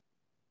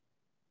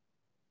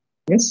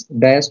 Yes,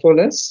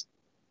 diastole is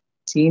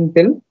seen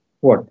till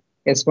what?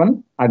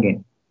 S1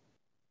 again.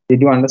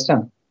 Did you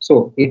understand?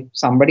 So if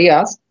somebody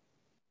asks,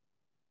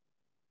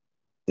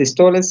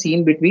 systole is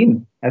seen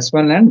between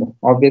S1 and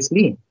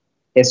obviously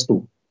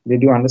S2.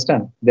 Did you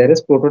understand? There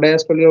is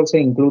protodiastole also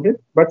included,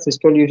 but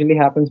systole usually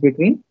happens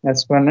between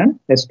S1 and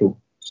S2.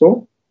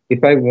 So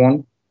if I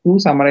want to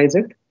summarize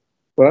it,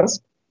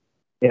 first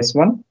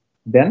S1,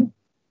 then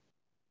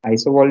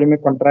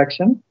isovolumic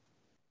contraction,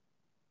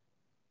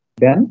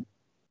 then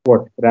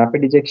what?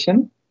 Rapid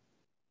ejection,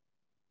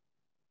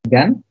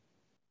 then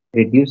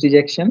reduced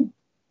ejection,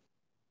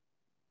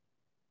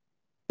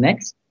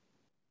 next,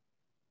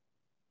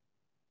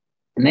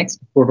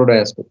 next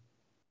protodiastole,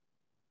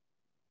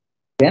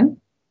 then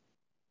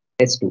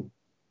S2,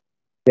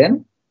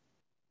 then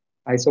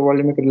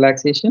isovolumic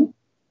relaxation,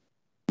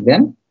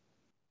 then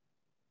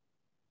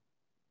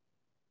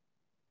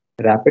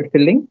rapid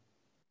filling,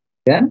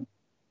 then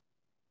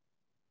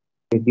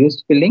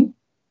reduced filling,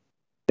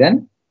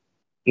 then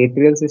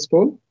atrial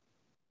systole.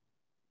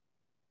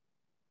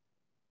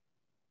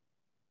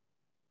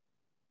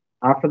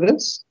 After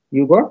this,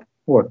 you got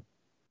what?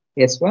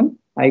 S1,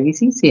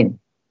 IVC, same.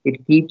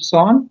 It keeps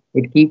on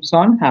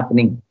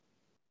happening.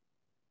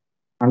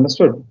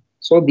 Understood?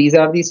 So these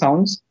are the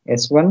sounds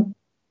S1,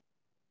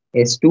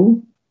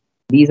 S2.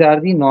 These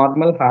are the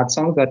normal heart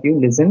sounds that you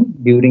listen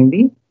during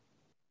the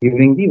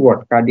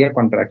what? Cardiac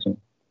contraction.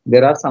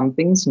 There are some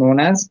things known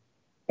as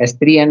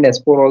S3 and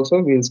S4 also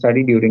we will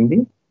study during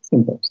the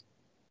symptoms.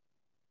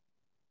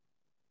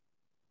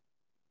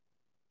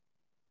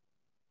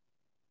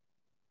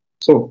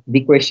 So the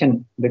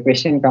question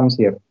comes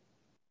here.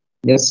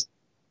 Yes,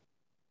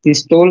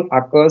 systole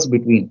occurs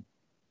between,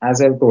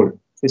 as I've told,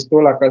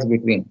 systole occurs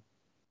between.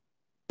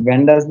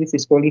 When does the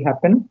systole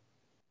happen?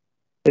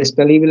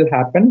 Systole will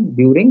happen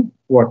during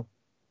what?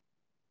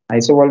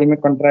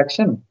 Isovolumic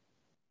contraction,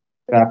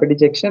 rapid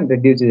ejection,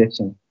 reduced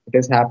ejection. It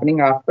is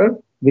happening after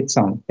which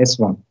sound?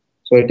 S1.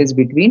 So it is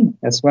between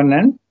S1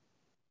 and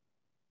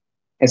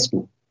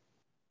S2.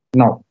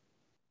 Now,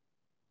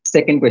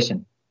 second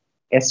question.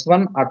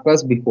 S1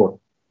 occurs before.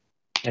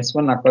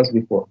 S1 occurs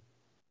before.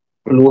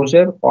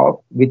 Closure of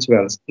which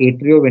valves?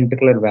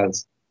 Atrioventricular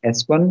valves.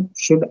 S1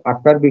 should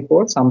occur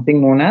before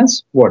something known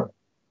as what?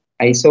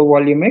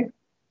 Isovolumic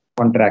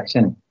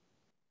contraction.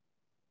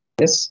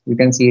 Yes, you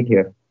can see it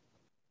here.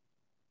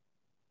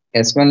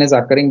 S1 is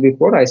occurring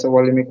before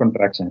isovolumic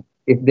contraction.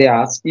 If they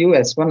ask you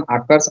S1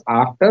 occurs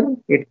after,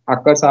 it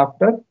occurs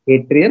after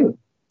atrial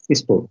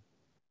systole.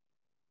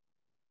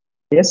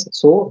 Yes,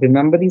 so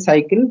remember the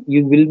cycle,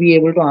 you will be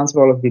able to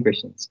answer all of the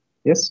questions.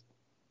 Yes,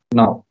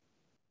 now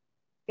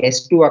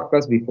S2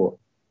 occurs before.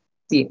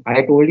 See,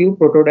 I told you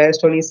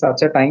protodiastole is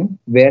such a time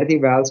where the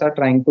valves are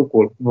trying to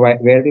close,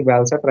 where the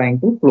valves are trying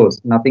to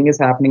close. Nothing is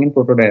happening in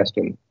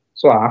protodiastole.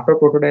 So after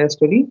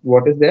protodiastole,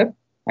 what is there?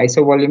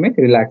 Isovolumic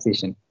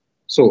relaxation.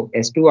 So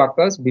S2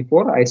 occurs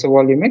before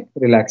isovolumic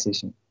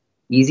relaxation.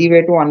 Easy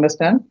way to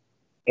understand.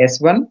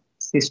 S1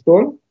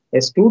 systole,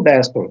 S2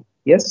 diastole.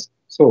 Yes.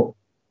 So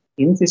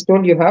in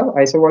systole you have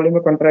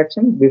isovolumic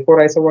contraction. Before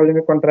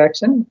isovolumic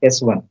contraction,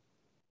 S1.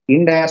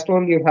 In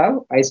diastole, you have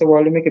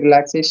isovolumic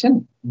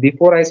relaxation.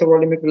 Before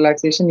isovolumic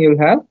relaxation, you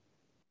have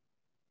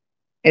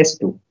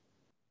S2.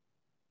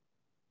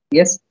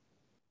 Yes,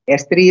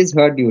 S3 is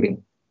heard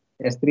during.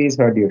 S3 is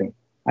heard during.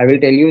 I will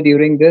tell you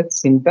during the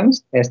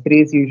symptoms,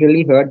 S3 is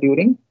usually heard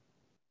during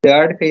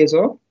third phase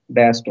of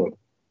diastole.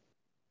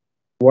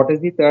 What is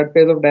the third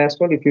phase of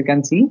diastole? If you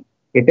can see,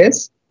 it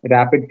is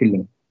rapid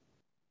filling.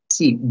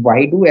 See,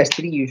 why do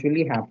S3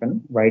 usually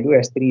happen? Why do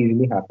S3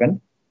 usually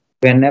happen?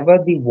 Whenever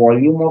the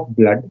volume of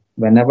blood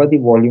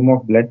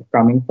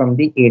coming from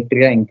the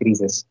atria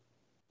increases,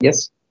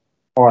 yes,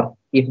 or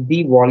if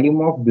the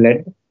volume of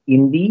blood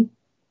in the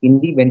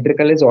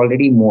ventricle is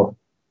already more,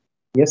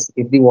 yes,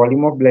 if the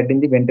volume of blood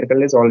in the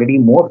ventricle is already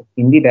more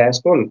in the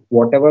diastole,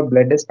 whatever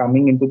blood is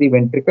coming into the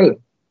ventricle,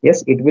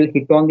 yes, it will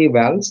hit on the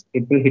valves,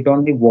 it will hit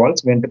on the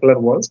walls, ventricular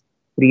walls,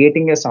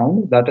 creating a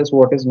sound. That is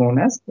what is known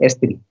as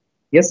S3.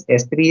 Yes,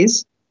 S3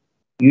 is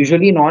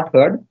usually not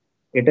heard.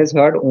 It is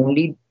heard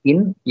only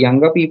in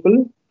younger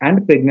people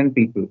and pregnant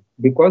people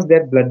because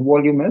their blood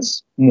volume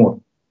is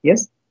more.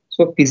 Yes.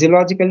 So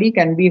physiologically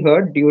can be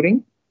heard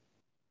during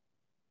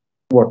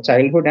what?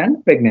 Childhood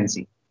and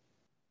pregnancy.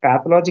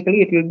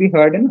 Pathologically, it will be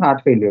heard in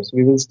heart failures.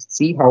 We will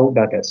see how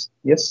that is.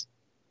 Yes.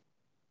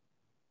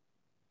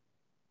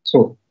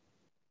 So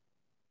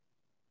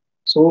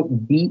so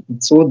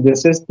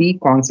this is the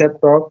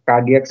concept of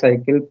cardiac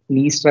cycle.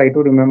 Please try to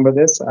remember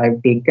this.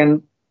 I've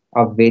taken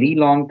a very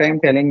long time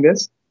telling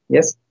this.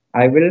 Yes,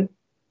 I will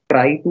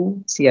I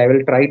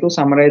will try to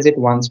summarize it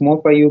once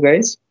more for you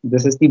guys.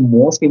 This is the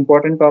most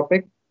important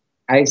topic.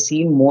 I've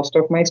seen most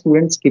of my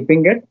students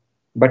skipping it,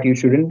 but you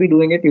shouldn't be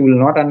doing it. You will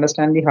not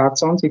understand the heart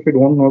sounds if you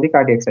don't know the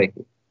cardiac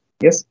cycle.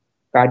 Yes,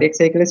 cardiac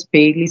cycle is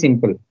fairly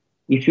simple.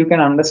 If you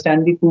can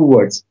understand the two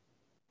words,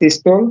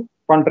 systole,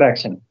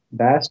 contraction,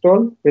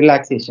 diastole,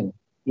 relaxation.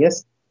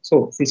 Yes,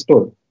 so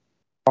systole,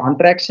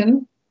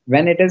 contraction,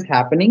 when it is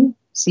happening,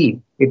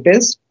 see, it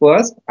is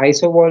first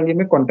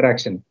isovolumic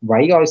contraction.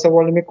 Why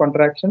isovolumic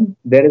contraction?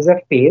 There is a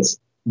phase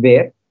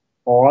where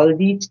all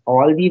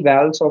the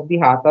valves of the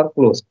heart are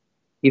closed.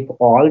 If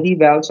all the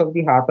valves of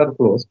the heart are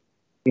closed,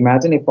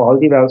 imagine if all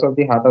the valves of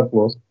the heart are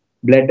closed,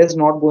 blood is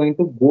not going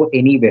to go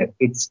anywhere.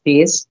 It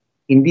stays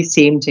in the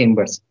same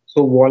chambers.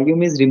 So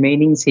volume is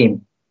remaining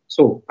same.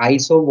 So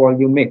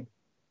isovolumic,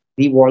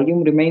 the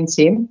volume remains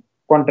same,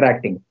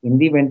 contracting. In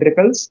the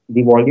ventricles,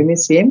 the volume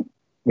is same,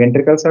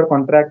 ventricles are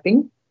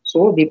contracting.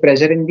 So the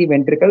pressure in the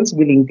ventricles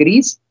will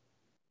increase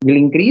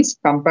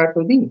compared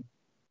to the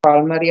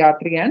pulmonary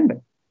artery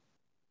and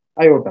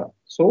aorta.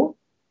 So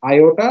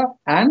aorta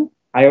and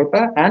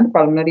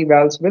pulmonary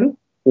valves will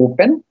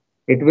open.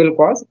 It will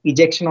cause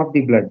ejection of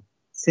the blood.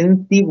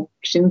 Since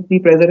the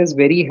pressure is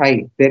very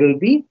high, there will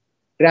be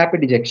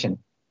rapid ejection.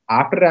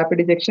 After rapid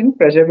ejection,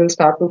 pressure will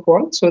start to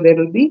fall, so there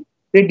will be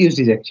reduced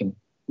ejection.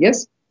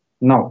 Yes.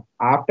 Now,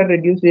 after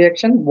reduced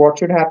ejection, what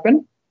should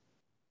happen?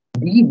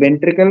 The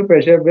ventricle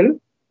pressure will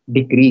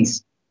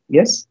decrease.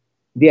 Yes,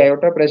 the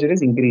aorta pressure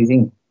is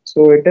increasing.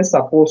 So it is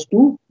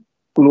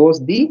close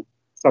the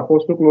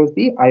supposed to close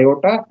the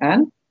aorta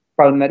and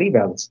pulmonary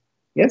valves.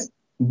 Yes,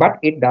 but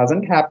it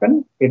doesn't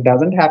happen. It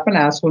doesn't happen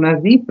as soon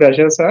as the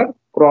pressures are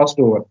crossed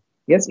over.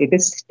 Yes, it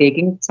is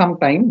taking some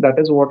time. That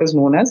is what is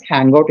known as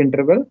hangout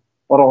interval,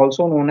 or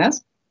also known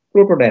as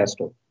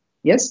protodiastole.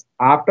 Yes,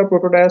 after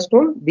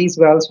protodiastole, these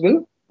valves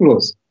will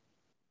close.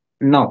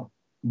 Now,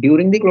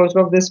 during the closure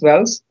of these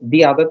valves,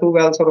 the other two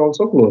valves are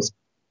also closed.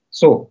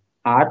 So,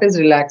 heart is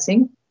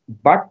relaxing,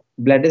 but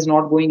blood is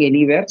not going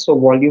anywhere. So,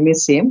 volume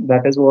is same.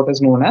 That is what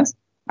is known as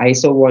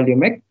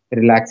isovolumic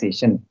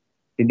relaxation.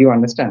 Did you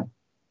understand?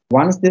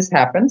 Once this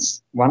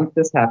happens,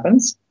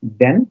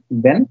 then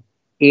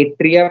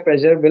atria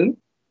pressure will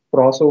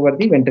cross over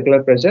the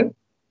ventricular pressure,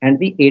 and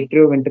the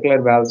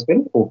atrioventricular valves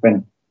will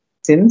open.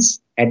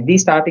 Since at the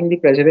starting the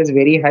pressure is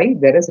very high,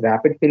 there is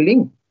rapid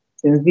filling.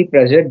 Since the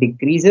pressure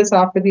decreases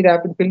after the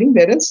rapid filling,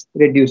 there is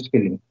reduced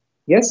filling.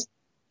 Yes.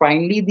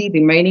 Finally, the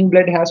remaining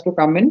blood has to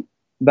come in.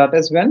 That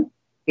is when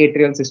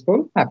atrial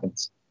systole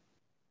happens.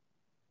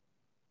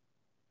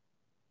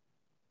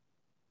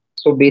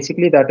 So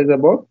basically, that is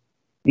about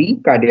the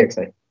cardiac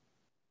side.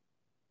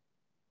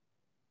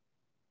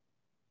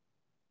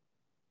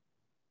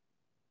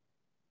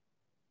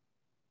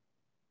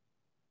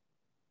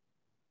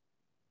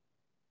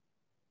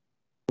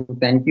 So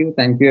thank you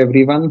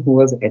everyone who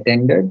has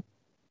attended.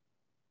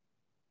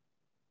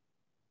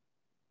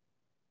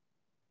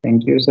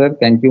 Thank you, sir.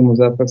 Thank you,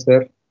 Muzaffar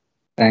sir.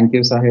 Thank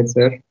you, Sahid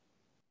sir.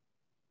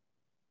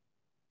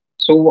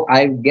 So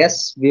I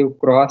guess we've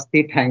crossed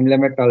the time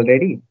limit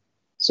already.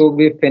 So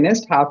we've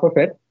finished half of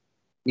it.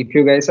 If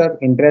you guys are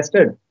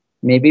interested,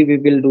 maybe we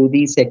will do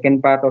the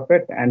second part of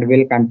it and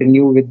we'll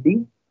continue with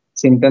the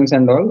symptoms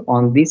and all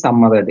on the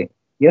some other day.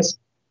 Yes.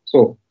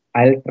 So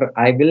I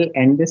will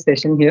end this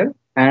session here.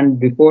 And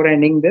before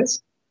ending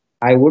this,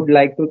 I would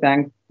like to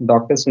thank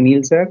Dr.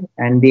 Sunil sir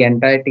and the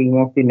entire team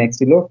of the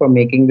Nextillo for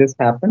making this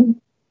happen.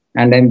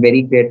 And I'm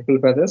very grateful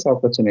for this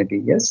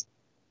opportunity. Yes.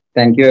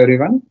 Thank you,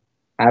 everyone.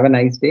 Have a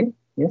nice day.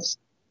 Yes.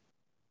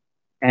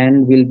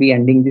 And we'll be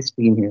ending the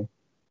stream here.